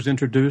 who was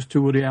introduced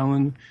to Woody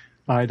Allen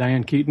by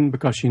Diane Keaton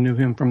because she knew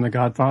him from The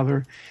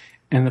Godfather.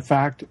 And the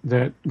fact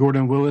that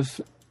Gordon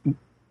Willis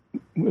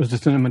was a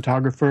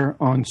cinematographer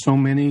on so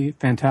many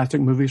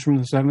fantastic movies from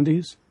the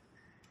 70s.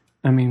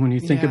 I mean, when you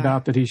think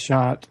about that he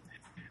shot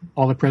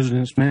All the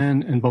President's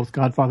Men and both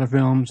Godfather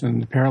films and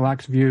The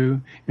Parallax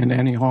View and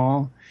Annie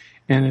Hall,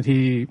 and that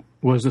he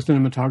was a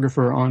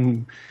cinematographer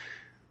on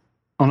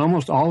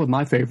almost all of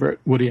my favorite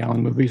Woody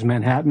Allen movies,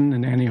 Manhattan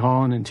and Annie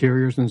Hall and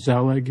Interiors and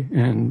Zelig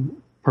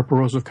and Purple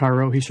Rose of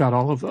Cairo. He shot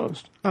all of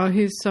those. Oh,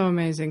 he's so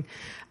amazing.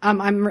 I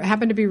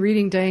happen to be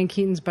reading Diane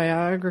Keaton's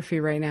biography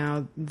right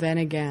now, Then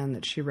Again,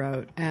 that she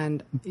wrote.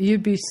 And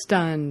you'd be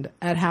stunned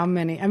at how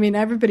many. I mean,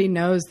 everybody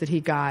knows that he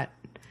got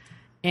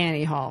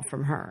Annie Hall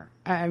from her.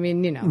 I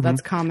mean,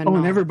 that's common knowledge.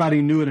 And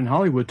everybody knew it in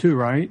Hollywood too,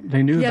 right?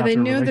 They knew about they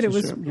knew that it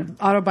was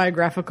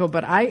autobiographical,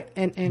 but I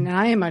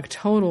am a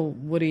total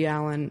Woody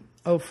Allen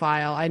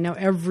ophile. I know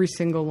every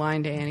single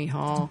line to Annie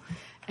Hall,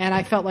 and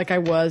I felt like I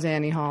was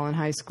Annie Hall in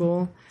high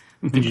school.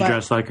 Did you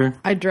dress like her?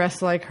 I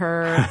dressed like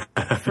her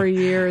for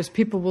years.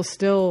 People will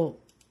still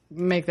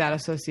make that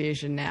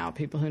association now.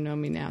 People who know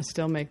me now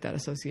still make that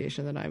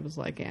association that I was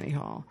like Annie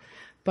Hall.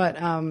 But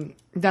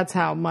that's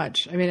how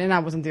much. I mean, and I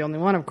wasn't the only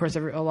one. Of course, a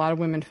lot of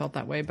women felt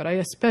that way, but I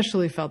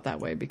especially felt that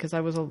way because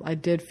I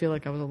did feel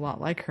like I was a lot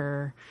like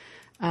her.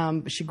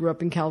 She grew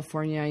up in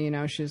California. You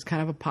know, she was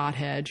kind of a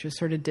pothead. She was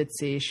sort of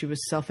ditzy. She was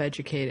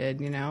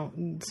self-educated. You know,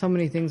 so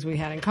many things we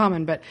had in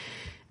common.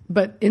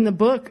 But in the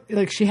book,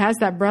 like, she has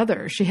that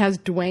brother. She has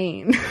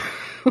Dwayne,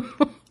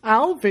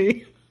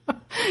 Albie.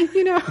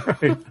 You know,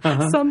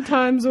 right.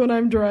 Sometimes when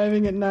I'm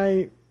driving at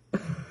night.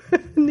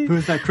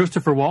 Who's that?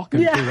 Christopher Walken,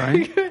 too,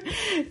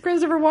 right?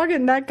 Christopher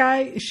Walken, that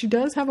guy, she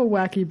does have a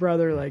wacky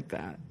brother like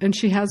that. And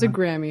she has a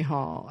Grammy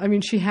Hall. I mean,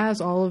 she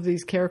has all of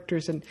these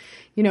characters. And,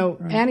 you know,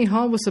 right. Annie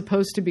Hall was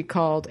supposed to be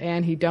called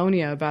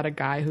Anhedonia, about a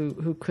guy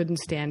who couldn't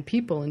stand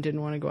people and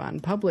didn't want to go out in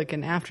public.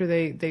 And after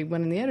they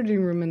went in the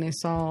editing room and they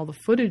saw all the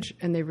footage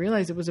and they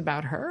realized it was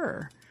about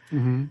her.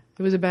 Mm-hmm.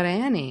 It was about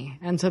Annie,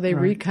 and so they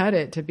recut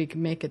it to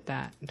make it.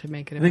 I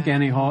think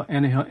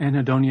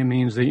anhedonia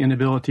means the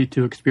inability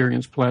to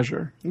experience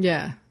pleasure.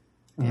 Yeah,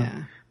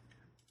 yeah.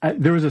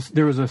 There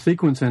was a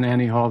sequence in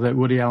Annie Hall that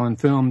Woody Allen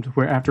filmed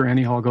where after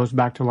Annie Hall goes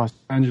back to Los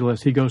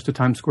Angeles, he goes to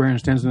Times Square and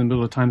stands in the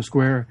middle of Times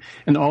Square,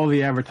 and all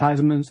the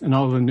advertisements and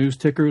all the news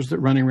tickers that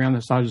running around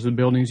the sides of the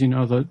buildings, you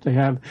know, that they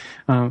have,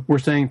 were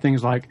saying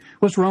things like,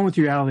 "What's wrong with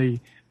you,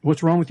 Allie?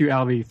 What's wrong with you,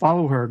 Albie?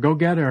 Follow her. Go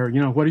get her.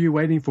 You know, what are you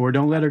waiting for?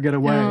 Don't let her get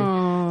away."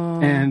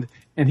 Oh.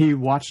 And he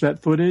watched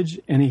that footage,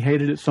 and he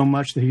hated it so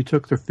much that he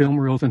took the film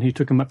reels and he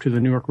took them up to the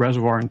Newark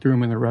Reservoir and threw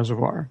them in the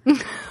reservoir.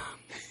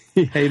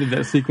 He hated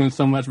that sequence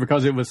so much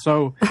because it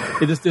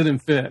just didn't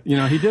fit. You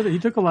know, he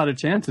took a lot of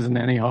chances in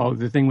Annie Hall.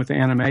 The thing with the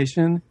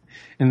animation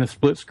and the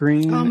split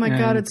screen. Oh my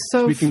God, it's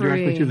so speaking free.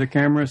 Directly to the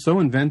camera. So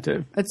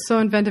inventive. It's so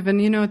inventive.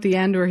 And you know, at the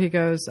end where he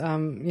goes,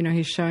 you know,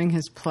 he's showing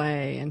his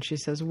play and she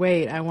says,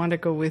 "Wait, I want to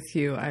go with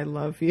you. I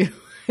love you."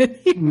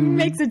 He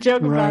makes a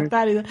joke about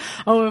that. He's like,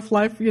 "Oh, if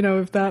life, you know,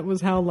 if that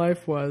was how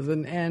life was."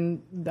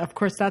 And of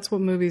course, that's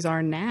what movies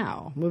are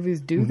now. Movies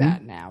do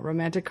that now.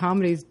 Romantic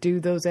comedies do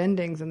those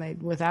endings, and they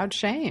without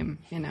shame,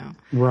 you know.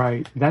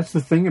 Right. That's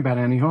the thing about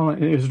Annie Hall.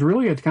 It's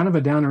really a kind of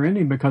a downer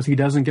ending because he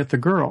doesn't get the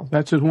girl.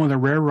 That's just one of the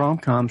rare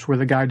rom-coms where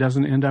the guy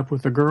doesn't end up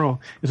with the girl.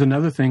 Is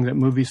another thing that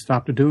movies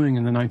stopped doing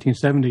in the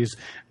 1970s,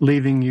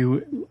 leaving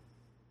you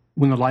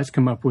when the lights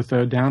come up with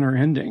a downer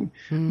ending.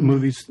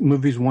 Movies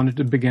wanted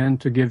to begin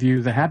to give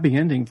you the happy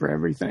ending for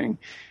everything.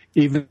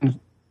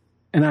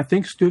 And I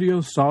think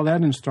studios saw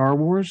that in Star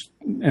Wars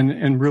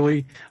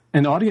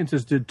and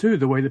audiences did too,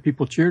 the way that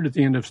people cheered at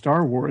the end of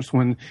Star Wars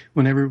when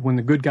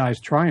the good guys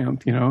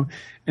triumphed, you know,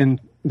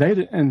 and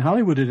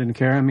Hollywood didn't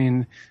care. I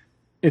mean,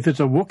 if it's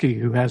a Wookiee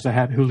who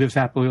lives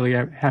happily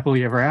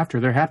ever after,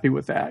 they're happy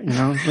with that, you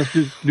know. Let's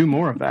do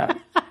more of that.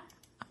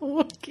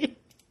 Wookiee.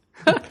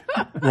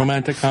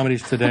 Romantic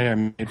comedies today are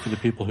made for the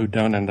people who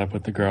don't end up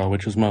with the girl,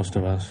 which is most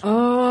of us.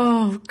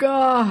 Oh,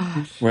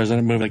 gosh. Whereas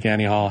a movie like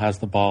Annie Hall has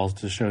the balls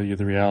to show you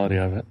the reality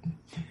of it.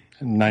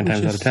 And 9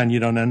 times out of 10, you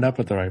don't end up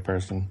with the right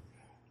person.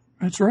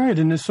 That's right,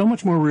 and it's so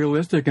much more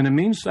realistic, and it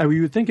means,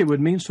 you would think it would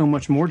mean so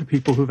much more to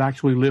people who've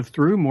actually lived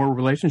through more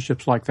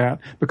relationships like that,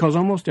 because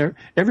almost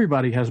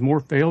everybody has more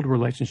failed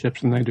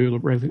relationships than they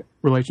do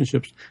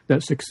relationships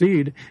that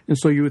succeed, and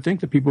so you would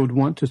think that people would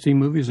want to see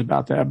movies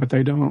about that, but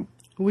they don't.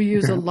 We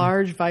use a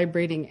large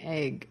vibrating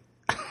egg.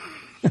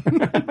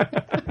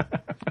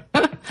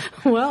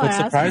 Well, it's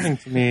surprising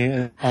to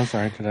me. I'm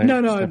sorry, No,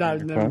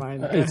 never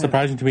mind. It's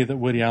surprising to me that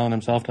Woody Allen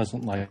himself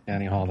doesn't like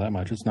Annie Hall that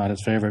much. It's not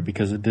his favorite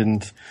because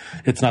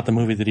it's not the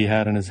movie that he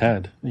had in his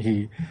head.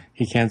 He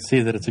can't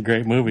see that it's a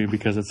great movie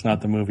because it's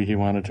not the movie he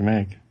wanted to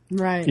make.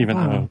 Right. Even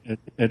though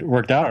it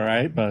worked out all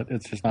right, but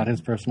it's just not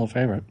his personal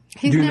favorite.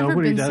 Do you know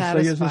what he does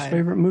say is his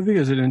favorite movie?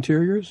 Is it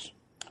Interiors?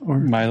 Or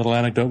my little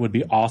anecdote would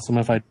be awesome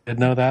if I did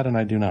know that, and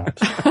I do not.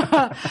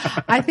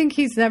 I think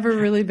he's never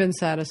really been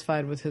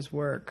satisfied with his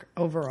work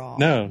overall.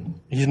 No,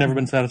 he's never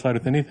been satisfied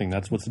with anything.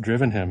 That's what's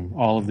driven him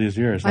all of these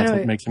years. That's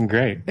what makes him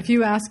great. If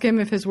you ask him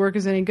if his work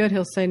is any good,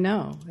 he'll say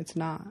no, it's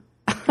not.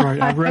 Right,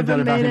 I've read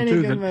that about him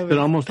too. That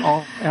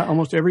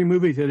almost every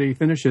movie that he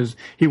finishes,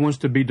 he wants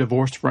to be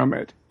divorced from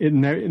it.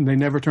 And they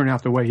never turn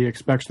out the way he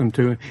expects them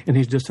to, and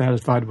he's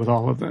dissatisfied with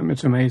all of them.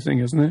 It's amazing,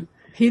 isn't it?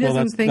 He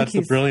doesn't think that's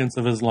the brilliance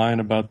of his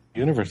line about the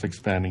universe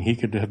expanding. He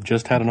could have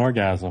just had an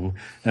orgasm,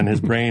 and his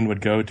brain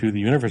would go to the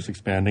universe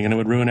expanding, and it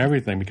would ruin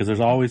everything because there's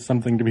always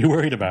something to be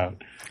worried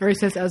about. Or he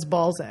says, as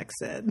Balzac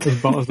said.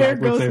 As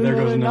Balzac would say, there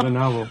goes another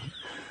novel.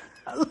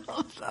 I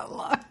love that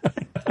line.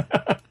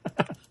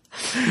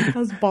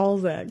 As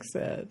Balzac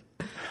said.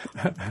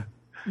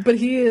 But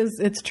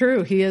it's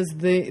true. He's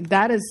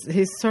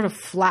sort of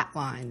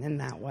flatline in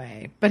that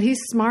way. But he's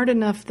smart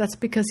enough, that's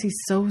because he's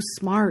so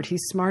smart.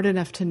 He's smart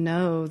enough to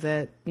know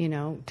that, you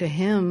know, to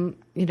him,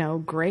 you know,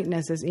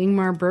 greatness is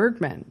Ingmar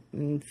Bergman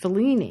and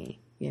Fellini,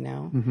 you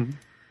know. Mm-hmm.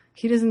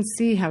 He doesn't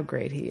see how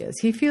great he is.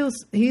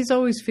 He's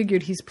always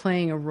figured he's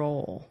playing a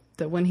role,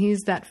 that when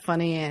he's that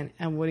funny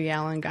and Woody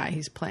Allen guy,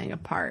 he's playing a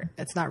part.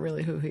 That's not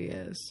really who he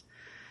is.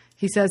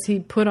 He says he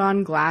put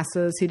on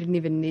glasses. He didn't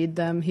even need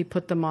them. He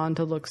put them on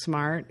to look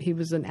smart. He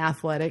was an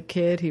athletic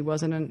kid. He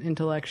wasn't an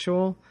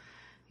intellectual.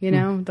 You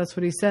know, that's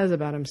what he says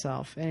about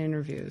himself in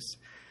interviews.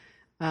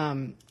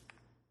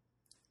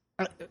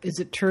 Is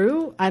it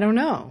true? I don't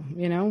know.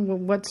 You know,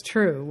 what's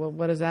true?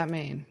 What does that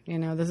mean? You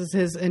know, this is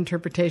his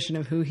interpretation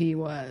of who he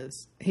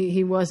was.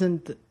 He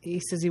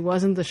says he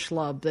wasn't the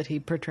schlub that he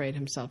portrayed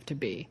himself to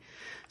be.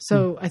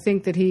 So I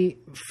think that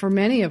for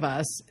many of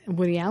us,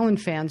 Woody Allen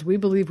fans, we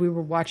believe we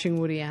were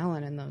watching Woody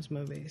Allen in those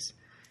movies.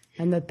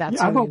 And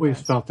that's I've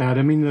always felt that.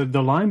 I mean,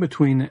 the line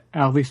between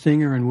Alvy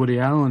Singer and Woody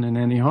Allen and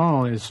Annie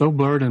Hall is so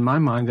blurred in my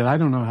mind that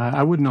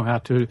I wouldn't know how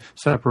to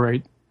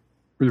separate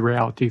the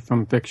reality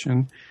from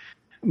fiction.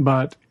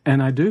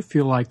 And I do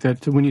feel like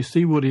that when you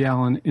see Woody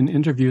Allen in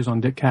interviews on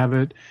Dick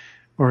Cavett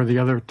or the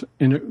other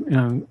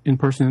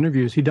in-person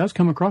interviews, he does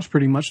come across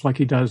pretty much like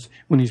he does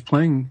when he's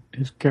playing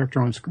his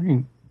character on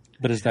screen.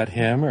 But is that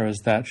him or is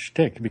that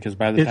shtick? Because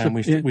by the time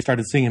we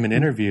started seeing him in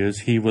interviews,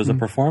 he was a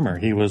performer.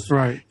 He was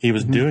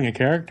doing a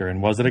character.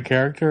 And was it a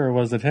character or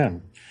was it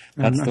him?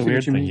 That's the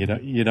weird thing.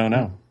 You don't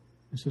know.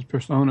 It's his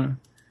persona.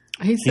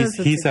 He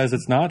says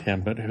it's not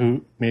him, but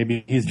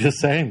maybe he's just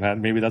saying that.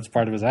 Maybe that's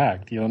part of his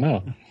act. You don't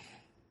know.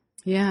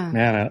 Yeah.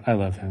 Man, I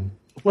love him.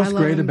 What's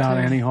great about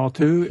Annie Hall,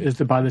 too, is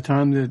that by the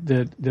time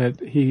that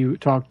he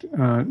talked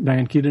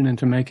Diane Keaton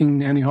into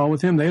making Annie Hall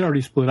with him, they'd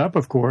already split up,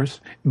 of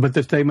course, but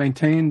that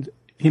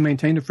he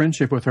maintained a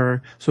friendship with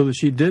her so that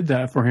she did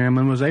that for him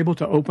and was able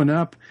to open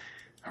up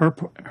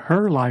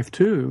her life,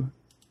 too,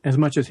 as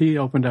much as he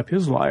opened up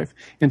his life,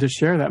 and to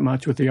share that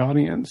much with the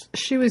audience.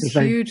 She was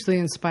hugely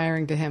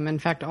inspiring to him. In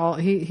fact,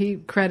 he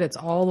credits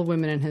all the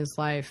women in his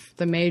life,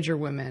 the major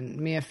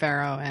women, Mia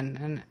Farrow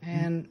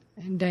and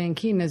Diane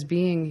Keaton, as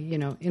being, you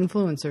know,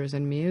 influencers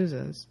and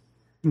muses.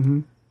 Mm-hmm.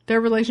 Their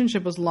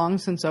relationship was long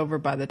since over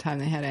by the time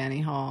they had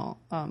Annie Hall.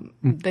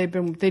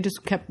 They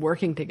just kept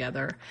working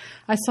together.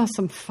 I saw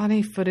some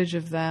funny footage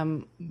of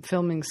them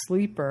filming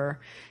Sleeper.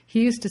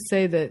 He used to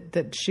say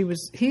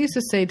he used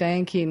to say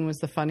Diane Keaton was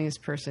the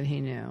funniest person he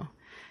knew.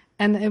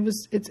 And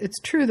it's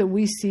true that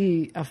we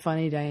see a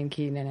funny Diane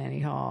Keaton in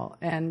Annie Hall,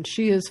 and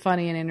she is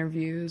funny in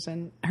interviews,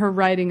 and her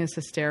writing is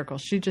hysterical.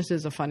 She just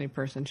is a funny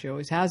person. She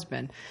always has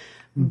been.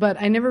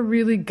 But I never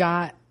really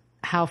got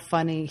how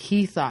funny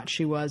he thought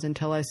she was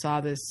until I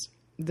saw this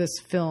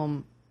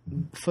film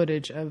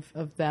footage of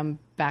them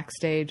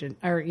backstage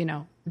or you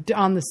know,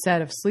 on the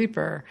set of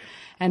Sleeper,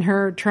 and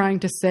her trying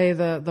to say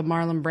the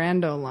Marlon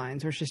Brando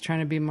lines where she's trying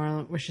to be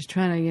Marlon, where she's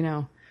trying to, you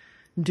know,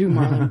 do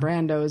Marlon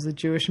Brando as the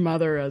Jewish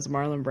mother as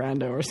Marlon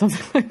Brando or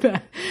something like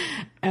that.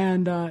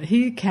 And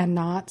he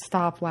cannot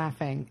stop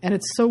laughing. And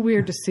it's so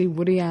weird to see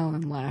Woody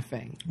Allen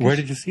laughing. Where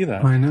did you see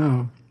that? I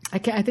know. I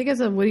think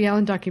it's a Woody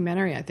Allen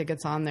documentary. I think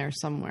it's on there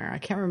somewhere. I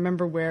can't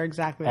remember where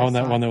exactly. Oh,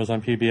 that one that was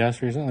on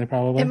PBS recently,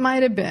 probably? It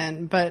might have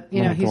been, but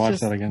you know,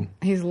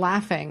 he's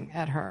laughing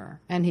at her,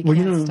 and he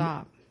can't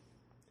stop.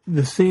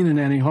 The scene in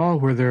Annie Hall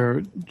where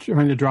they're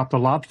trying to drop the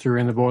lobster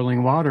in the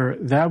boiling water,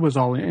 that was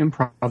all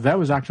improv. That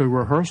was actually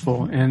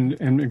rehearsal,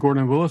 and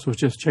Gordon Willis was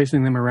just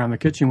chasing them around the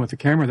kitchen with the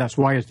camera. That's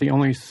why it's the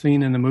only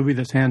scene in the movie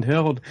that's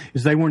handheld,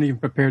 is they weren't even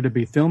prepared to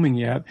be filming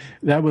yet.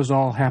 That was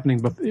all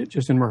happening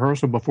just in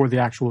rehearsal before the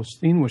actual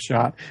scene was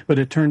shot, but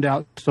it turned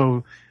out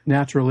so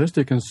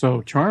naturalistic and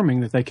so charming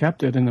that they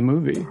kept it in the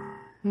movie.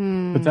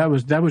 But that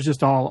was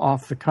just all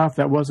off the cuff.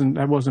 That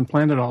wasn't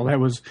planned at all. That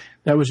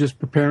was just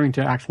preparing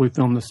to actually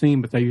film the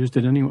scene, but they used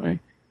it anyway.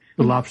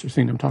 The lobster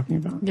scene I'm talking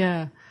about.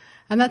 Yeah.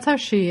 And that's how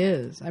she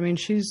is. I mean,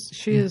 she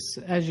is,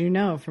 as you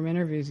know from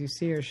interviews you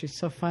see her, she's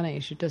so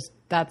funny.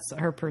 That's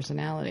her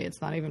personality.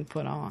 It's not even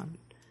put on.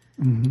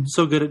 Mm-hmm.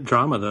 So good at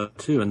drama, though,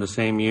 too. In the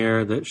same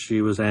year that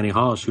she was Annie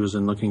Hall, she was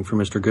in Looking for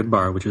Mr.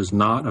 Goodbar, which is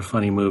not a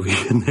funny movie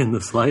in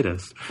the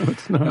slightest.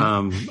 It's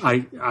not.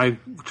 I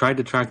tried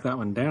to track that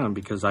one down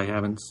because I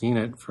haven't seen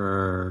it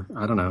for,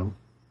 I don't know,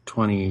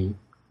 20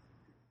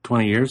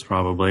 years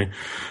probably.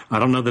 I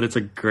don't know that it's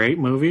a great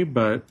movie,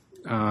 but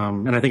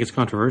and I think it's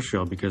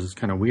controversial because it's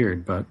kind of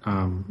weird, but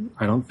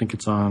I don't think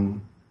it's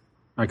on.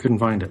 I couldn't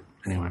find it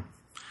anyway.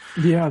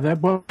 Yeah,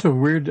 that was a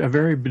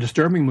very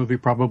disturbing movie,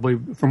 probably,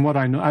 from what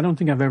I know. I don't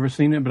think I've ever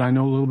seen it, but I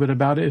know a little bit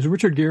about it. Is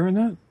Richard Gere in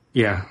that?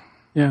 Yeah.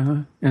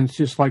 Yeah, and it's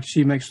just like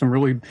she makes some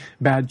really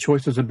bad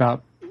choices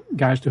about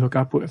guys to hook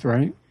up with,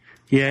 right?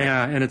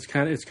 Yeah, and it's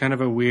kind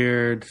of a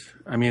weird.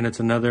 I mean, it's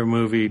another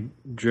movie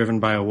driven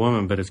by a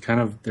woman, but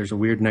there's a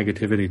weird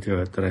negativity to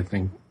it that I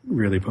think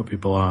really put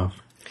people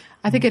off.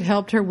 I think it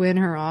helped her win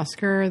her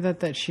Oscar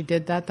that she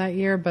did that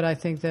year, but I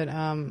think that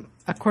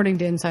according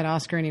to Inside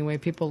Oscar anyway,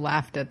 people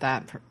laughed at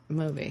that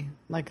movie.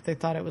 Like they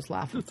thought it was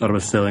laughable. Thought it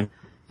was silly.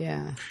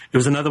 Yeah. It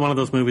was another one of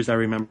those movies I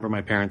remember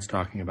my parents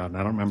talking about, and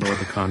I don't remember what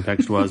the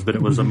context was, but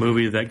it was a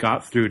movie that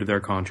got through to their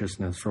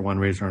consciousness for one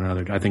reason or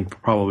another. I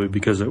think probably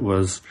because it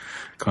was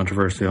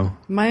controversial.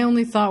 My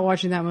only thought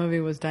watching that movie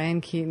was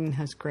Diane Keaton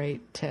has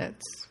great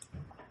tits.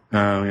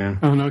 Oh, yeah.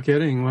 Oh, no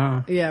kidding.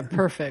 Wow. Yeah,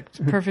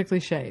 perfect. Perfectly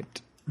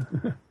shaped.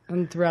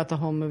 And throughout the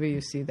whole movie,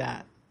 you see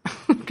that.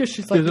 because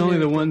she's like. There's only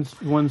the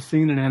one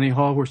scene in Annie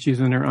Hall where she's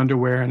in her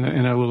underwear and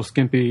a little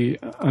skimpy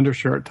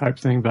undershirt type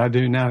thing. But I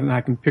do now, and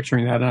I can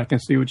picturing that, and I can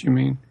see what you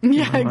mean.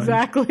 Yeah,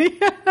 exactly.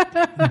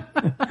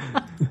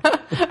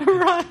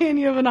 Ryan,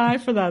 you have an eye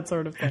for that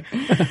sort of thing.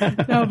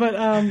 No,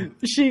 but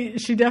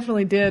she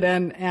definitely did,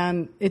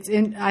 and it's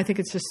in. I think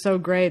it's just so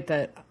great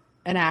that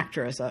an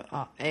actress,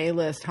 a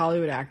A-list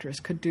Hollywood actress,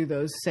 could do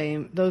those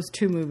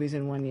two movies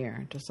in 1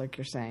 year, just like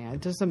you're saying.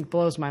 It just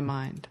blows my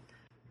mind.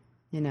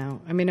 You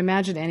know, I mean,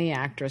 imagine any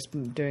actress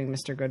doing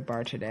Mr.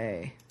 Goodbar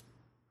today.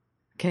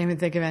 Can't even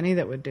think of any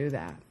that would do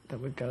that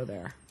would go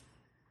there.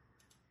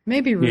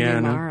 Maybe Rooney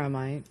Mara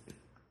might.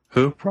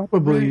 Who?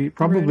 Probably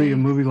Rooney. a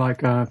movie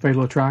like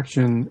Fatal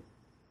Attraction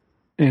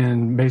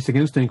and Basic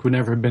Instinct would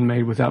never have been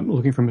made without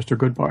looking for Mr.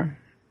 Goodbar.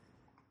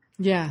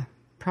 Yeah,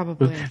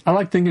 probably. I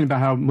like thinking about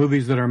how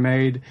movies that are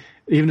made,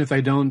 even if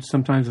they don't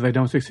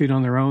succeed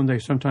on their own, they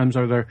sometimes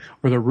are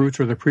the roots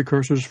or the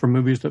precursors for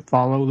movies that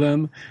follow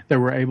them, that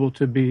were able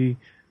to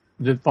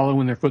follow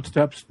in their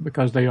footsteps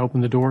because they open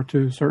the door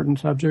to certain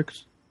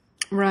subjects.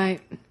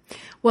 Right.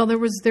 Well, there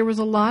was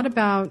a lot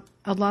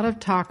of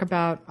talk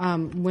about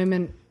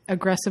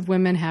aggressive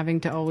women having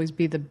to always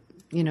be the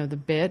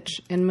bitch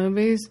in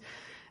movies.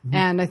 Mm-hmm.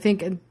 And I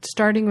think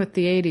starting with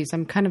the 80s,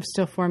 I'm kind of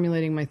still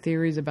formulating my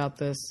theories about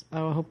this. I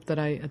hope that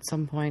I at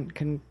some point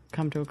can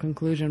come to a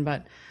conclusion.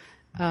 But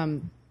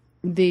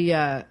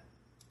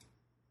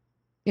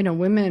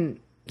women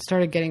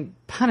started getting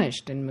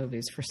punished in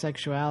movies for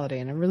sexuality,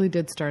 and it really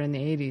did start in the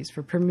 80s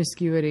for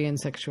promiscuity and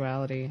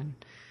sexuality. And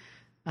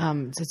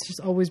so it's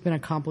just always been a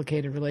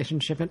complicated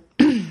relationship. And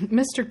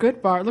Mr.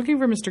 Goodbar, looking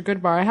for Mr.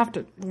 Goodbar, I have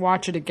to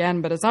watch it again,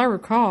 but as I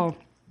recall,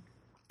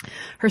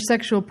 her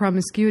sexual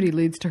promiscuity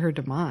leads to her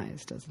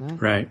demise, doesn't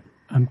it? Right.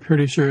 I'm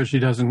pretty sure she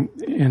doesn't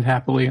end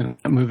happily in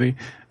that movie.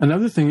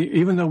 Another thing,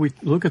 even though we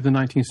look at the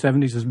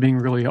 1970s as being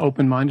really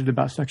open-minded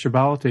about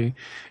sexuality,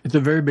 at the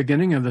very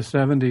beginning of the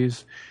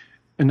 70s,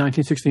 in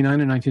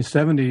 1969 and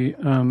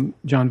 1970,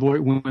 John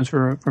Voight wins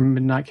for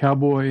Midnight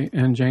Cowboy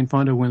and Jane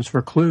Fonda wins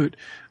for Clute,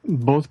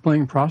 both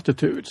playing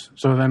prostitutes.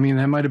 So, I mean,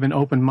 that might have been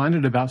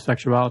open-minded about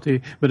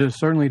sexuality, but it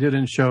certainly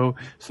didn't show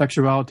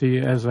sexuality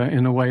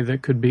in a way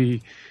that could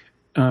be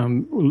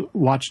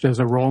watched as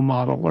a role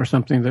model or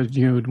something that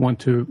you would want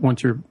to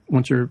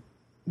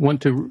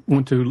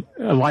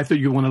a life that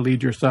you want to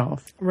lead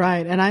yourself.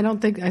 Right. And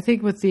I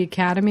think with the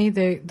Academy,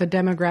 the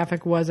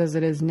demographic was as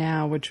it is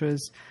now, which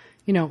was,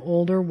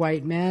 older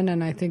white men.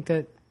 And I think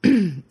that,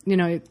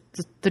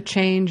 the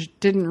change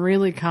didn't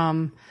really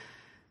come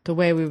the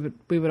way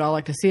we would all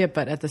like to see it.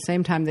 But at the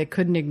same time, they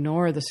couldn't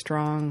ignore the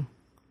strong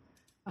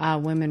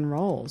women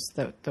roles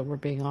that were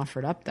being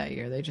offered up that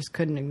year. They just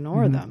couldn't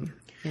ignore them.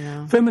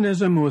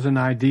 Feminism was an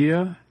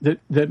idea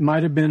that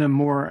might have been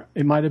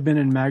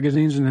in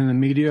magazines and in the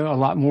media a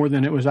lot more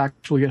than it was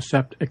actually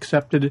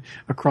accepted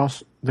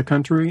across the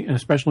country, and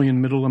especially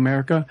in Middle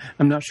America.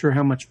 I'm not sure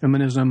how much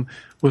feminism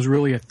was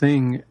really a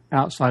thing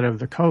outside of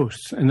the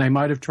coasts, and they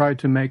might have tried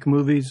to make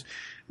movies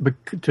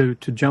to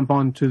jump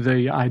onto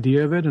the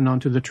idea of it and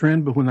onto the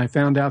trend, but when they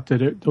found out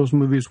that those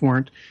movies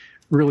weren't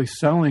really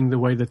selling the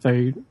way that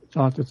they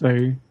thought that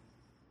they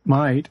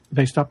might,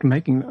 they stopped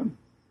making them.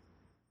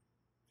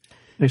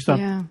 They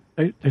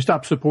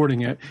stopped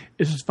supporting it.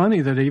 It's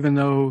funny that even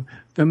though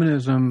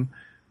feminism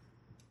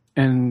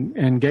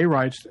and gay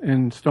rights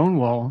and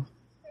Stonewall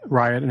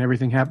riot and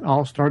everything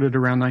all started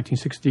around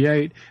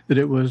 1968, that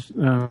it was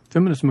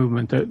feminist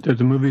movement that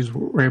the movies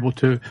were able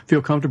to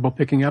feel comfortable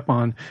picking up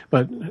on.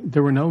 But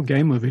there were no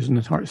gay movies in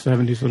the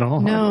 70s at all.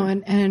 No,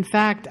 and in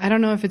fact, I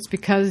don't know if it's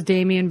because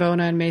Damien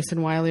Bona and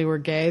Mason Wiley were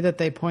gay that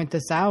they point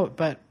this out,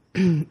 but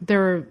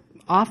there are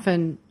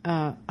often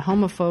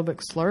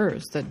homophobic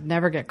slurs that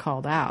never get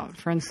called out.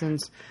 For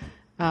instance,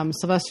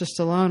 Sylvester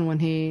Stallone, when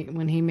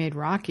he made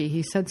Rocky,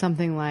 he said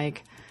something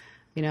like,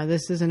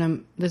 this isn't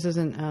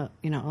a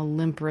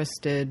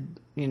limp-wristed,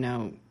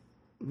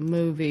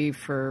 movie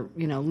for,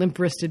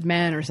 limp-wristed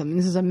men or something.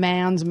 This is a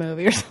man's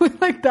movie or something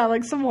like that,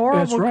 like some horrible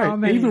That's right.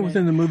 comment. Even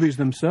within the movies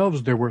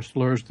themselves, there were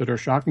slurs that are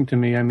shocking to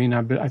me. I mean,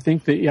 I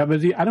think that,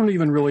 but I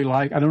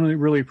don't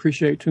really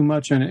appreciate too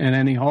much in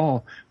Annie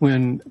Hall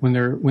when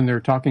they're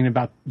talking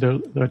about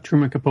the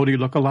Truman Capote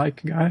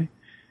lookalike guy.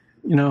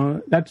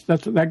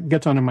 That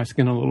gets under my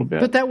skin a little bit.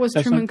 But that was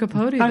Truman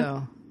Capote,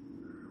 though.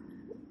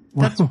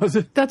 Was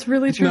it? That's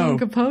really Truman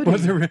Capote.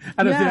 Was it?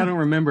 I don't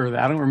remember that.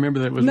 I don't remember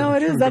that it was. No,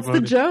 it is. That's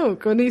Capote. the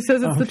joke when he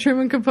says it's the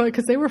Truman Capote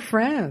because they were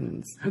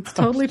friends. It's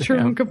totally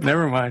Truman Capote.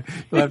 Never mind.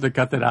 You'll have to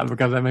cut that out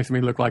because that makes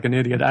me look like an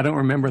idiot. I don't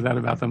remember that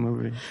about the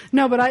movie.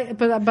 No, but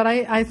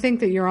I think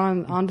that you're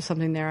onto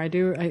something there. I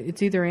do.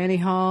 It's either Annie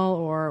Hall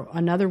or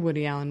another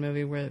Woody Allen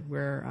movie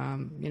where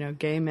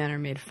gay men are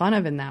made fun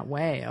of in that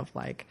way of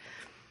like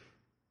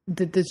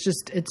that. It's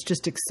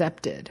just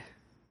accepted.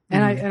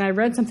 And I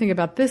read something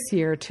about this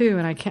year too,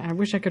 and I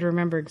wish I could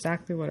remember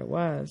exactly what it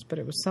was, but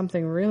it was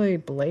something really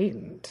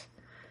blatant.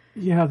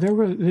 Yeah,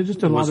 there's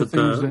just a lot of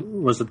things.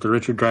 Was it the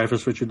Richard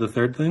Dreyfuss, Richard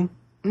III thing?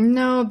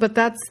 No, but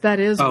that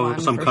is one.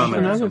 Some for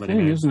comment. sure. Another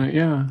thing, isn't it?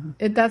 Yeah.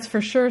 That's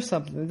for sure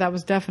something. That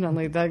was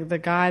definitely the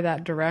guy,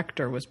 that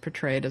director, was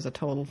portrayed as a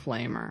total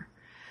flamer.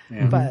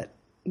 Yeah.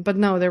 But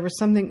no, there was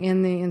something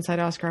in the Inside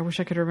Oscar. I wish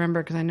I could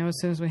remember, because I know as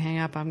soon as we hang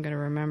up, I'm going to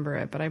remember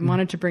it. But I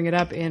wanted to bring it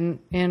up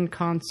in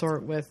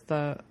consort with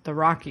the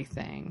Rocky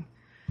thing.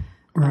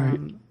 Right.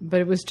 But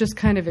it was just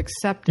kind of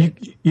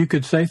accepted. You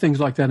could say things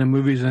like that in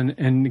movies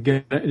and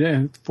get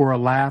for a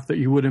laugh that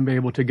you wouldn't be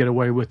able to get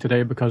away with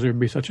today, because there would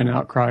be such an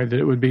outcry that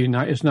it would be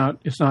not. It's not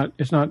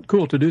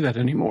cool to do that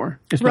anymore.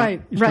 It's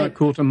not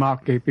cool to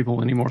mock gay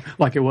people anymore,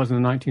 like it was in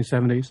the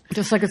 1970s.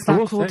 Just like it's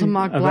not cool to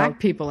mock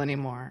black people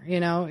anymore. You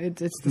know,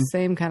 it's the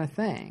same kind of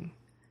thing.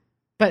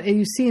 But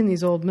you see in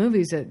these old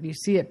movies that you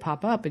see it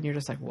pop up, and you're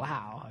just like,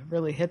 wow, it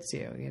really hits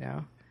you. You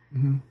know.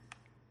 Mm-hmm.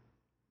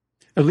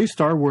 At least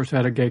Star Wars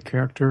had a gay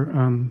character,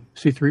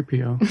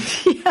 C-3PO.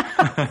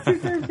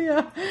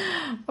 C-3PO.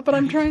 But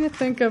I'm trying to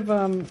think of,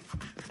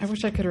 I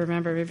wish I could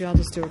remember. Maybe I'll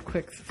just do a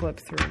quick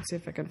flip through and see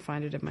if I can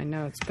find it in my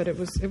notes. But it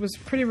was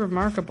pretty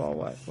remarkable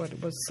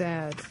what was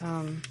said.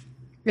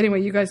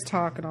 Anyway, you guys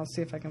talk, and I'll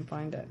see if I can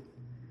find it.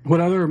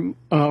 What other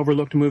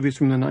overlooked movies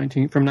from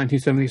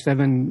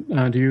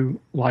 1977 do you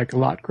like a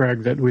lot,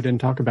 Greg, that we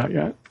didn't talk about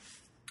yet?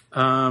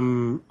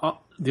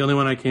 The only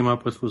one I came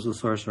up with was The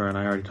Sorcerer, and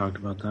I already talked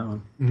about that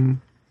one. Mm-hmm.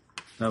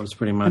 That was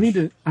pretty much.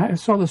 I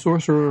saw The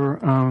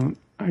Sorcerer.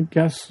 I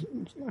guess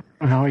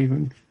I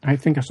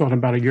think I saw it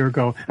about a year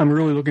ago. I'm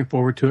really looking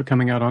forward to it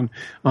coming out on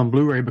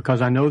Blu-ray,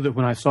 because I know that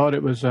when I saw it,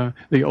 it was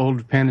the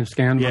old pan and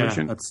scan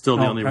version. Yeah, that's still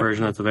the only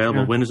version that's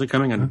available. Yeah. When is it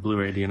coming on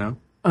Blu-ray? Do you know?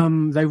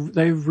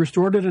 They've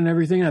restored it and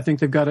everything. I think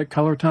they've got it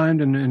color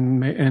timed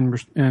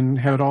and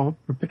have it all.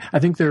 I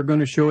think they're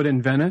going to show it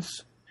in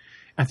Venice.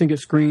 I think it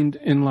screened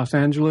in Los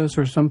Angeles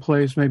or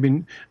someplace.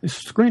 Maybe it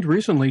screened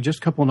recently, just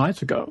a couple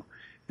nights ago.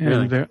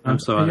 And really? I'm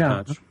so out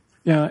of touch.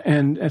 Yeah,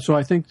 and so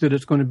I think that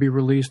it's going to be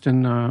released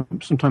in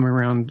sometime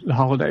around the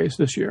holidays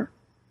this year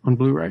on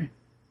Blu-ray.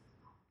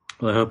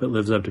 Well, I hope it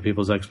lives up to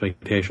people's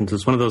expectations.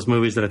 It's one of those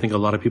movies that I think a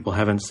lot of people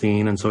haven't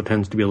seen, and so it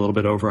tends to be a little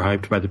bit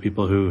overhyped by the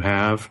people who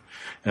have,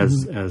 as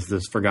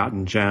this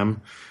forgotten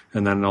gem.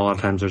 And then a lot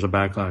of times there's a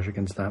backlash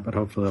against that, but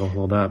hopefully it'll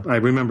hold up. I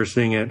remember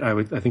seeing it.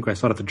 I think I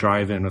saw it at the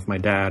drive-in with my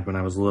dad when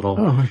I was little.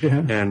 Oh,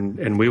 yeah.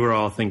 And we were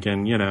all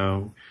thinking, you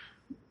know,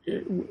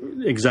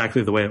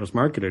 exactly the way it was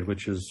marketed,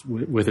 which is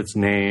with its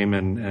name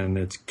and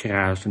its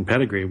cast and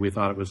pedigree. We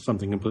thought it was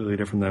something completely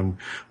different than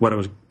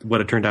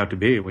what it turned out to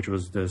be, which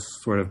was this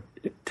sort of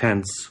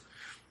tense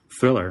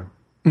thriller.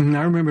 Mm-hmm.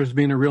 I remember it as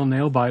being a real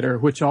nail biter,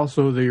 which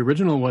also the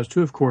original was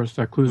too, of course,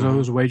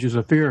 Clouseau's Wages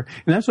of Fear.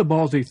 And that's a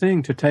ballsy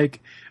thing, to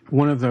take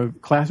one of the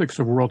classics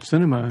of world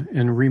cinema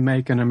and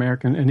remake an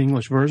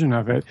English version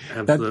of it.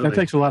 That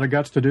takes a lot of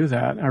guts to do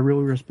that. I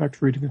really respect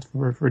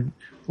Friedkin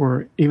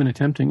for even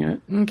attempting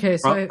it. Okay,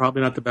 so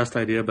probably not the best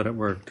idea, but it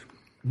worked.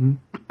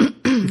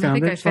 Mm-hmm. I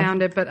think I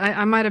found it, but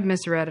I might have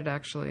misread it,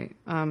 actually.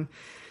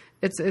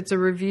 It's a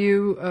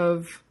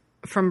review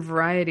from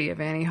Variety of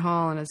Annie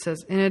Hall, and it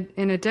says,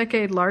 in a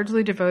decade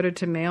largely devoted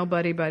to male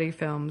buddy-buddy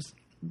films,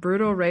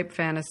 brutal rape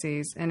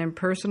fantasies, and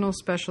impersonal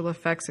special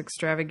effects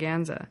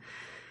extravaganza,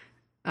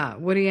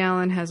 Woody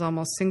Allen has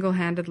almost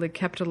single-handedly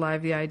kept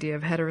alive the idea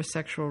of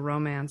heterosexual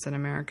romance in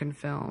American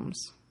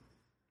films.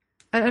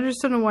 I just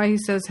don't know why he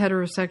says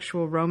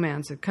heterosexual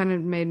romance. It kind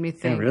of made me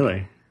think... Yeah,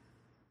 really?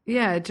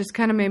 Yeah, it just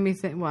kind of made me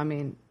think, well, I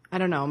mean, I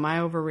don't know, am I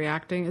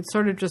overreacting? It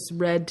sort of just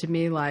read to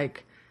me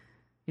like,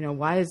 you know,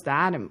 why is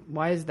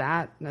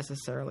that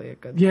necessarily a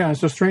good thing? Yeah,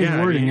 it's a strange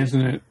wording, isn't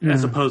it? Yeah.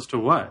 As opposed to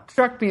what? It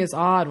struck me as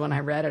odd when I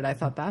read it. I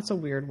thought, that's a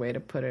weird way to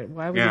put it.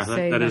 Why would you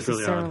say that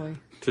necessarily? Is really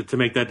odd. To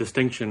make that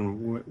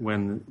distinction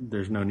when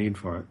there's no need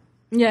for it.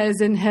 Yeah,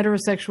 as in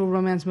heterosexual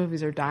romance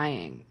movies are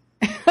dying.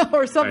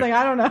 Or something, right.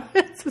 I don't know.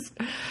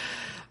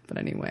 But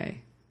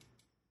anyway.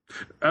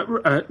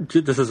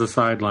 This is a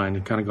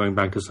sideline, kind of going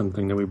back to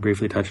something that we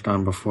briefly touched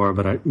on before,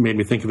 but it made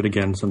me think of it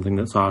again, something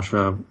that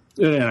Sasha,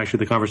 and actually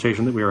the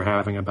conversation that we were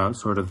having about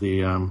sort of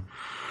the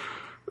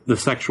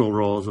sexual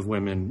roles of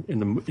women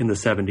in the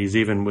 70s,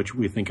 even, which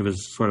we think of as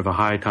sort of a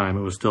high time.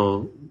 It was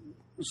still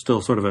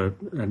sort of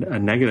a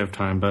negative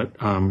time, but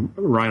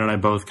Ryan and I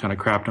both kind of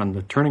crapped on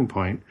the Turning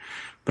Point.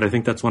 But I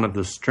think that's one of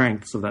the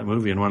strengths of that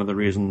movie, and one of the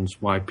reasons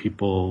why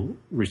people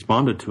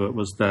responded to it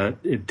was that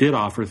it did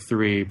offer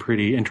three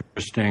pretty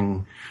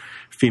interesting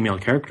female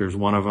characters.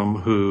 One of them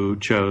who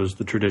chose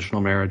the traditional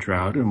marriage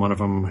route, and one of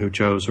them who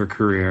chose her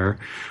career.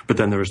 But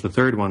then there was the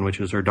third one, which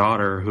is her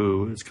daughter,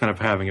 who is kind of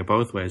having it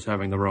both ways,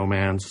 having the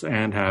romance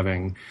and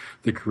having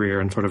the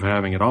career and sort of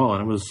having it all.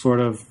 And it was sort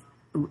of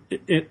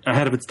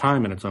ahead of its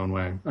time in its own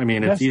way. I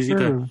mean, it's easy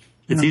to...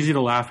 It's easy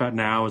to laugh at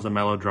now as a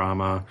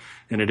melodrama,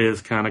 and it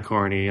is kind of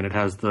corny, and it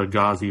has the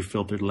gauzy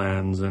filtered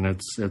lens, and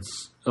it's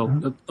a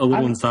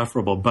little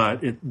insufferable.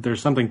 But there's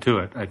something to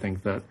it, I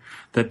think, that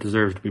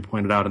deserves to be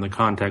pointed out in the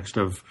context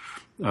of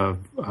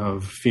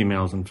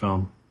females in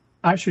film.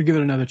 I should give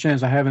it another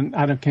chance.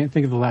 Can't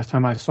think of the last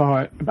time I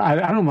saw it. But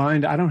I don't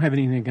mind. I don't have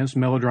anything against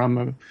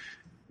melodrama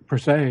per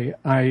se.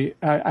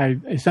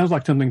 It sounds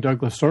like something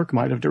Douglas Sirk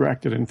might have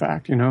directed. In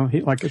fact,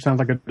 it sounds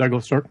like a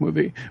Douglas Sirk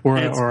movie,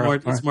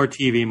 it's more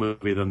TV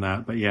movie than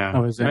that. But yeah,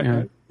 oh, is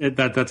it? Yeah.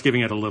 That's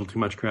giving it a little too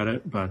much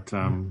credit. But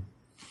and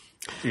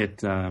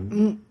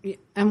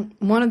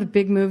one of the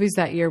big movies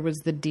that year was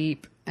The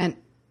Deep, and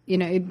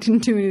it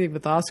didn't do anything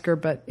with Oscar,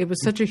 but it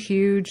was such a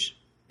huge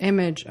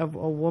image of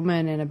a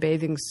woman in a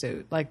bathing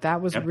suit. Like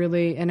that was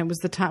really, and it was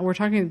the time, we're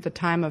talking at the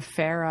time of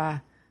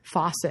Farrah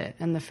Fawcett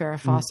and the Farrah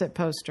Fawcett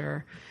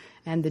poster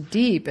and The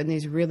Deep, and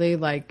these really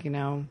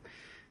busty,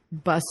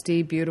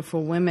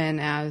 beautiful women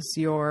as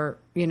your,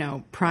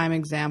 prime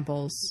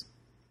examples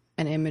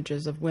and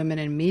images of women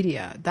in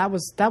media. That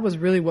was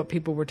really what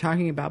people were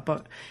talking about.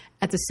 But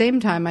at the same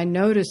time, I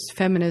noticed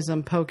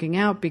feminism poking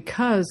out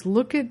because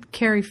look at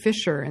Carrie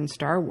Fisher in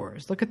Star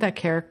Wars. Look at that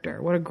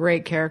character. What a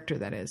great character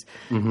that is.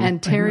 Mm-hmm.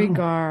 And Terry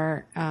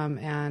Garr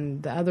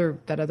and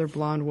that other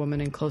blonde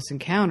woman in Close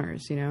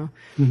Encounters,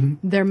 Mm-hmm.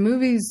 They're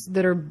movies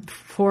that are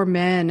for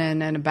men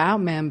and about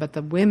men, but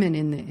the women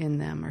in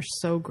them are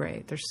so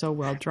great. They're so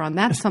well drawn.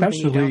 That's something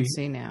you don't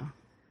see now.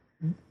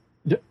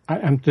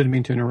 I didn't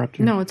mean to interrupt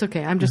you. No, it's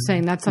okay. I'm just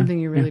saying that's something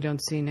you really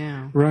don't see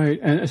now. Right,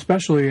 and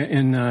especially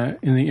in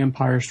The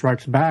Empire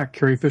Strikes Back,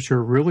 Carrie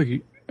Fisher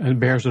really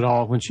bears it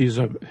all when she's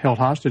held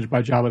hostage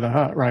by Jabba the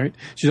Hutt. Right,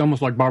 she's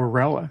almost like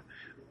Barbarella.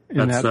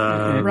 That's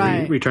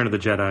right. Return of the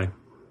Jedi.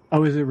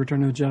 Oh, is it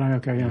Return of the Jedi?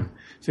 Okay, yeah.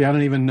 See, I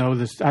don't even know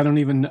this. I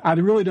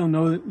really don't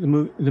know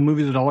the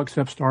movies at all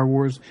except Star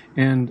Wars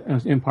and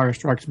Empire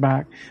Strikes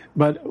Back.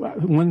 But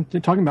when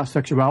talking about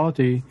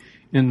sexuality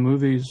in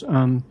movies,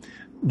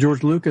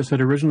 George Lucas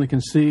had originally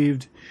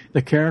conceived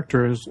the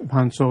characters of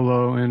Han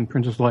Solo and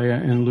Princess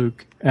Leia and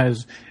Luke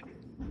as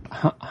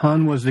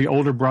Han was the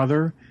older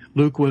brother,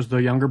 Luke was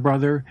the younger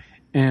brother,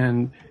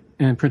 and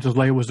Princess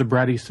Leia was the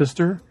bratty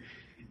sister.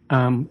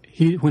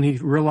 When he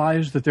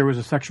realized that there was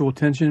a sexual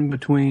tension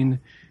between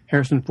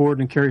Harrison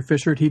Ford and Carrie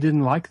Fisher, he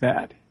didn't like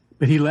that.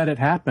 But he let it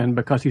happen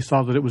because he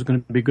saw that it was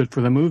going to be good for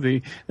the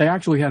movie. They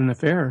actually had an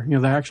affair.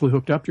 They actually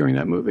hooked up during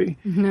that movie.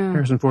 No.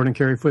 Harrison Ford and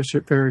Carrie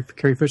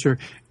Fisher.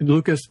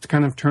 Lucas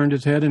kind of turned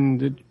his head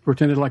and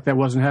pretended like that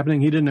wasn't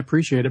happening. He didn't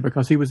appreciate it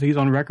because he's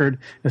on record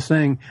as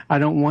saying, "I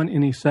don't want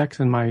any sex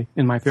in my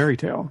fairy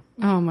tale."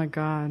 Oh my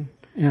God.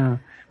 Yeah.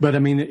 But I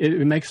mean,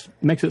 it makes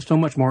it so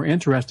much more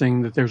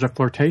interesting that there's a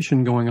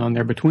flirtation going on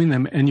there between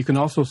them, and you can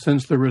also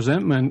sense the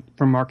resentment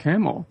from Mark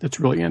Hamill. That's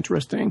really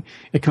interesting.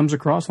 It comes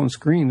across on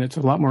screen. That's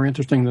a lot more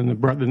interesting than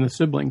the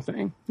sibling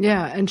thing.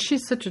 Yeah, and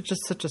she's such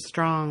a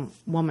strong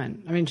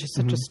woman. I mean, she's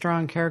such a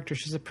strong character.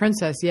 She's a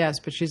princess, yes,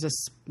 but she's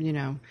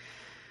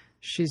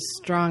she's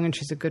strong and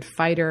she's a good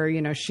fighter.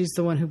 She's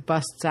the one who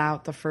busts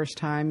out the first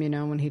time.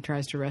 When he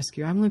tries to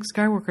rescue. I'm Luke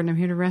Skywalker and I'm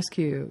here to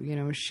rescue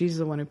you. She's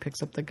the one who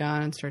picks up the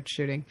gun and starts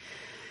shooting.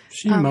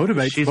 She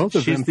motivates both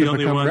of them to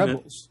become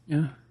rebels.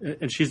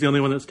 And she's the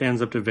only one that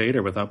stands up to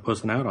Vader without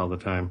pussing out all the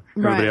time.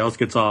 Everybody else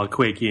gets all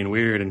quaky and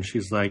weird, and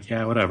she's like,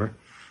 yeah, whatever.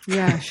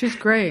 Yeah, she's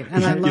great.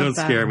 And I love that. You don't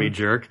scare me,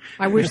 jerk.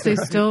 I wish they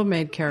still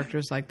made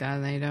characters like that,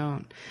 and they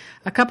don't.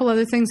 A couple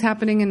other things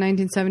happening in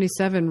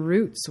 1977.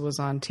 Roots was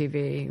on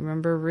TV.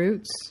 Remember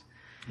Roots?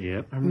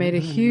 Yep. Made a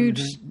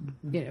huge,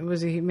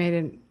 made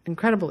an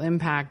incredible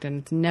impact,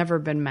 and it's never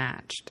been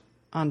matched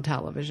on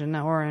television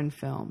or in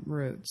film,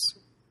 Roots.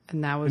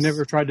 And that was... They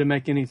never tried to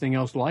make anything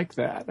else like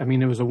that. I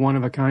mean, it was a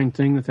one-of-a-kind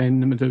thing that the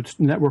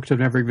networks have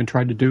never even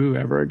tried to do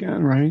ever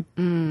again, right?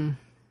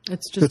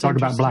 It's just to talk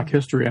about Black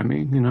history, I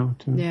mean,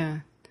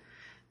 Yeah.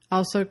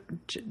 Also,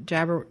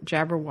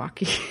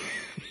 Jabberwocky.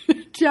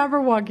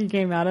 Jabberwocky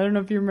came out. I don't know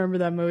if you remember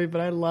that movie,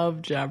 but I love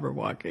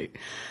Jabberwocky.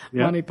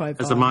 Yeah. Monty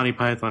Python. As a Monty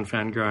Python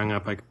fan growing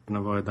up, I couldn't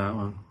avoid that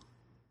one.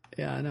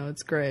 Yeah, no,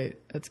 it's great.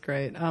 It's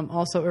great.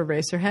 Also,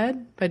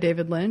 Eraserhead by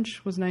David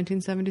Lynch was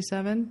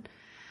 1977.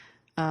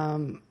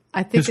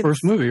 I think his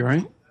first movie,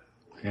 right?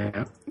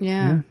 Yeah.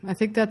 I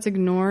think that's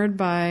ignored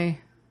by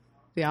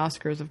the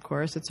Oscars, of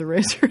course. It's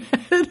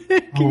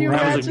Eraserhead. Can you imagine?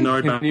 That was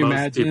ignored by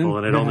most people,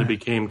 and it only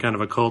became kind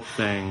of a cult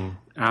thing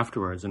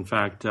afterwards. In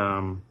fact,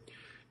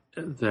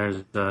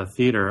 there's a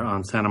theater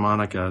on Santa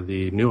Monica,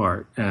 the New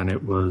Art, and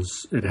it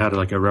had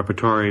like a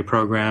repertory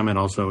program, and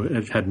also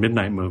it had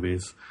midnight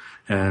movies.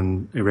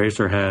 And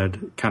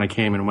Eraserhead kind of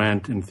came and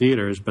went in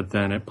theaters, but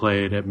then it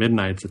played at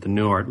midnights at the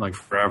New Art like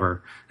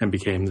forever and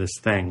became this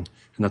thing.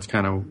 And that's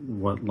kind of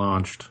what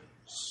launched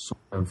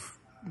sort of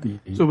the...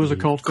 So it was a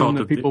cult film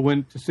that people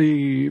went to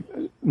see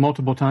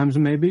multiple times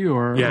maybe?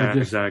 Yeah,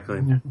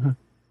 exactly. Yeah.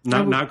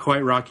 Not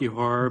quite Rocky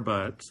Horror,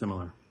 but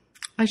similar.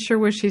 I sure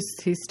wish he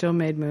still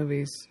made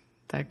movies,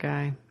 that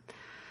guy.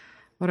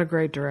 What a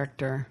great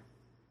director.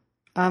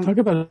 Talk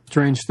about a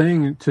strange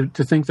thing to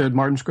think that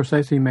Martin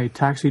Scorsese made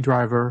Taxi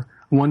Driver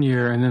one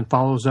year and then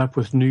follows up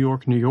with New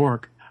York, New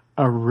York,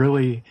 a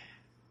really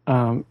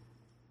Hollywood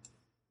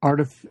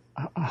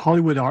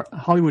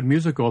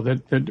musical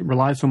that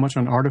relies so much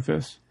on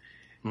artifice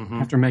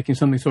after making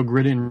something so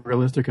gritty and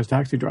realistic as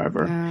Taxi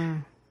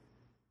Driver.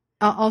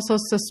 Also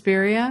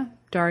Suspiria,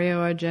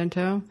 Dario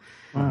Argento.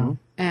 Wow.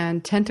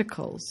 And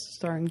Tentacles,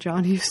 starring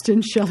John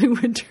Huston, Shelley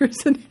Winters,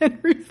 and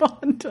Henry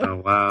Fonda.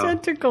 Oh, wow.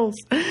 Tentacles,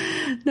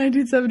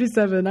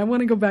 1977. I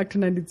want to go back to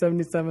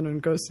 1977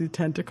 and go see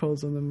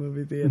Tentacles in the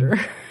movie theater.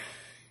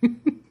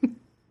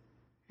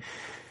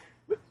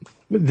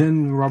 But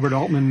then Robert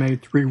Altman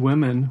made Three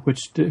Women, which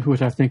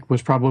I think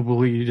was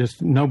probably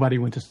just nobody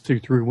went to see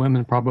Three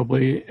Women.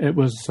 Probably it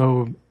was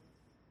so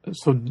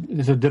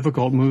it's a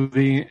difficult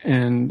movie,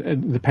 and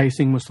the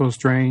pacing was so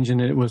strange,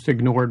 and it was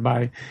ignored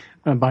by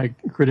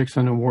critics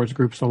and awards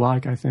groups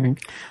alike. I think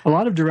a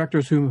lot of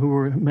directors who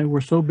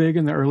were so big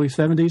in the early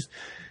 70s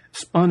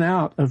spun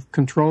out of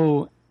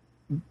control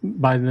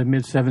by the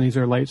mid 70s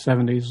or late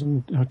 70s,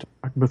 and I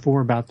talked before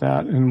about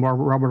that, and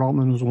Robert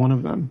Altman was one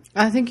of them.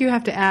 I think you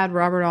have to add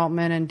Robert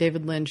Altman and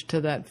David Lynch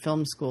to that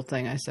film school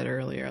thing I said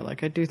earlier.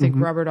 Like, I do think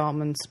Robert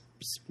Altman,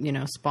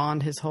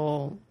 spawned his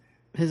own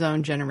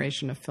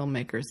generation of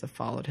filmmakers that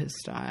followed his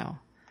style.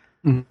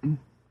 Mm-hmm.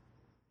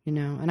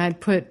 And I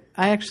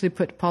actually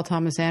put Paul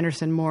Thomas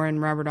Anderson more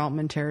in Robert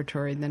Altman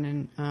territory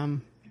than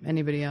in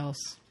anybody else.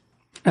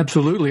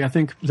 Absolutely, I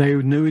think they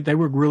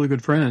were really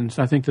good friends.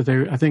 I think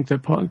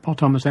that Paul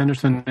Thomas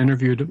Anderson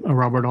interviewed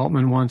Robert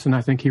Altman once, and I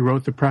think he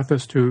wrote the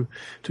preface to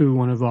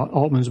one of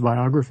Altman's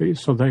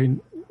biographies. So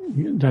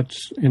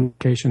that's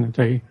indication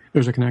that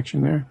there's a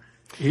connection there.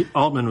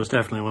 Altman was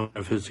definitely one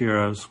of his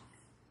heroes.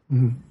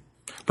 Mm-hmm.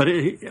 But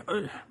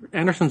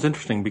Anderson's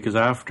interesting because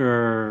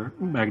after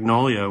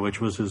Magnolia,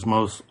 which was his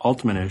most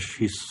Altman-ish,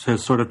 he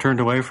has sort of turned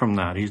away from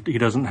that. He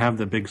doesn't have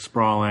the big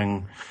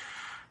sprawling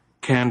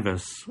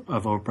canvas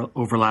of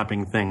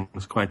overlapping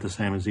things quite the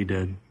same as he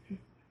did.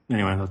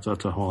 Anyway,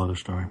 that's a whole other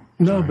story.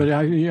 No, but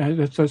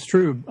that's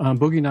true.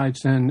 Boogie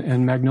Nights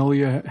and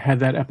Magnolia had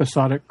that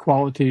episodic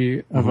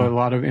quality of a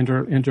lot of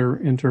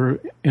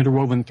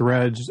interwoven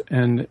threads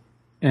and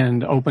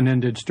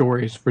open-ended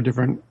stories for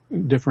different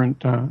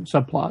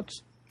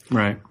subplots.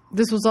 Right.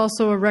 This was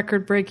also a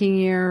record-breaking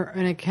year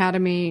in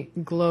Academy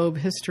Globe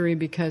history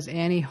because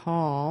Annie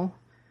Hall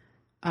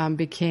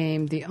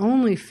became the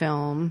only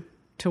film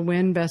to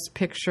win Best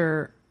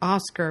Picture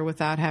Oscar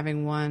without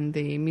having won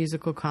the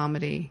musical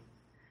comedy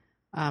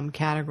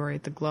category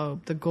at the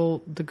Globe.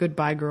 The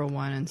Goodbye Girl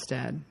won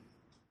instead.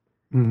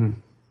 Mm-hmm.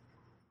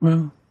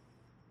 Well,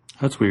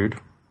 that's weird.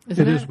 It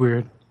is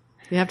weird.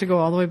 You have to go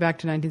all the way back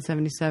to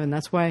 1977.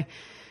 That's why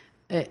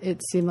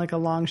it seemed like a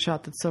long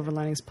shot that Silver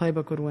Linings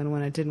Playbook would win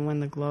when it didn't win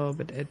the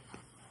Globe.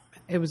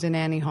 It was in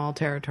Annie Hall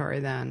territory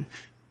then.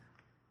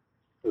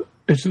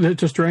 It's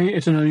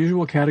an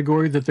unusual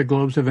category that the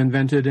Globes have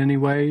invented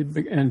anyway,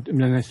 and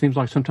it seems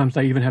like sometimes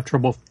they even have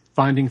trouble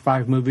finding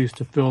 5 movies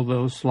to fill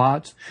those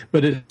slots.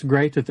 But it's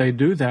great that they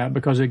do that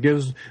because it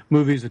gives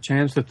movies a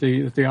chance that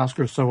the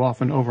Oscars so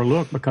often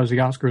overlook because the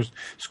Oscars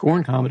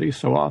scorn comedies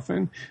so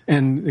often.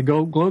 And the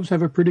Globes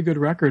have a pretty good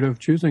record of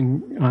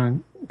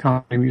choosing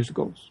comedy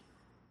musicals.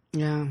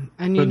 Yeah,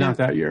 but not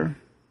that year.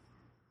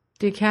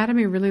 The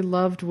Academy really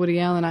loved Woody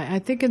Allen. I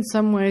think in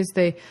some ways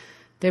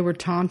they were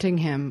taunting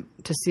him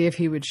to see if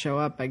he would show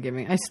up by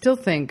giving. I still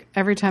think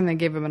every time they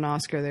gave him an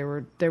Oscar,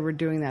 they were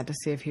doing that to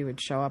see if he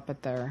would show up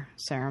at their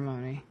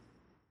ceremony.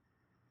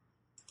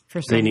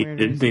 They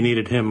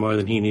needed him more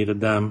than he needed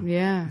them.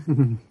 Yeah,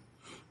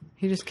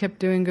 he just kept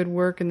doing good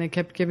work, and they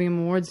kept giving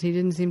him awards. He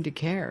didn't seem to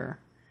care.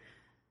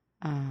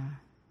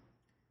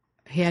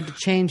 He had to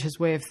change his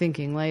way of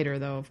thinking later,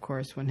 though. Of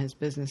course, when his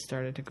business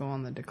started to go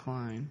on the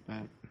decline,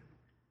 but.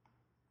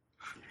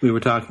 We were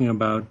talking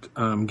about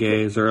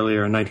gays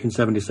earlier.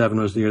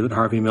 1977 was the year that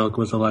Harvey Milk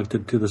was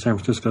elected to the San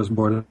Francisco's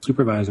Board of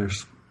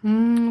Supervisors.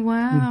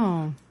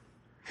 Wow.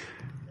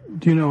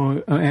 Do you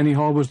know Annie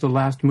Hall was the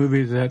last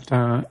movie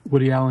that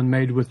Woody Allen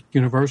made with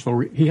Universal?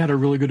 He had a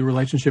really good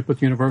relationship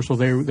with Universal.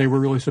 They were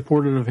really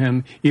supportive of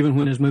him, even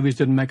when his movies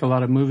didn't make a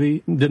lot of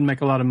money.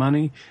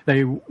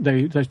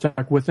 They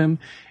stuck with him.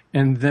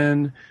 And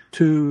then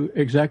 2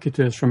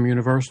 executives from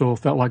Universal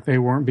felt like they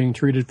weren't being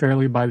treated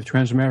fairly by the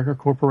Transamerica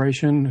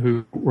Corporation,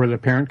 who were the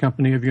parent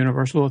company of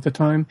Universal at the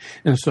time.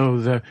 And so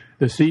the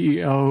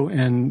CEO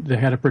and the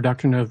head of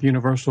production of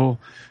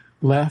Universal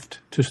left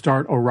to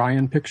start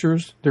Orion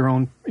Pictures, their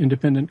own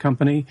independent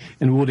company,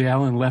 and Woody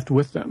Allen left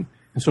with them.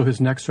 And so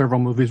his next several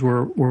movies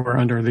were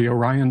under the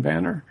Orion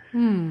banner.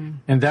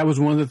 And that was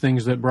one of the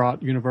things that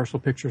brought Universal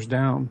Pictures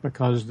down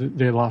because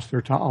they lost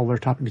all their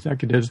top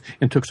executives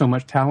and took so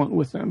much talent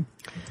with them.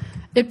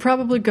 It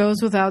probably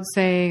goes without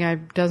saying,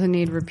 it doesn't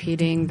need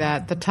repeating,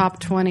 that the top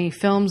 20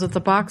 films at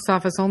the box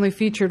office only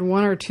featured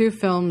 1 or 2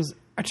 films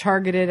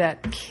targeted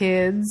at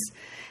kids.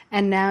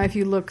 And now if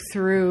you look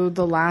through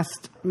the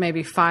last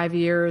maybe 5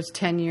 years,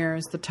 10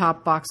 years, the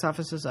top box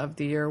offices of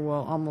the year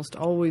will almost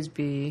always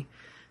be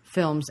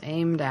films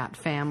aimed at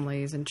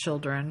families and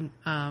children.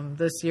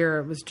 This year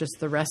it was just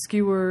The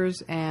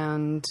Rescuers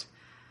and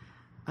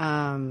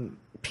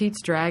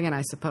Pete's Dragon,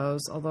 I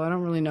suppose, although I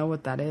don't really know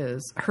what that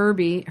is.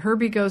 Herbie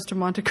Goes to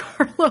Monte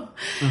Carlo.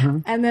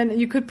 And then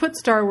you could put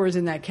Star Wars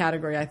in that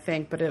category, I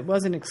think, but it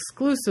wasn't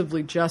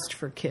exclusively just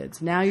for kids.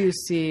 Now you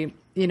see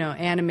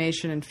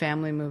animation and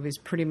family movies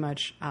pretty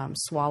much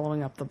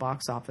swallowing up the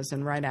box office,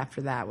 and right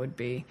after that would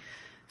be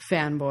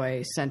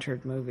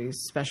fanboy-centered movies,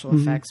 special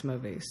effects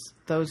movies.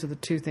 Those are the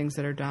two things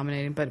that are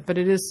dominating. But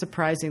it is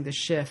surprising the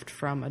shift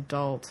from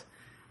adult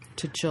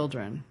to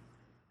children.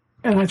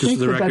 And I just think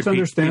the record, that's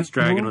understandable. Pete's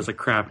Dragon was a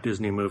crap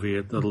Disney movie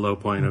at the low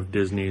point of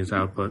Disney's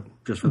output.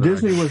 Just for the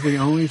Disney record. was the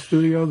only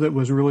studio that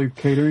was really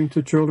catering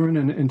to children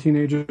and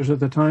teenagers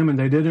at the time, and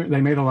they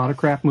made a lot of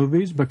crap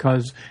movies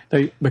because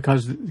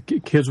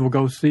kids will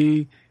go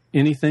see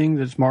anything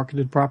that's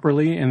marketed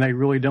properly, and they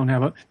really don't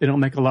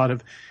make a lot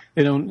of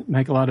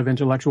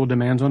intellectual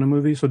demands on a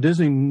movie. So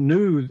Disney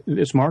knew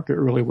its market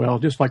really well,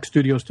 just like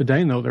studios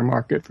today know their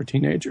market for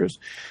teenagers.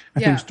 I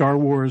think Star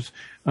Wars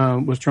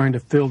was trying to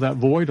fill that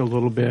void a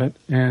little bit,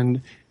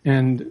 and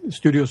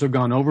studios have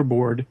gone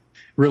overboard,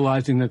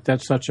 realizing that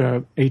that's such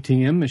a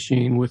ATM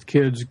machine with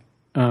kids,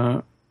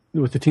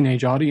 with the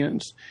teenage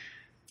audience.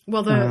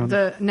 Well,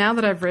 now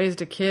that I've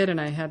raised a kid and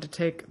I had to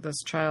take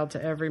this child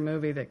to every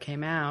movie that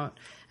came out,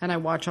 and I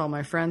watch all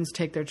my friends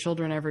take their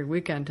children every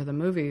weekend to the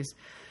movies,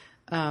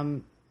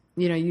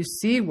 you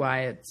see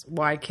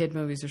why kid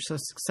movies are so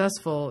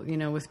successful,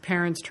 with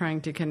parents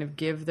trying to kind of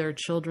give their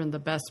children the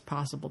best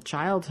possible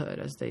childhood,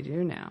 as they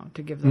do now,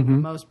 to give them the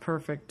most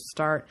perfect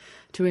start,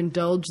 to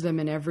indulge them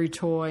in every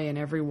toy and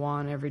every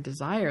want, every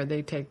desire.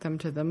 They take them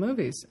to the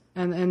movies.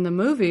 And in the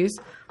movies,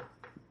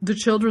 the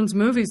children's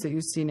movies that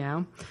you see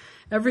now,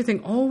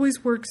 everything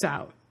always works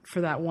out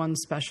for that one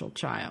special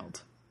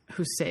child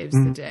who saves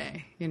the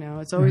day.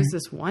 It's always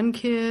this one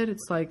kid.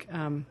 It's like,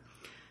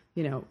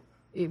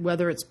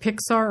 whether it's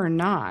Pixar or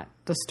not,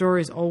 the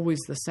story's always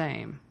the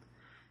same.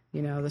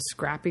 The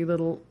scrappy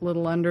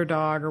little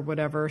underdog or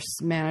whatever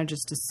manages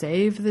to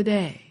save the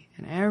day,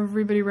 and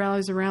everybody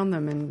rallies around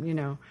them,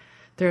 and,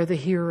 they're the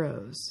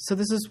heroes. So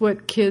this is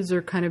what kids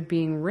are kind of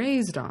being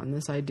raised on,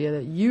 this idea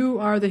that you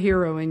are the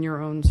hero in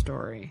your own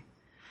story.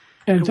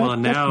 And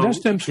that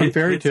stems from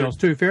fairy tales,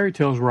 too. Fairy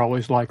tales were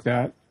always like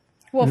that.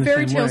 Well,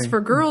 fairy tales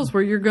for girls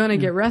where you're going to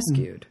get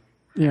rescued.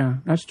 Yeah,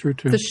 that's true,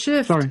 too. The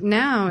shift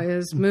now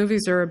is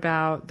movies are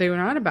they're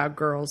not about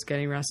girls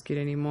getting rescued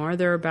anymore.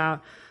 They're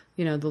about,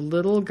 the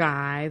little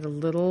guy, the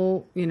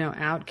little,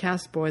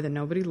 outcast boy that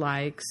nobody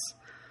likes,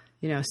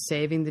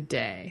 saving the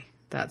day.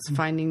 That's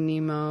Finding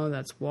Nemo,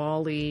 that's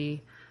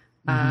WALL-E,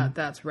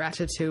 that's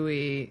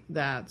Ratatouille,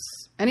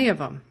 that's any of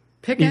them.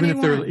 Pick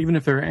anyone. Even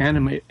if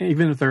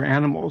they're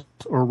animals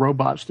or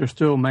robots, they're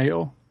still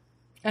male.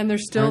 And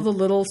there's still the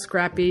little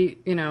scrappy,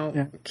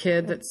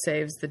 kid that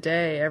saves the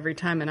day every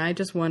time. And I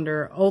just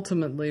wonder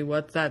ultimately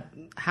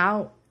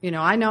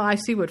I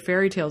see what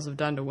fairy tales have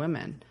done to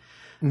women.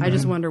 I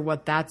just wonder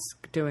what that's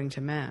doing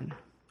to men.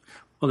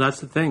 Well,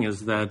 that's the thing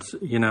is that,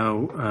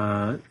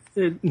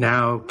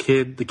 now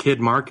the kid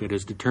market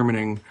is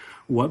determining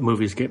what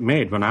movies get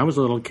made. When I was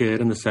a little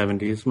kid in the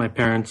 70s, my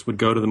parents would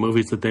go to the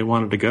movies that they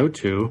wanted to go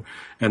to,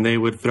 and they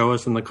would throw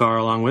us in the car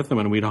along with them,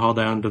 and we'd haul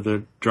down to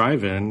the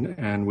drive-in,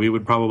 and we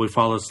would probably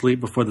fall asleep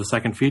before the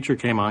second feature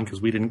came on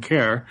because we didn't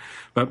care.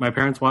 But my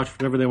parents watched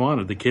whatever they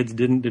wanted. The kids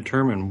didn't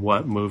determine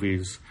what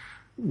movies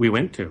we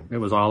went to. It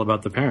was all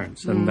about the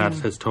parents, and that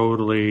has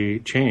totally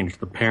changed.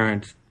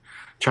 The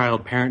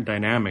child-parent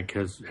dynamic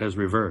has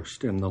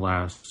reversed in the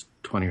last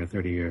 20 or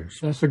 30 years.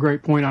 That's a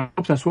great point. I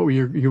hope that's what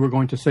you were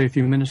going to say a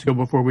few minutes ago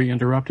before I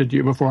interrupted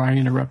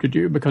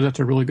you, because that's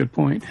a really good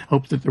point.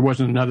 Hope that there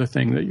wasn't another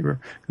thing that you were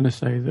going to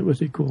say that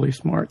was equally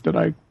smart that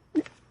I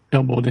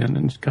elbowed in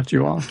and cut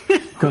you off,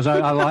 because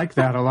I like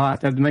that a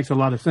lot. That makes a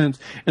lot of sense.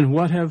 And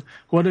what have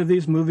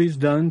these movies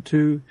done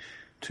to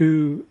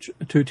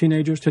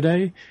teenagers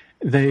today?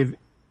 They've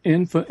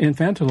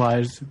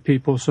infantilized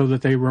people so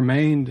that they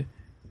remained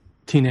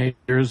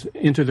teenagers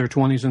into their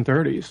 20s and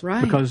 30s.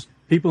 Right. Because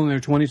people in their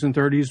 20s and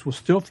 30s will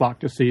still flock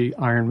to see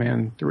Iron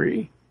Man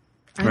 3.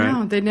 I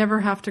know. They never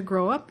have to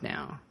grow up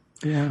now.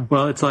 Yeah.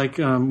 Well, it's like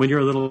when you're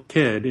a little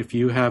kid, if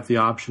you have the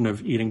option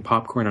of eating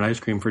popcorn and ice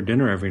cream for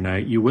dinner every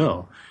night, you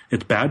will.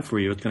 It's bad for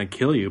you. It's going to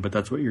kill you, but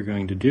that's what you're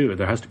going to do.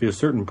 There has to be a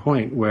certain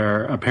point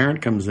where a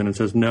parent comes in and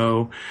says,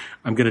 no,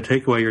 I'm going to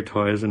take away your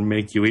toys and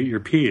make you eat your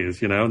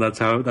peas.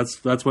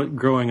 That's what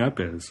growing up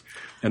is.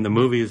 And the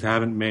movies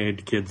haven't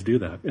made kids do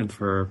that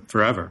for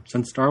forever,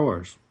 since Star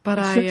Wars. But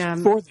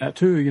before that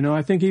too,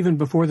 I think even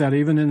before that,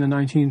 even in the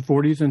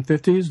 1940s and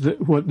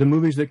 50s, the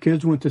movies that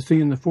kids went to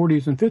see in the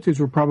 40s and 50s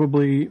were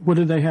probably, what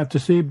did they have to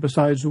see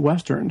besides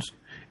westerns?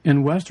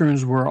 And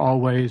westerns were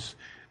always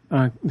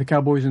the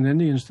Cowboys and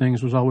Indians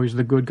things was always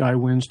the good guy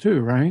wins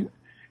too, right?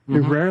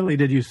 Mm-hmm. Rarely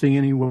did you see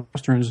any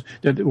westerns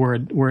that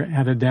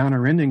had a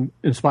downer ending,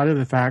 in spite of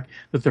the fact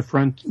that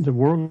the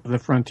world of the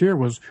frontier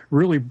was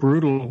really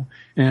brutal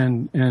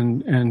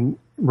and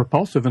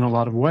repulsive in a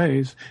lot of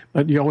ways.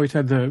 But you always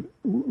had the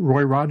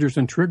Roy Rogers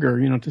and Trigger,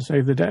 to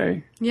save the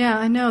day. Yeah,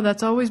 I know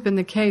that's always been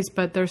the case,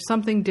 but there's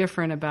something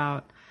different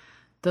about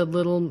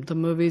the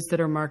movies that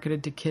are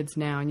marketed to kids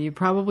now, and you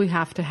probably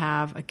have to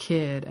have a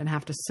kid and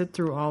have to sit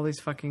through all these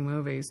fucking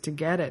movies to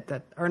get it,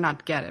 but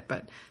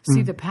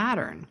see the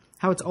pattern.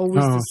 How it's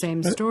always the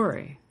same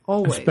story.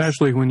 Always.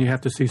 Especially when you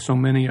have to see so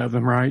many of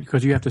them, right?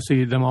 Because you have to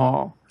see them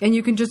all. And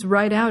you can just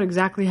write out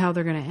exactly how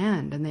they're going to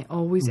end, and they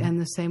always end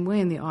the same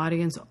way, and the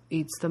audience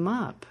eats them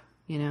up.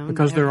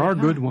 Because there are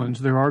good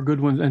ones. There are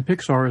good ones, and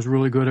Pixar is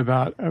really good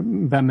about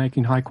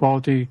making high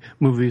quality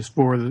movies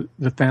for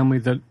the family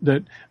that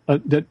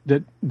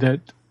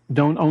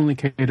don't only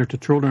cater to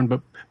children,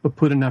 but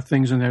put enough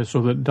things in there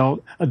so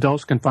that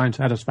adults can find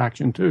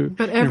satisfaction too.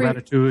 But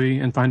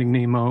Ratatouille and Finding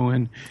Nemo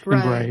and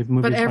Brave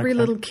movies. But every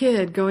little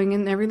kid going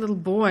in, every little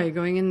boy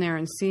going in there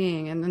and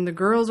seeing, and then the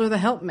girls are the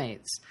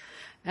helpmates,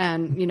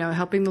 and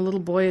helping the little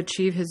boy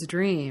achieve his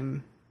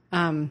dream.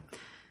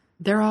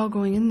 They're all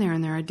going in there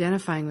and they're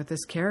identifying with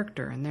this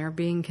character, and they're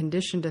being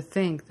conditioned to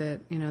think that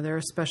they're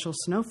a special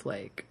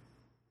snowflake.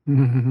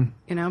 Mm-hmm.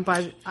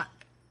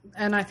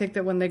 And I think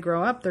that when they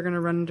grow up, they're going to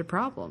run into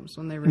problems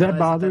when they realize that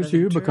bothers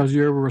you because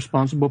you're a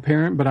responsible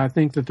parent. But I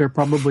think that there are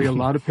probably a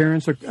lot of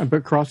parents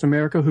across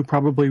America who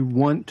probably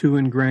want to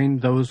ingrain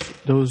those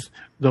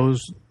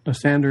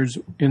standards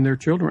in their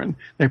children.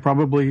 They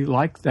probably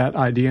like that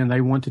idea, and they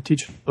want to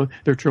teach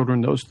their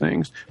children those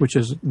things, which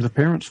is the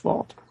parents'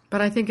 fault. But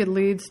I think it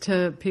leads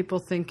to people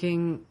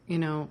thinking,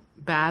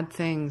 bad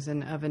things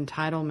and of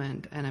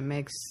entitlement, and it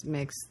makes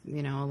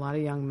a lot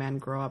of young men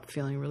grow up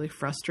feeling really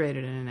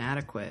frustrated and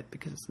inadequate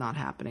because it's not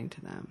happening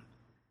to them.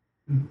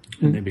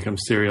 And they become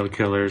serial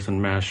killers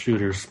and mass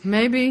shooters.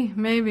 Maybe.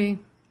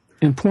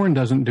 And porn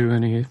doesn't do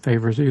any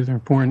favors either.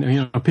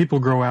 Porn, people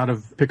grow out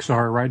of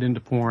Pixar right into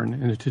porn,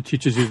 and it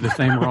teaches you the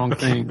same wrong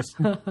things.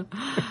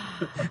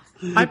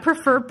 I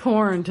prefer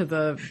porn to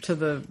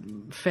the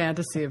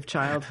fantasy of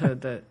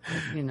childhood that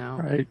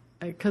right,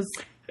 because.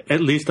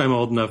 At least I'm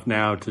old enough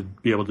now to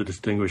be able to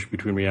distinguish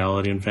between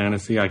reality and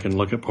fantasy. I can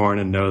look at porn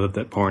and know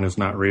that porn is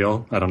not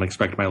real. I don't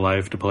expect my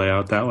life to play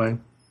out that way.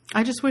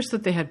 I just wish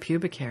that they had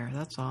pubic hair.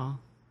 That's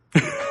all.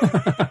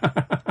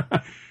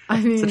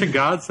 Such a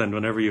godsend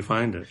whenever you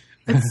find it.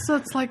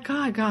 It's like,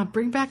 God,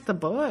 bring back the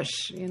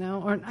bush,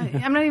 Or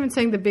I'm not even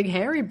saying the big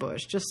hairy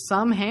bush, just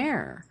some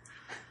hair,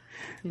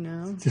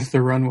 Just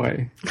the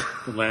runway.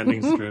 The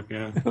landing strip,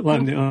 yeah.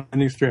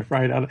 landing strip,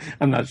 right?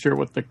 I'm not sure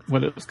what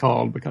it's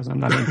called because I'm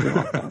not into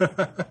all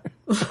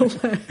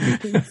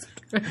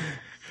that.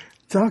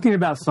 Talking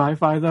about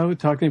sci-fi, though,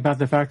 talking about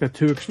the fact that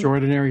two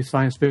extraordinary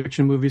science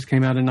fiction movies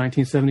came out in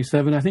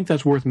 1977, I think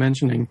that's worth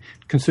mentioning,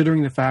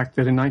 considering the fact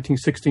that in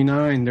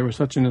 1969, there was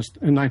in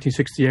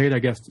 1968, I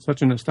guess,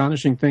 such an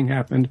astonishing thing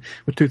happened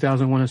with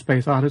 2001: A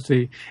Space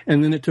Odyssey,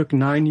 and then it took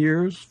 9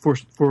 years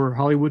for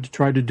Hollywood to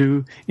try to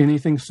do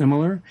anything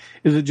similar.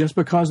 Is it just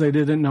because they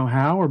didn't know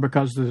how, or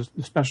because the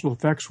special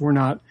effects were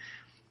not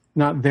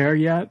there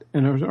yet,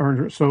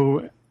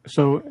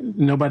 so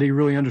nobody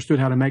really understood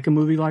how to make a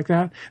movie like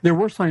that? There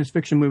were science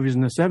fiction movies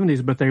in the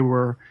 70s, but they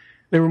were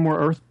more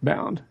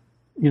earthbound,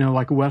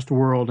 like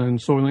Westworld and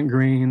Soylent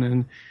Green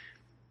and,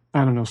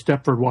 I don't know,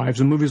 Stepford Wives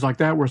and movies like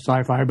that were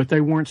sci-fi, but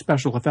they weren't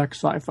special effects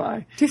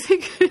sci-fi. Do you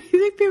think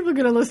people are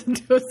going to listen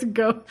to us and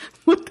go,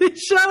 would they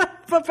shut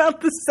up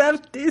about the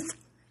 70s?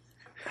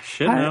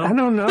 Shit, no. I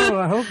don't know.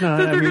 I hope not.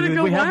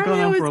 We have gone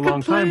on for a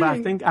long time, but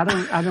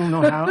I don't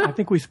know how. I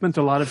think we spent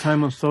a lot of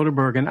time on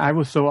Soderbergh, and I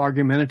was so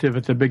argumentative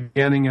at the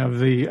beginning of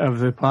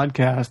the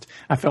podcast.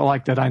 I felt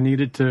like that I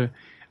needed to.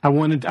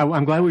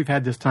 I'm glad we've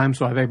had this time,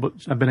 so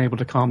I've been able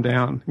to calm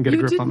down and get a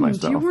grip on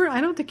myself. I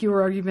don't think you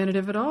were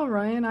argumentative at all,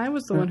 Ryan. I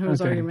was the one who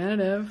was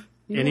argumentative.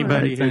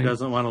 Anybody who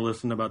doesn't want to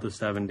listen about the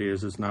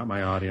 70s is not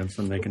my audience,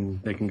 and they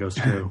can go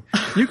screw.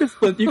 You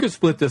could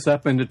split this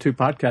up into two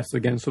podcasts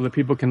again, so that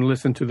people can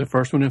listen to the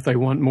first one if they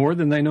want more.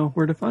 Then they know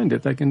where to find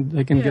it. They can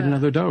get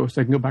another dose.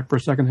 They can go back for a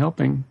second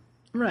helping.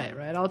 Right.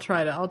 I'll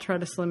try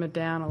to slim it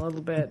down a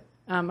little bit.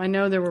 I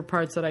know there were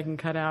parts that I can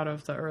cut out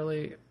of the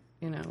early,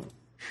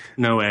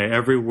 No way.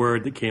 Every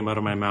word that came out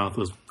of my mouth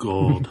was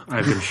gold.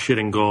 I've been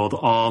shitting gold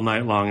all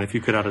night long, and if you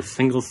cut out a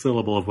single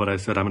syllable of what I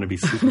said, I'm going to be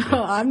super pissed.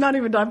 No, I'm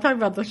talking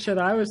about the shit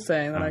I was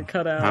saying that I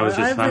cut out. I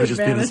was just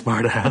being a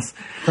smart ass.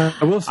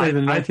 I will say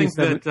I think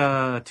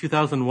that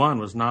 2001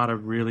 was not a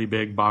really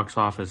big box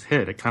office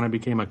hit. It kind of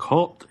became a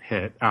cult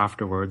hit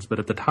afterwards, but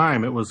at the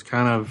time it was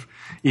kind of,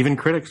 even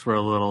critics were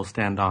a little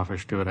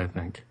standoffish to it, I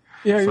think.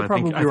 Yeah, so you're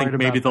probably right. I think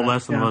maybe the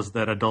lesson was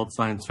that adult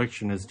science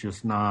fiction is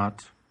just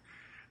not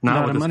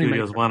what the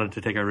studios wanted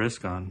to take a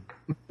risk on,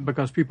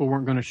 because people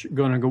weren't going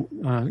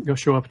to go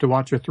show up to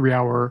watch a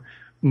 3-hour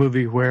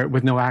movie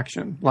with no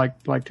action like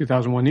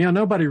 2001. Yeah,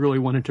 nobody really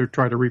wanted to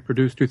try to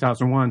reproduce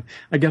 2001.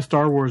 I guess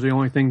Star Wars, the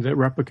only thing that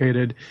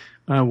replicated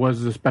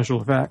was the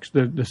special effects,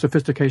 the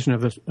sophistication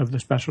of the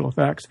special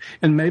effects,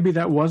 and maybe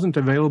that wasn't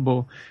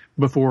available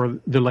before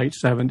the late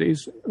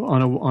 70s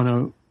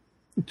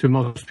to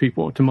most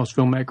people, to most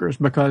filmmakers,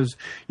 because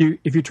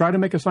if you try to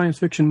make a science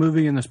fiction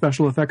movie and the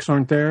special effects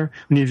aren't there,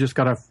 and you've just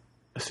got a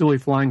silly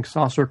flying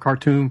saucer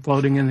cartoon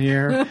floating in the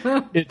air,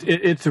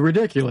 it's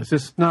ridiculous.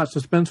 It's not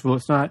suspenseful.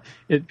 It's not.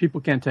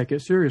 People can't take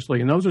it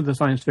seriously. And those are the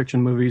science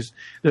fiction movies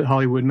that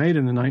Hollywood made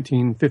in the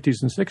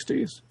 1950s and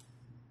 60s,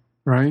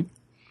 right?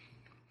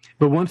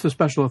 But once the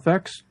special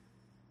effects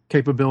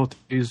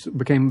capabilities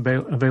became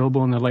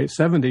available in the late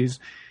 70s,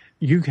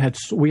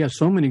 we had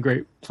so many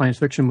great science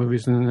fiction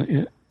movies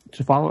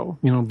to follow,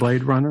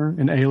 Blade Runner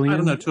and Alien. I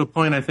don't know. To a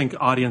point, I think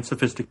audience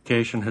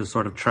sophistication has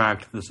sort of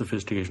tracked the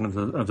sophistication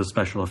of the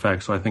special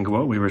effects. So I think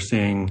what we were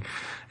seeing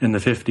in the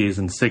 50s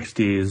and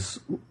 60s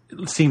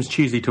seems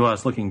cheesy to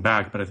us looking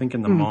back, but I think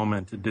in the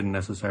moment it didn't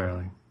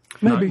necessarily.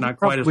 Maybe not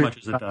quite as much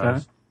as it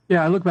does.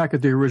 Yeah, I look back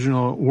at the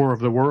original War of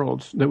the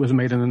Worlds that was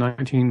made in the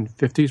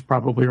 1950s,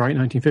 probably, right?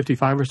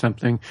 1955 or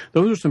something.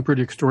 Those are some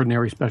pretty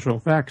extraordinary special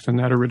effects, and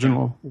that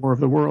original War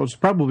of the Worlds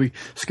probably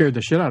scared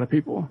the shit out of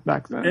people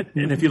back then.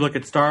 And if you look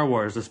at Star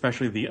Wars,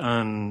 especially the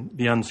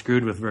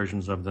unscrewed with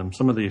versions of them,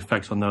 some of the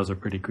effects on those are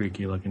pretty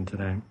creaky looking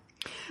today.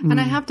 And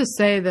I have to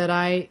say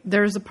that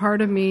there's a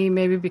part of me,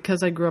 maybe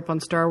because I grew up on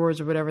Star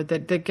Wars or whatever,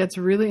 that gets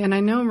really, and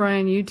I know,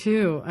 Ryan, you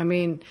too. I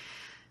mean,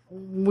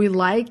 we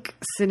like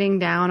sitting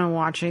down and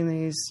watching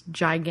these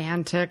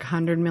gigantic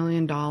 $100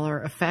 million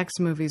effects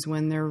movies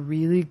when they're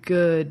really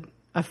good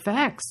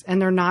effects and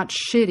they're not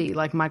shitty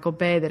like Michael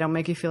Bay. They don't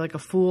make you feel like a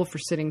fool for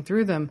sitting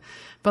through them.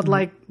 But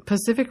like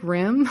Pacific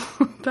Rim,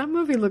 that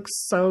movie looks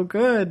so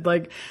good.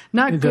 Like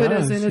not good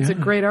as in it's a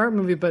great art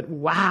movie, but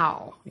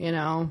wow,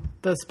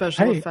 the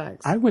special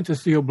effects. I went to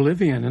see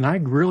Oblivion and I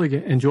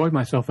really enjoyed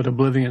myself at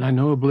Oblivion. I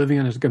know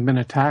Oblivion has been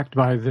attacked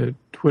by the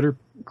Twitter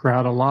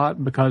crowd a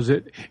lot because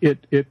it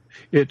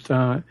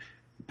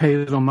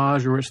pays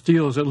homage or it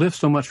steals. It lifts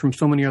so much from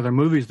so many other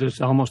movies that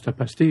it's almost a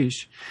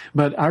pastiche.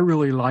 But I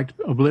really liked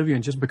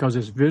Oblivion just because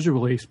it's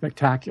visually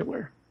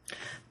spectacular.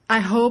 My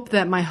hope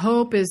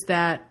is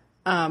that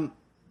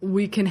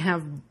we can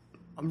have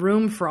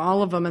room for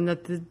all of them, and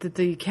that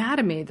the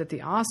Academy, that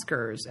the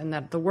Oscars, and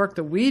that the work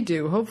that we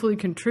do hopefully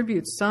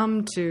contributes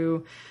some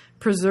to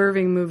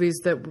preserving movies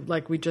that,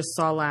 like we just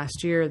saw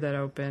last year, that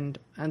opened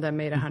and that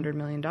made $100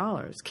 million.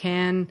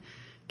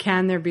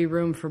 Can there be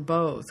room for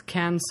both?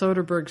 Can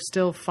Soderbergh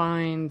still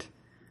find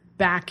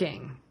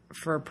backing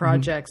for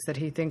projects that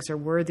he thinks are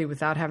worthy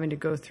without having to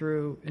go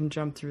through and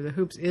jump through the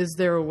hoops? Is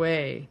there a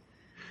way?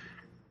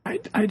 I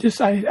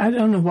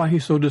don't know why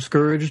he's so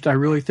discouraged. I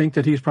really think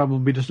that he's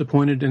probably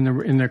disappointed in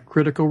the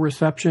critical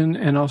reception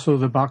and also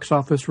the box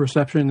office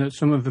reception that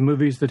some of the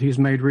movies that he's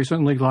made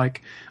recently,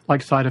 like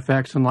Side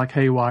Effects and like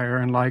Haywire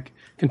and like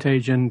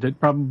Contagion, that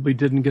probably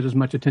didn't get as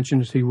much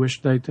attention as he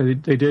wished they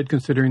did,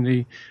 considering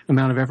the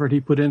amount of effort he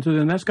put into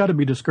it. And that's got to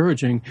be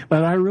discouraging.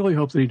 But I really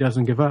hope that he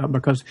doesn't give up,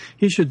 because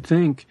he should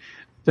think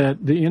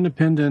that the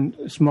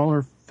independent,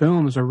 smaller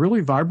films are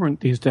really vibrant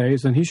these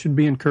days, and he should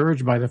be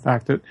encouraged by the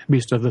fact that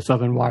Beast of the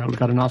Southern Wild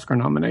got an Oscar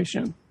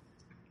nomination.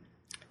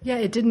 Yeah,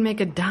 it didn't make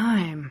a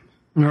dime.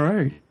 All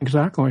right,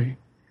 exactly.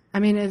 I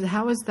mean,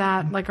 how is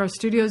that? Like, are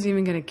studios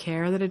even going to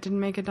care that it didn't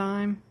make a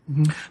dime?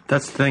 Mm-hmm.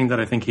 That's the thing that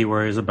I think he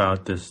worries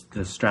about, this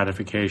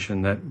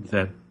stratification,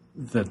 that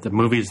the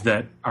movies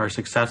that are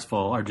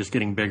successful are just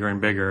getting bigger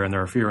and bigger, and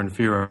there are fewer and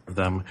fewer of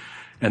them.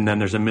 And then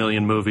there's a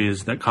million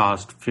movies that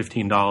cost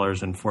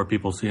 $15 and 4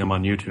 people see them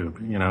on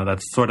YouTube.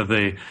 That's sort of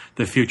the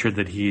future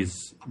that he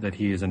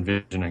is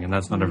envisioning, and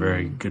that's not a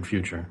very good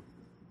future.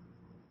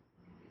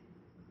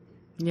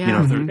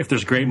 Yeah. If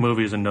there's great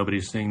movies and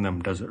nobody's seeing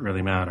them, does it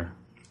really matter?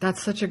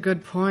 That's such a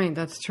good point.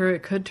 That's true.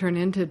 It could turn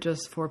into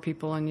just 4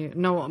 people on YouTube.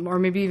 No, or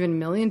maybe even a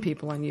million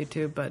people on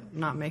YouTube, but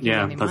not making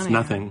any money. Yeah, that's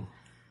nothing.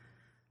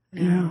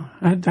 Yeah,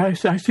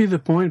 I see the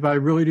point, but I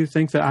really do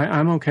think that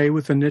I'm okay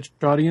with the niche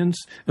audience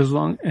as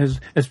long as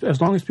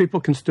people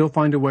can still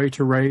find a way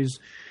to raise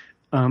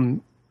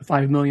 $5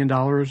 million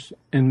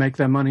and make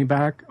that money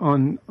back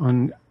on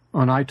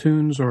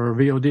iTunes or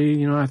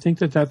VOD. I think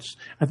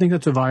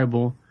that's a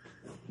viable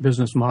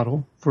business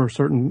model for a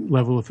certain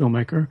level of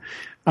filmmaker.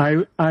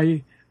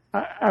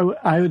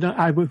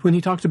 When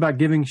he talks about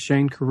giving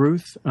Shane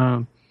Carruth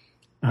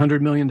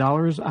 $100 million,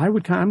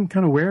 I'm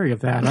kind of wary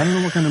of that. I don't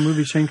know what kind of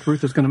movie Shane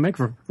Carruth is going to make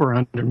for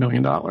 $100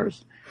 million.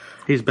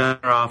 He's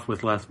better off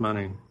with less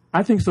money.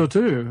 I think so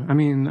too. I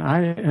mean,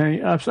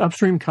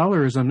 Upstream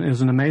Color is an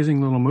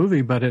amazing little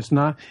movie, but it's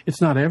not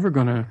ever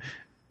going to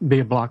be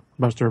a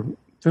blockbuster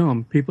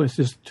film. It's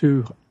just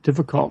too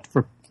difficult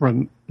for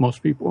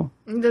most people.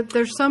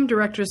 There's some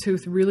directors who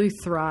really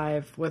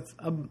thrive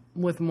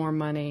with more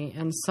money,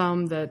 and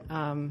some that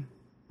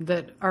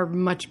are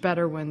much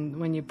better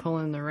when you pull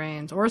in the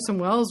reins. Orson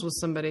Welles was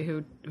somebody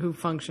who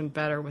functioned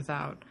better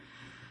without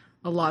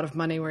a lot of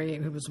money, where he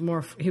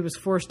was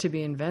forced to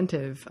be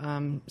inventive.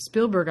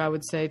 Spielberg, I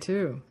would say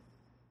too.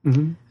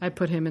 Mm-hmm. I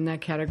put him in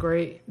that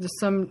category.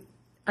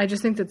 I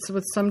just think that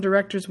with some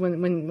directors,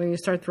 when you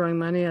start throwing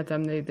money at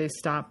them, they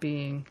stop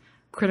being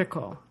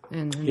critical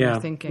in their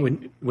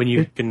thinking. When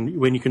you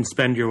can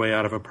spend your way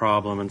out of a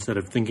problem instead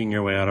of thinking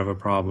your way out of a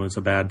problem, it's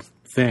a bad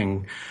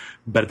thing.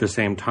 But at the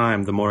same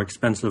time, the more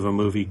expensive a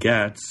movie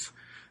gets,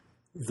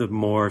 the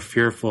more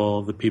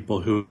fearful the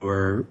people who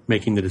are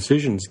making the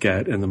decisions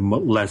get, and the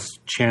less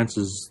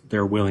chances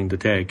they're willing to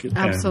take.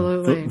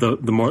 Absolutely. And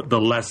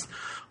the less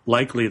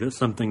likely that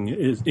something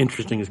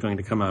interesting is going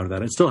to come out of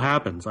that. It still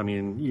happens. I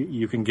mean,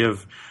 you can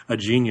give a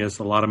genius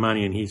a lot of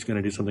money and he's going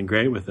to do something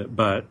great with it,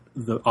 but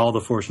all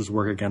the forces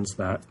work against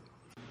that.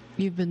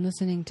 You've been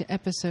listening to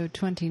episode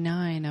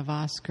 29 of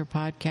Oscar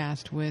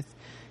Podcast with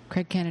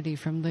Craig Kennedy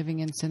from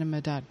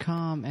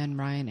livingincinema.com, and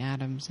Ryan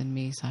Adams and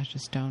me, Sasha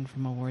Stone,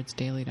 from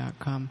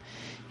awardsdaily.com.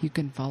 You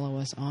can follow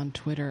us on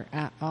Twitter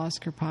at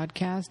Oscar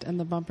Podcast, and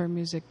the bumper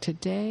music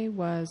today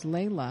was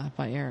Layla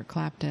by Eric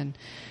Clapton,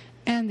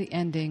 and the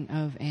ending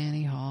of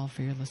Annie Hall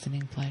for your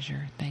listening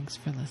pleasure. Thanks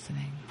for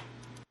listening.